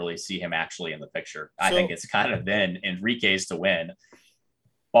 I don't really see him actually in the picture. I think it's kind of then Enrique's to win,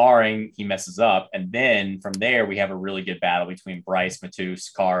 barring he messes up. And then from there, we have a really good battle between Bryce,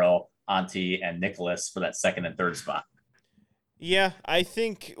 Matus, Carl, Antti, and Nicholas for that second and third spot. Yeah, I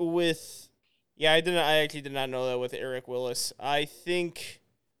think I actually did not know that with Eric Willis. I think.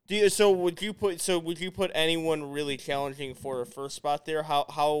 Would you put anyone really challenging for a first spot there?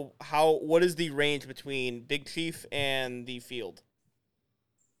 What is the range between Big Chief and the field?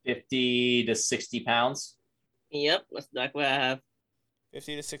 50 to 60 pounds. Yep, that's exactly what I have.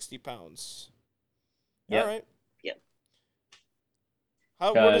 50 to 60 pounds. Yep. All right. Yep.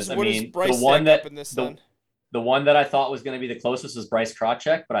 What does Bryce stack up in this then? The one that I thought was going to be the closest was Bryce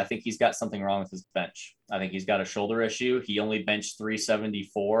Krawczyk, but I think he's got something wrong with his bench. I think he's got a shoulder issue. He only benched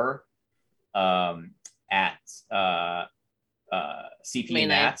 374 at CP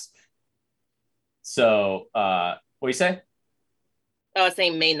Nats. So what do you say? I was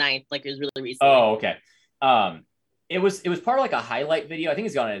saying May 9th, like it was really recent. Oh, okay. It was part of like a highlight video. I think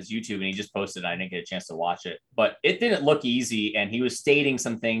it's gone on his YouTube and he just posted it. I didn't get a chance to watch it, but it didn't look easy. And he was stating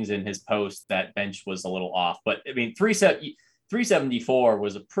some things in his post that bench was a little off. But I mean, 374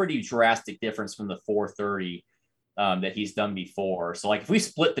 was a pretty drastic difference from the 430 that he's done before. So like if we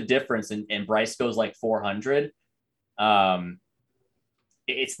split the difference and Bryce goes like 400,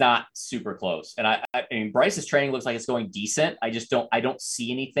 it's not super close. And I mean, Bryce's training looks like it's going decent. I don't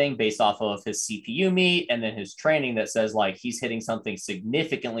see anything based off of his CPU meet and then his training that says like he's hitting something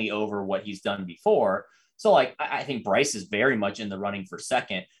significantly over what he's done before. So like, I think Bryce is very much in the running for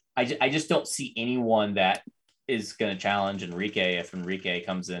second. I just don't see anyone that is going to challenge Enrique if Enrique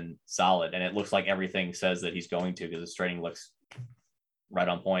comes in solid. And it looks like everything says that he's going to, because his training looks right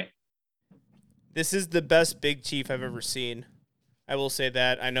on point. This is the best Big Chief I've ever seen. I will say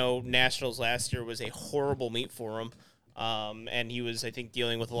that. I know Nationals last year was a horrible meet for him, and he was, I think,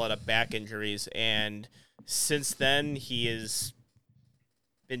 dealing with a lot of back injuries. And since then, he has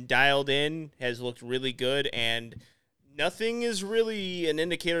been dialed in, has looked really good, and nothing is really an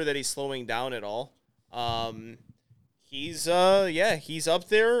indicator that he's slowing down at all. He's up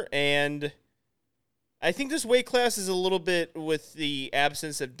there, and I think this weight class is a little bit with the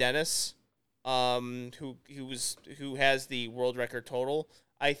absence of Dennis. Who has the world record total.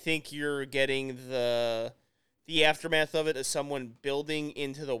 I think you're getting the aftermath of it as someone building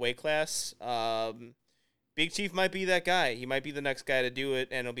into the weight class. Big Chief might be that guy. He might be the next guy to do it,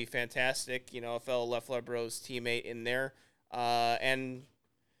 and it'll be fantastic. You know, a fellow Leffler Bros teammate in there. And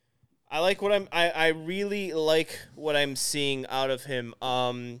I really like what I'm seeing out of him.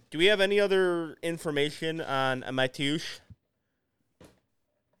 Do we have any other information on Mateusz?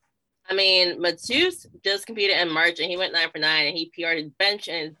 I mean, Mateusz just competed in March and he went 9 for 9 and he PR'd his bench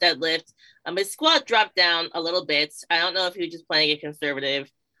and his deadlift. His squat dropped down a little bit. I don't know if he was just playing it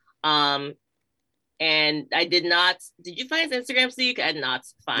conservative. And I did not. Did you find his Instagram, Zeke? I did not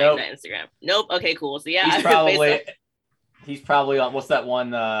find that Instagram. Nope. Okay, cool. So yeah, he's probably on. What's that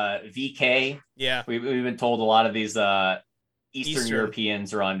one? VK. Yeah, we've been told a lot of these Eastern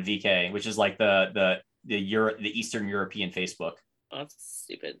Europeans are on VK, which is like the Eastern European Facebook. Oh, that's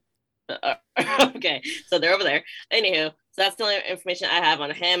stupid. Okay, so they're over there. Anywho, so that's the only information I have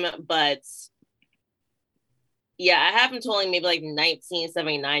on him. But yeah, I have him totaling maybe like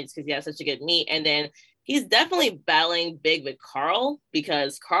 1979 just because he has such a good meet. And then he's definitely battling big with Carl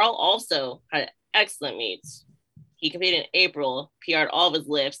because Carl also had excellent meets. He competed in April, PR'd all of his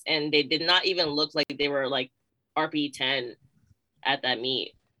lifts, and they did not even look like they were like RP 10 at that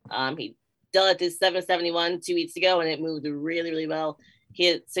meet. He dealt at this 771 2 weeks ago, and it moved really, really well. He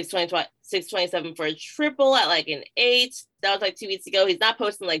hit 627 for a triple at like an 8. That was like 2 weeks ago. He's not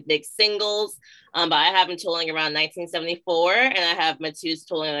posting like big singles, but I have him totaling around 1974, and I have Mateusz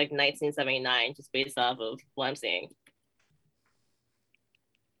totaling like 1979, just based off of what I'm seeing.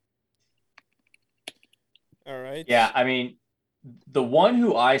 All right. Yeah, I mean, the one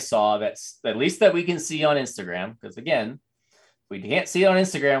who I saw that's at least that we can see on Instagram, because again, if we can't see it on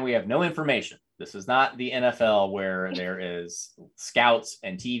Instagram, we have no information. This is not the NFL where there is scouts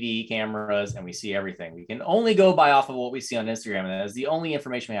and TV cameras and we see everything. We can only go by off of what we see on Instagram, and that is the only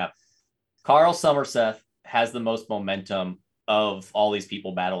information we have. Carl Somerseth has the most momentum of all these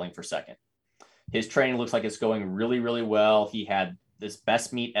people battling for second. His training looks like it's going really, really well. He had this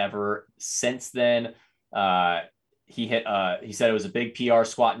best meet ever. Since then, he said it was a big PR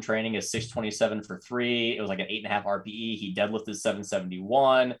squat in training, is 627 for 3. It was like an 8.5 RPE. He deadlifted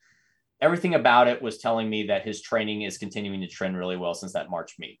 771. Everything about it was telling me that his training is continuing to trend really well since that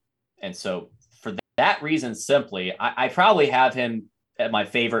March meet. And so for that reason, simply, I probably have him at my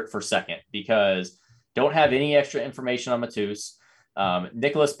favorite for second because don't have any extra information on Mateusz.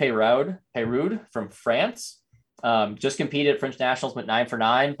 Nicolas Peyroud from France just competed at French Nationals, went 9 for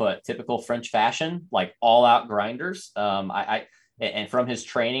 9, but typical French fashion, like all out grinders. And from his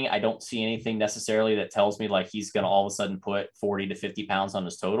training, I don't see anything necessarily that tells me like he's going to all of a sudden put 40 to 50 pounds on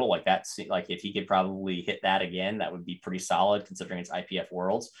his total. Like that's like, if he could probably hit that again, that would be pretty solid considering it's IPF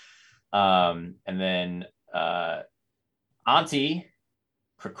Worlds. And then Antti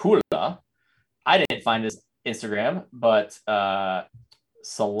Krakula, I didn't find his Instagram, but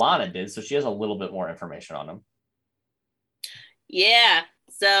Solana did. So she has a little bit more information on him. Yeah.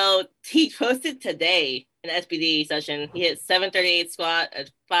 So he posted today an SBD session. He hit 738 squat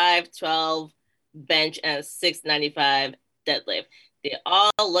at 512 bench and a 695 deadlift. They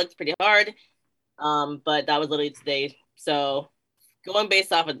all looked pretty hard, but that was literally today. So going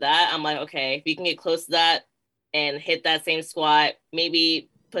based off of that, I'm like, okay, if you can get close to that and hit that same squat, maybe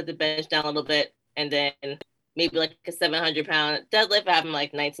put the bench down a little bit, and then maybe like a 700-pound deadlift, I have him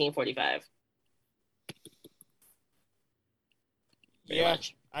like 1945. Yeah,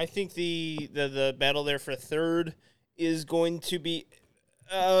 much. I think the battle there for third is going to be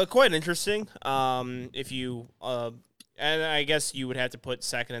quite interesting. If you and I guess you would have to put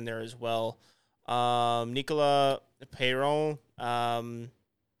second in there as well. Nicolas Peyron,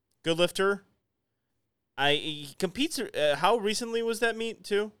 good lifter. He competes. How recently was that meet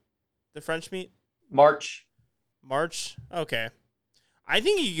too? The French meet? March. Okay. I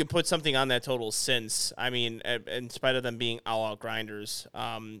think you can put something on that total since. I mean, in spite of them being all-out grinders,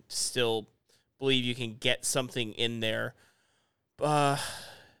 still believe you can get something in there. Yeah,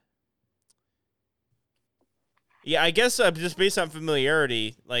 I guess just based on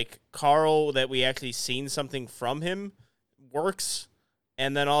familiarity, like Carl, that we actually seen something from him works.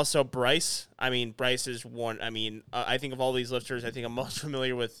 And then also Bryce. I mean, Bryce is one. I mean, I think of all these lifters, I think I'm most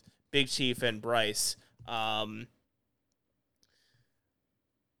familiar with Big Chief and Bryce.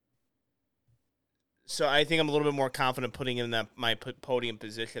 So I think I'm a little bit more confident putting in my podium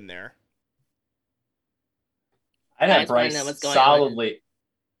position there. I'd have Bryce solidly.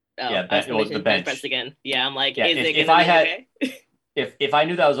 The bench press again. Yeah, I'm like, if I had, okay? if I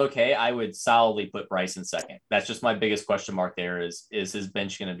knew that was okay, I would solidly put Bryce in second. That's just my biggest question mark there is his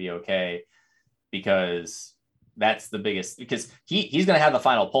bench going to be okay? Because that's the biggest, because he's going to have the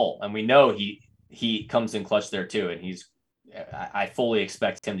final pull, and we know he comes in clutch there too, and I fully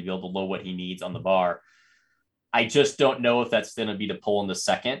expect him to be able to load what he needs on the bar. I just don't know if that's going to be to pull in the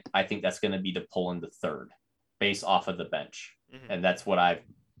second. I think that's going to be to pull in the third based off of the bench. Mm-hmm. And that's what I've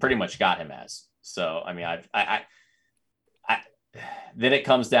pretty much got him as. So, I mean, I then it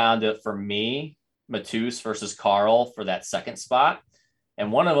comes down to, for me, Matus versus Carl for that second spot.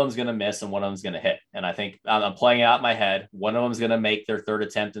 And one of them's going to miss and one of them's going to hit. And I think I'm playing out in my head. One of them's going to make their third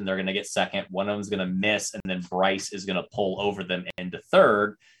attempt and they're going to get second. One of them's going to miss. And then Bryce is going to pull over them into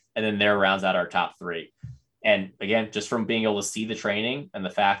third. And then there rounds out our top three. And again, just from being able to see the training and the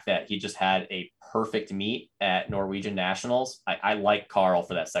fact that he just had a perfect meet at Norwegian Nationals, I like Carl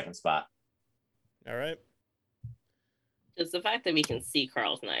for that second spot. All right. Just the fact that we can see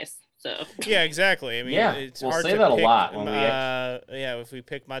Carl's nice. So yeah, exactly. I mean, it's we'll hard say to that pick, a lot. If we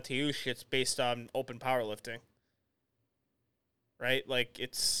pick Mateusz, it's based on open powerlifting, right? Like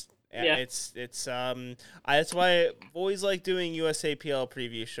it's that's why I always like doing USAPL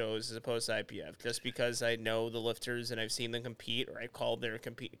preview shows as opposed to IPF, just because I know the lifters and I've seen them compete, or I've called their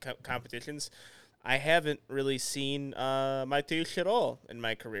competitions. I haven't really seen Mateusz at all in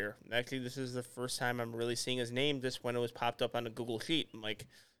my career. Actually, this is the first time I'm really seeing his name just when it was popped up on a Google Sheet. I'm like,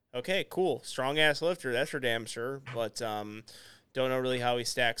 okay, cool. Strong-ass lifter, that's for damn sure. But don't know really how he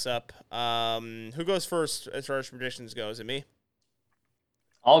stacks up. Who goes first as far as predictions go? Is it me?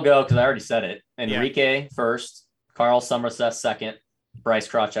 I'll go because I already said it. Enrique first, Carl Somerset second, Bryce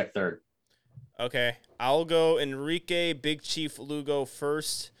Krawczyk third. Okay. I'll go Enrique, Big Chief Lugo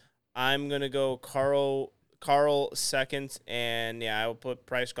first. I'm going to go Carl second, and I will put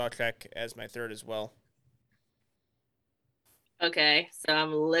Bryce Krawczyk as my third as well. Okay, so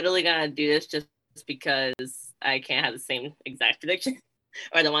I'm literally going to do this just because I can't have the same exact prediction,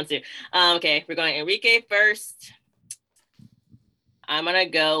 or I don't want to. Okay, we're going Enrique first. I'm going to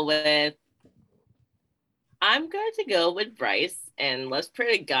go with Bryce, and let's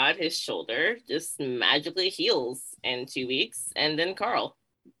pray to God his shoulder just magically heals in 2 weeks, and then Carl.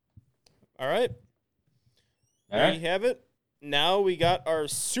 All right. There you have it. Now we got our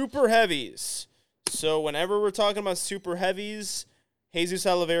super heavies. So whenever we're talking about super heavies, Jesus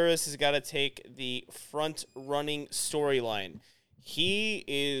Oliveras has got to take the front running storyline. He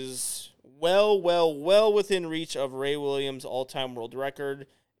is well within reach of Ray Williams' all-time world record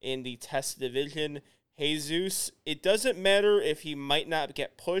in the test division. Jesus, it doesn't matter if he might not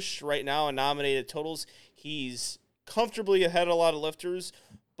get pushed right now in nominated totals. He's comfortably ahead of a lot of lifters,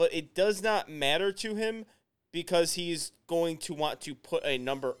 but it does not matter to him because he's going to want to put a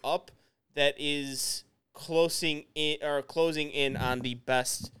number up that is closing in on the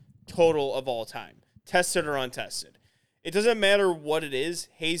best total of all time, tested or untested. It doesn't matter what it is.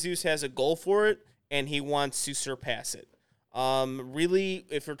 Jesus has a goal for it, and he wants to surpass it. Really,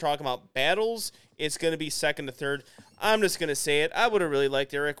 if we're talking about battles, it's going to be second to third. I'm just going to say it. I would have really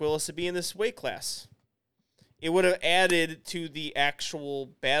liked Eric Willis to be in this weight class. It would have added to the actual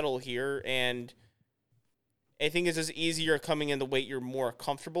battle here, and I think it's just easier coming in the weight you're more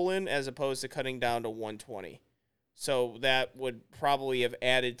comfortable in as opposed to cutting down to 120. So that would probably have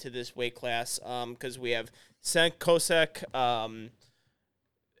added to this weight class because we have Cenk Kosek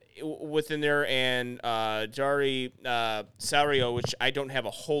within there and Jari Saurio, which I don't have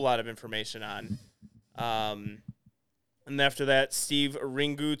a whole lot of information on. And after that, Steve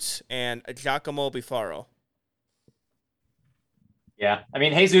Ringuts and Giacomo Bifaro. Yeah, I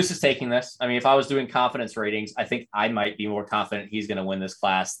mean, Jesus is taking this. I mean, if I was doing confidence ratings, I think I might be more confident he's going to win this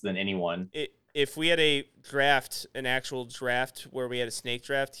class than anyone. If we had a draft, an actual draft where we had a snake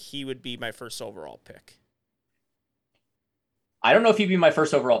draft, he would be my first overall pick. I don't know if he'd be my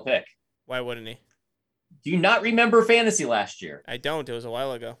first overall pick. Why wouldn't he? Do you not remember fantasy last year? I don't. It was a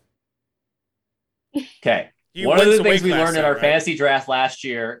while ago. Okay. One of the things we learned in our fantasy draft last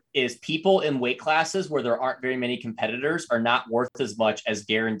year is people in weight classes where there aren't very many competitors are not worth as much as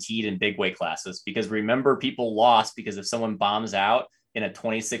guaranteed in big weight classes. Because remember, people lost because if someone bombs out in a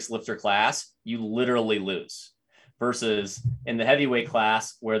 26 lifter class, you literally lose. Versus in the heavyweight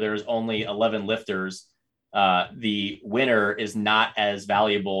class where there's only 11 lifters, the winner is not as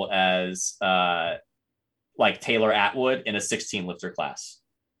valuable as like Taylor Atwood in a 16 lifter class.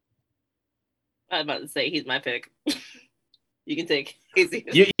 I was about to say he's my pick. You can take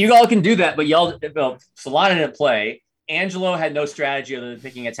you all can do that, but Solana didn't play. Angelo had no strategy other than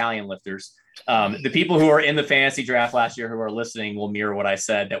picking Italian lifters. The people who are in the fantasy draft last year who are listening will mirror what I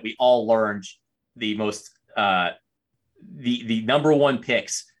said, that we all learned the most the number one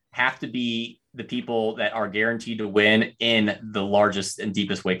picks have to be the people that are guaranteed to win in the largest and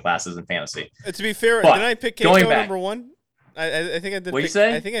deepest weight classes in fantasy. To be fair, did I pick Keiko number one? I think I did. What'd you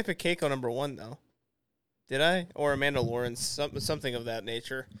say? I think I picked Keiko number one though. Did I? Or Amanda Lawrence, something of that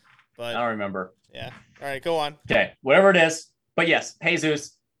nature. But I don't remember. Yeah. All right, go on. Okay, whatever it is. But yes,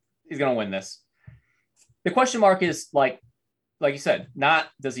 Jesus, he's gonna win this. The question mark is like you said, not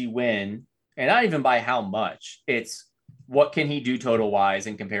does he win, and not even by how much. It's what can he do total wise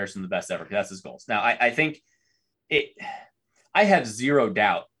in comparison to the best ever? Because that's his goals. Now, I think I have zero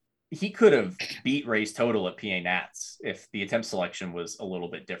doubt he could have beat Ray's total at PA Nats if the attempt selection was a little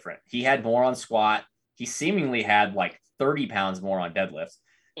bit different. He had more on squat. He seemingly had like 30 pounds more on deadlift.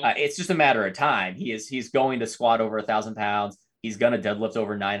 It's just a matter of time. He's going to squat over 1,000 pounds. He's going to deadlift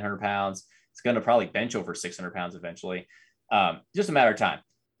over 900 pounds. He's going to probably bench over 600 pounds eventually. Just a matter of time.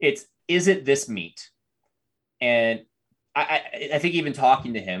 Is it this meet? And I think even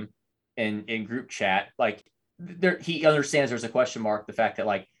talking to him in group chat, like he understands there's a question mark. The fact that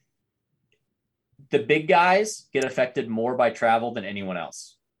like the big guys get affected more by travel than anyone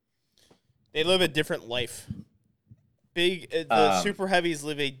else. They live a different life. The super heavies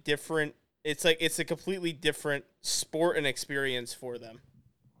live a different. It's a completely different sport and experience for them.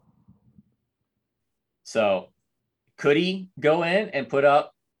 So, could he go in and put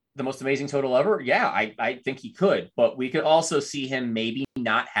up the most amazing total ever? Yeah, I think he could. But we could also see him maybe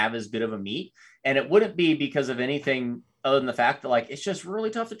not have as good of a meet, and it wouldn't be because of anything other than the fact that like it's just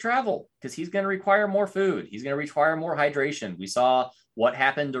really tough to travel because he's going to require more food. He's going to require more hydration. We saw what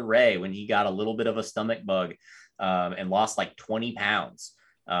happened to Ray when he got a little bit of a stomach bug and lost like 20 pounds.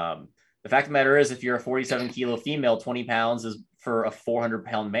 The fact of the matter is, if you're a 47 kilo female, 20 pounds is for a 400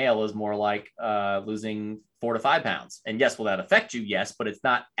 pound male is more like losing 4 to 5 pounds. And yes, will that affect you? Yes, but it's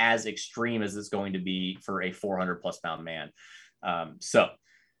not as extreme as it's going to be for a 400 plus pound man. So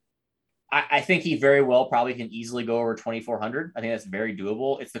I think he very well probably can easily go over 2,400. I think that's very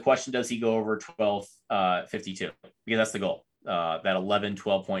doable. It's the question, does he go over 1252? Because that's the goal, that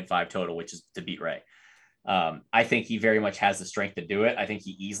 12.5 total, which is to beat Ray. I think he very much has the strength to do it. I think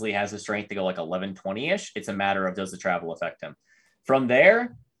he easily has the strength to go like 1120-ish. It's a matter of, does the travel affect him? From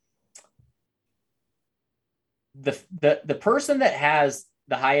there, the person that has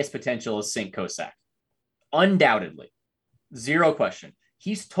the highest potential is Cenk Kosek. Undoubtedly. Zero question.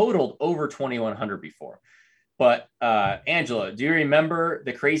 He's totaled over 2,100 before. But Angela, do you remember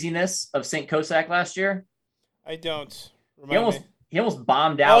the craziness of Cenk Kosek last year? I don't. He almost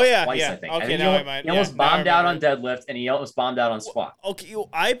bombed out twice, yeah. I think. Okay, he almost bombed out on deadlift, and he almost bombed out on squat. Okay,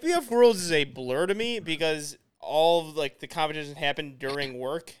 IPF Worlds is a blur to me because all of like the competition happened during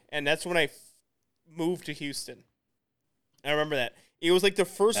work, and that's when I moved to Houston. I remember that. It was like the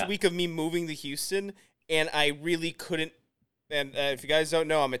first week of me moving to Houston, and I really couldn't. And if you guys don't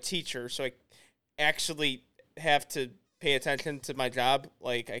know, I'm a teacher, so I actually have to pay attention to my job.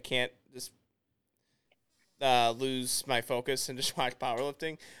 Like, I can't just lose my focus and just watch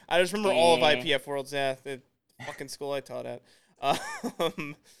powerlifting. I just remember all of IPF Worlds. Yeah, the fucking school I taught at. I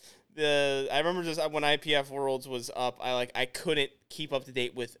remember just when IPF Worlds was up, I couldn't keep up to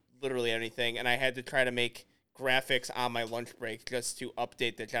date with literally anything, and I had to try to make graphics on my lunch break just to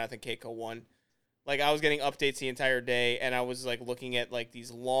update the Jonathan Keiko one. Like, I was getting updates the entire day, and I was, like, looking at, like,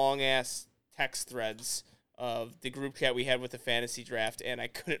 these long-ass text threads of the group chat we had with the fantasy draft, and I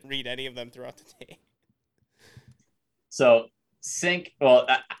couldn't read any of them throughout the day. So sync. Well,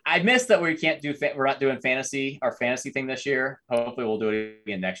 I missed that we can't do. We're not doing our fantasy thing this year. Hopefully, we'll do it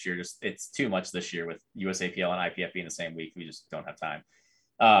again next year. Just it's too much this year with USAPL and IPF being the same week. We just don't have time.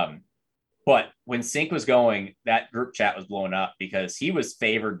 But when sync was going, that group chat was blowing up because he was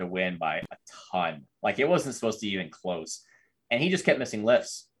favored to win by a ton. Like it wasn't supposed to be even close, and he just kept missing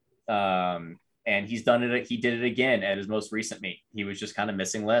lifts. And he's done it. He did it again at his most recent meet. He was just kind of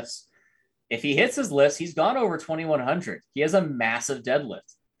missing lifts. If he hits his lifts, he's gone over 2,100. He has a massive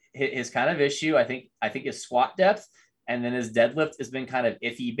deadlift. His kind of issue, I think is squat depth. And then his deadlift has been kind of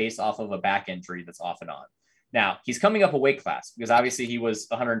iffy based off of a back injury that's off and on. Now, he's coming up a weight class because obviously he was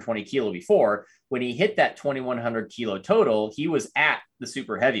 120 kilo before. When he hit that 2,100 kilo total, he was at the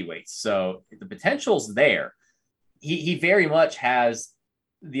super heavyweights. So the potential's there. He very much has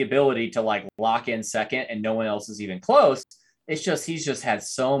the ability to like lock in second and no one else is even close. It's just he's just had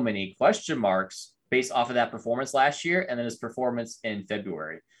so many question marks based off of that performance last year and then his performance in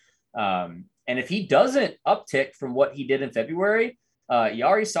February. And if he doesn't uptick from what he did in February,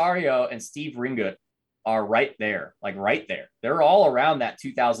 Yari Sario and Steve Ringut are right there, like right there. They're all around that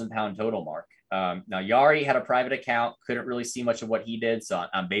 2,000 pound total mark. Now Yari had a private account, couldn't really see much of what he did. So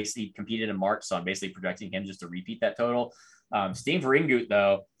I'm basically competed in March. So I'm basically projecting him just to repeat that total. Steve Ringut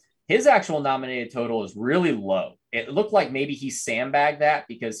though, his actual nominated total is really low. It looked like maybe he sandbagged that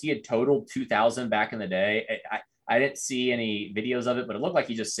because he had totaled 2,000 back in the day. I didn't see any videos of it, but it looked like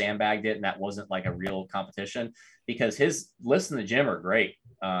he just sandbagged it and that wasn't like a real competition because his lifts in the gym are great.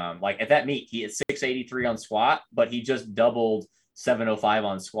 Like at that meet, he had 683 on squat, but he just doubled 705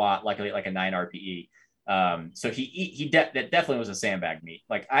 on squat, like a 9 RPE. So that definitely was a sandbag meet.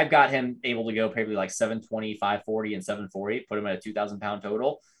 Like I've got him able to go probably like 720, 540 and 740, put him at a 2,000 pound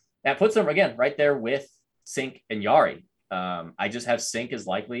total. That puts him again right there with Sync and Yari. I just have Sync as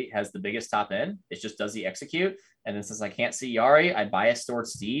likely has the biggest top end. It's just does he execute? And then since I can't see Yari, I bias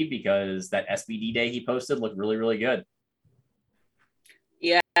towards Steve because that SBD day he posted looked really, really good.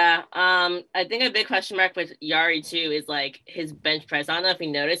 Yeah. I think a big question mark with Yari too is like his bench press. I don't know if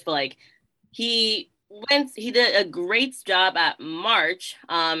you noticed, but like he did a great job at March.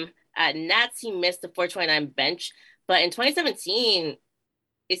 At Nats, he missed the 429 bench, but in 2017,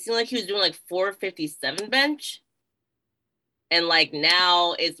 it seemed like he was doing like 457 bench. And like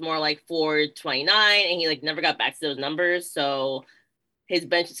now it's more like 429 and he like never got back to those numbers. So his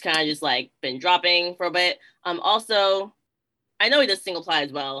bench has kind of just like been dropping for a bit. Also, I know he does single ply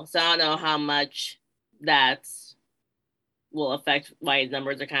as well. So I don't know how much that will affect why his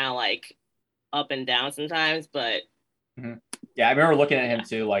numbers are kind of like up and down sometimes. But yeah, I remember looking at him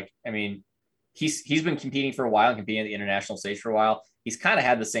too. Like, I mean, he's been competing for a while and competing at the international stage for a while. He's kind of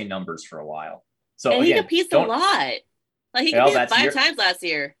had the same numbers for a while. So and again, he competes a lot. Like he competed 5 times last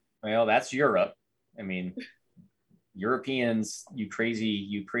year. Well, that's Europe. I mean, Europeans, you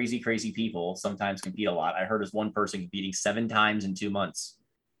crazy people sometimes compete a lot. I heard as one person competing 7 times in 2 months.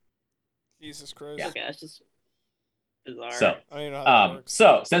 Jesus Christ. Yeah. Okay, that's just bizarre. So, I don't even know how that works.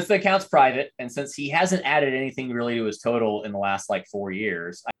 so since the account's private and since he hasn't added anything really to his total in the last like 4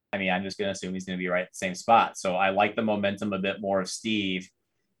 years, I mean, I'm just going to assume he's going to be right at the same spot. So I like the momentum a bit more of Steve.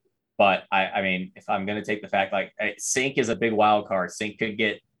 But I mean, if I'm going to take the fact like Sync is a big wild card, Sync could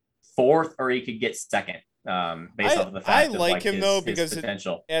get 4th or he could get 2nd. Based off of the fact I of like him his, though his because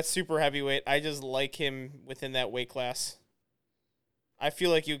potential. at super heavyweight, I just like him within that weight class. I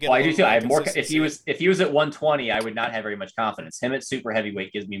feel like you get. Well, I do too. I have more. consistency. If he was at 120, I would not have very much confidence. Him at super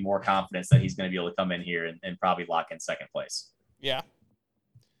heavyweight gives me more confidence that he's going to be able to come in here and probably lock in 2nd place. Yeah.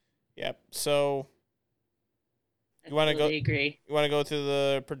 Yep. So you want to go? Agree. You want to go to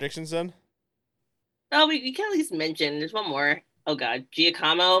the predictions then? Oh, we can at least mention. There's one more. Oh God,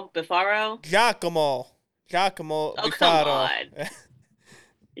 Giacomo Bifaro. Giacomo Oh Bifaro. come on!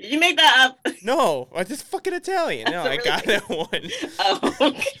 Did you make that up? No, it's just fucking Italian. No, I got that one. Oh,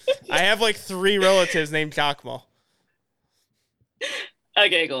 okay. I have like 3 relatives named Giacomo.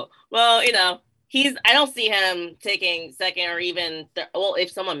 Okay, cool. Well, you know, I don't see him taking 2nd or even well,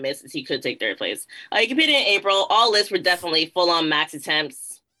 if someone misses, he could take 3rd place. He competed in April. All lists were definitely full on max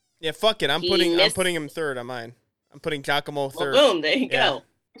attempts. Yeah, fuck it. I'm putting him 3rd on mine. I'm putting Giacomo 3rd. Well, boom, there you go.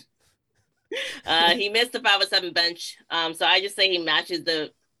 He missed the 507 bench. So I just say he matches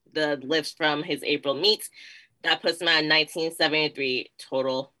the lifts from his April meets. That puts him at 1973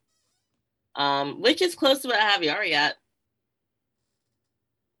 total. Which is close to what I have Yari at.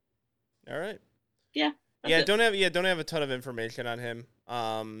 All right. Yeah. don't have a ton of information on him.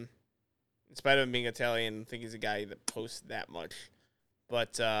 In spite of him being Italian, I think he's a guy that posts that much.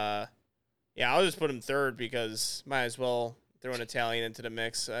 But yeah, I'll just put him third because might as well throw an Italian into the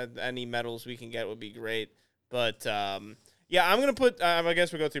mix. Any medals we can get would be great. But yeah, I'm gonna put. I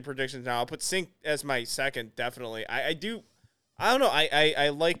guess we'll go through predictions now. I'll put Sink as my second, definitely. I don't know. I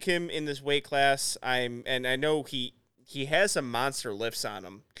like him in this weight class. And I know he has some monster lifts on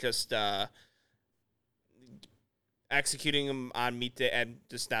him. Just executing him on meet day and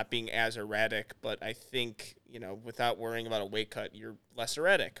just not being as erratic. But I think, without worrying about a weight cut, you're less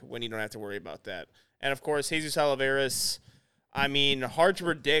erratic when you don't have to worry about that. And of course, Jesus Oliveras. I mean, hard to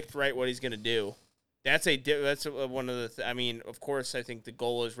predict what he's gonna do. That's one of the. Of course, I think the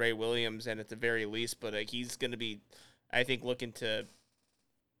goal is Ray Williams, and at the very least, but he's gonna be, I think, looking to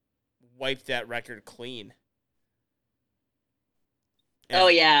wipe that record clean. Oh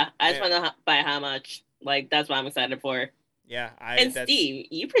yeah, I just want to know by how much. That's what I'm excited for. Yeah, Steve,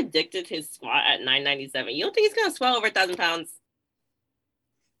 you predicted his squat at 997. You don't think he's gonna swell over 1,000 pounds?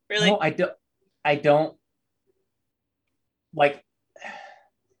 Really? No, I don't.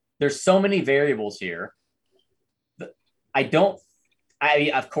 There's so many variables here. Of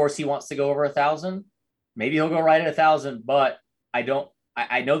course he wants to go over 1,000. Maybe he'll go right at 1,000, but I know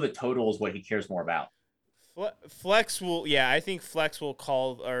the total is what he cares more about. Flex will, I think Flex will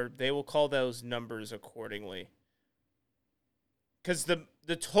call, or they will call those numbers accordingly. Because the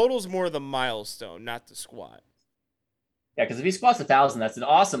total's more the milestone, not the squat. Yeah, because if he squats 1,000, that's an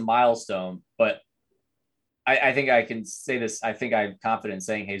awesome milestone. But I think I can say this. I think I'm confident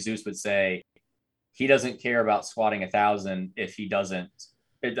saying Jesus would say he doesn't care about squatting 1,000 if he doesn't.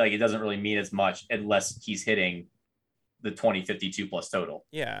 It doesn't really mean as much unless he's hitting the 2052 plus total.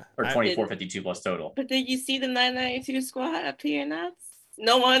 Yeah. Or 2452 plus total. But did you see the 992 squat at PA Nuts?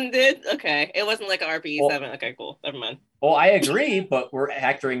 No one did? Okay. It wasn't like an RPE 7. Okay, cool. Never mind. Well, I agree, but we're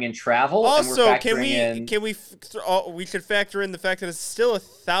factoring in travel. Also, and we should factor in the fact that it's still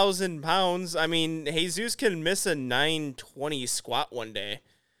 1,000 pounds. I mean, Jesus can miss a 920 squat one day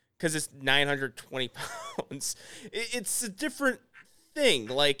because it's 920 pounds. It's a different thing.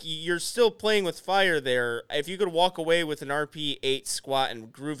 You're still playing with fire there. If you could walk away with an RP 8 squat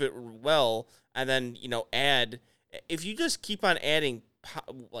and groove it well, and then add, if you just keep on adding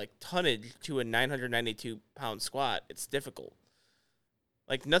tonnage to a 992 pound squat, it's difficult.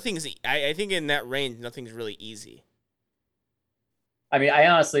 Nothing's. I think in that range, nothing's really easy. I mean, I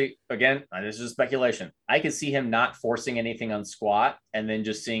honestly, again, this is speculation. I could see him not forcing anything on squat and then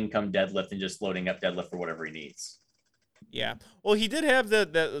just seeing come deadlift and just loading up deadlift for whatever he needs. Yeah. Well, he did have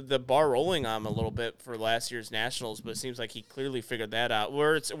the bar rolling on him a little bit for last year's nationals, but it seems like he clearly figured that out.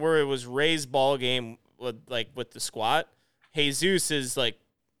 Where it was Ray's ball game with the squat. Jesus is the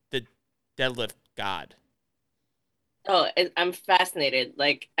deadlift god. Oh, I'm fascinated.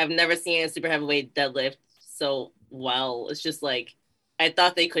 I've never seen a super heavyweight deadlift so well. It's just I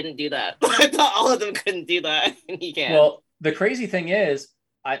thought they couldn't do that. I thought all of them couldn't do that, and he can. Well, the crazy thing is,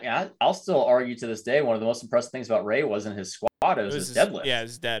 I'll still argue to this day one of the most impressive things about Ray wasn't his squat, it was his deadlift. Yeah,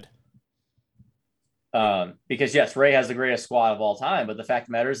 it's dead. Because yes, Ray has the greatest squat of all time, but the fact of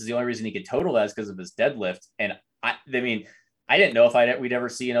the matter is the only reason he could total that is because of his deadlift. And I didn't know if we'd ever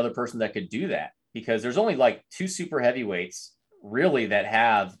see another person that could do that, because there's only 2 super heavyweights really that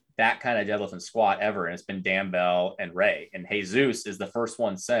have that kind of deadlift and squat ever. And it's been Dan Bell and Ray, and Jesus is the first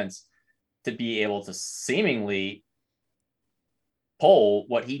one since to be able to seemingly pull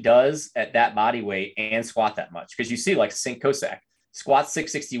what he does at that body weight and squat that much. Because you see Sink Kosak squat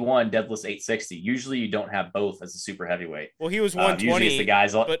 661, deadlift 860. Usually you don't have both as a super heavyweight. Well, he was 120, it's the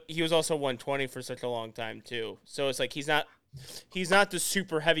guys, but he was also 120 for such a long time too. So it's he's not the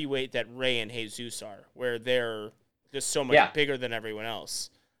super heavyweight that Ray and Jesus are, where they're just so much bigger than everyone else.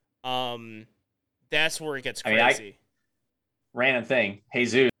 That's where it gets crazy. Random thing,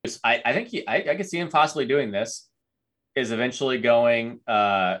 Jesus, I think I could see him possibly doing this, is eventually going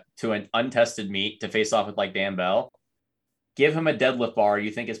to an untested meet to face off with Dan Bell. Give him a deadlift bar.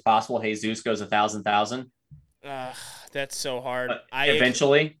 You think it's possible Jesus goes 1,000? That's so hard.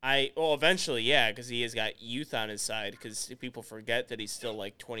 Eventually, yeah, because he has got youth on his side. Because people forget that he's still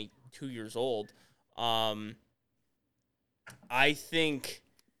 22 years old. I think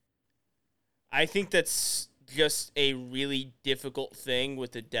that's just a really difficult thing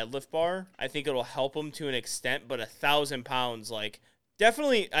with the deadlift bar. I think it'll help him to an extent, but 1,000 pounds,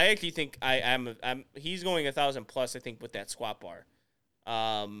 definitely. I actually think he's going 1,000 plus. I think with that squat bar.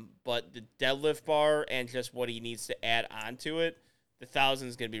 But the deadlift bar and just what he needs to add onto it, the 1,000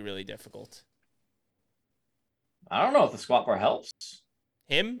 is going to be really difficult. I don't know if the squat bar helps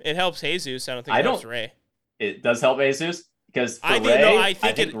him. It helps Jesus. I don't think it helps Ray. It does help Jesus because for I think Ray, no, I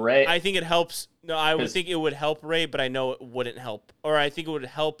think Ray. I think it helps. No, I would 'Cause- think it would help Ray, but I know it wouldn't help. Or I think it would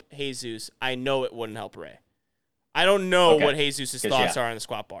help Jesus. I know it wouldn't help Ray. I don't know Okay. what Jesus' 'Cause, thoughts yeah. are on the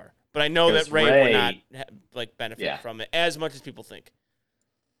squat bar, but I know that 'Cause Ray would not Ray- benefit Yeah. from it as much as people think.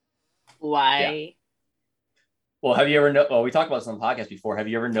 Why? Well, have you ever well, we talked about this on the podcast before. Have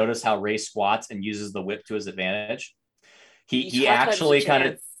you ever noticed how Ray squats and uses the whip to his advantage? He You talk about actually the kind of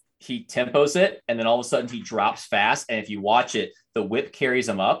chance. he tempos it, and then all of a sudden he drops fast. And if you watch it, the whip carries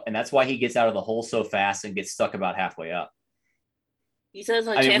him up, and that's why he gets out of the hole so fast and gets stuck about halfway up. You said this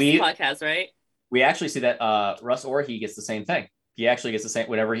on I mean, Chance's we- podcast, right? We actually see that Russ Orhii gets the same thing. He actually gets the same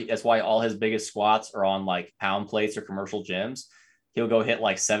whenever that's why all his biggest squats are on like pound plates or commercial gyms. He'll go hit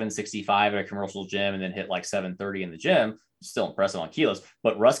like 765 at a commercial gym and then hit like 730 in the gym. Still impressive on kilos,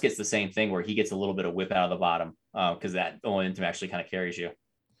 but Russ gets the same thing where he gets a little bit of whip out of the bottom because that momentum actually kind of carries you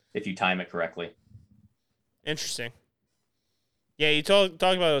if you time it correctly. Interesting. Yeah, you talked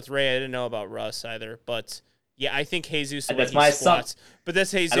about it with Ray. I didn't know about Russ either, but yeah, I think Jesus. The way That's he my squats, but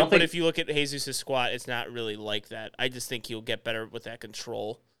that's Jesus. I don't But think- if you look at Jesus' squat, it's not really like that. I just think he'll get better with that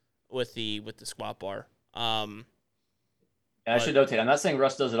control with the squat bar. And I should notate, I'm not saying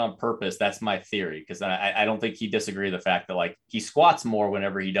Russ does it on purpose. That's my theory because I don't think he disagree with the fact that like he squats more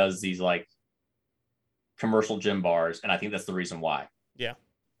whenever he does these like commercial gym bars, and I think that's the reason why.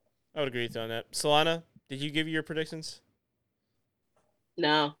 I would agree with you on that. Solana, did you give your predictions?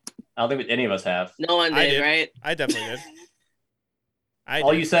 No, I don't think any of us have. no one I did, did. right? I definitely did.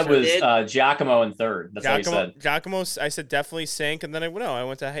 All you said was did. Giacomo in third. That's all you said. Giacomo, I said definitely sank, and then I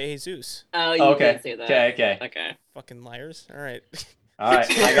went to Jesus. Oh, you Okay. did say that. Okay. Okay. Fucking liars. All right. All right.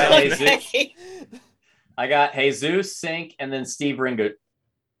 I got Jesus. Okay. I got Jesus, Sink, and then Steve Ringoot.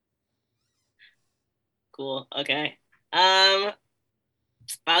 Cool. Okay. I'll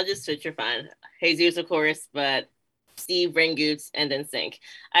just switch your fine. Jesus, of course, but Steve, Ringoots, and then Sink.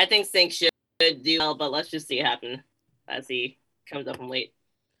 I think Sink should do well, but let's just see it happen as he comes up from late.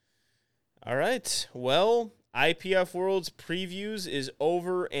 All right. Well, IPF Worlds previews is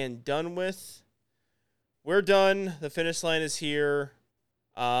over and done with. We're done. The finish line is here.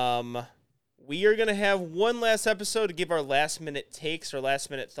 We are going to have one last episode to give our last-minute takes or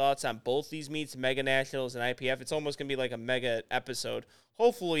last-minute thoughts on both these meets, Mega Nationals and IPF. It's almost going to be like a mega episode.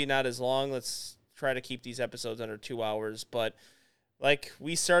 Hopefully not as long. Let's try to keep these episodes under 2 hours. But like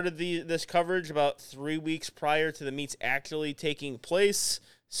we started this coverage about 3 weeks prior to the meets actually taking place.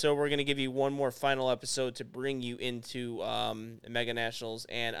 So we're going to give you one more final episode to bring you into Mega Nationals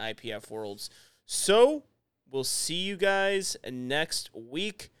and IPF Worlds. So we'll see you guys next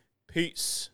week. Peace.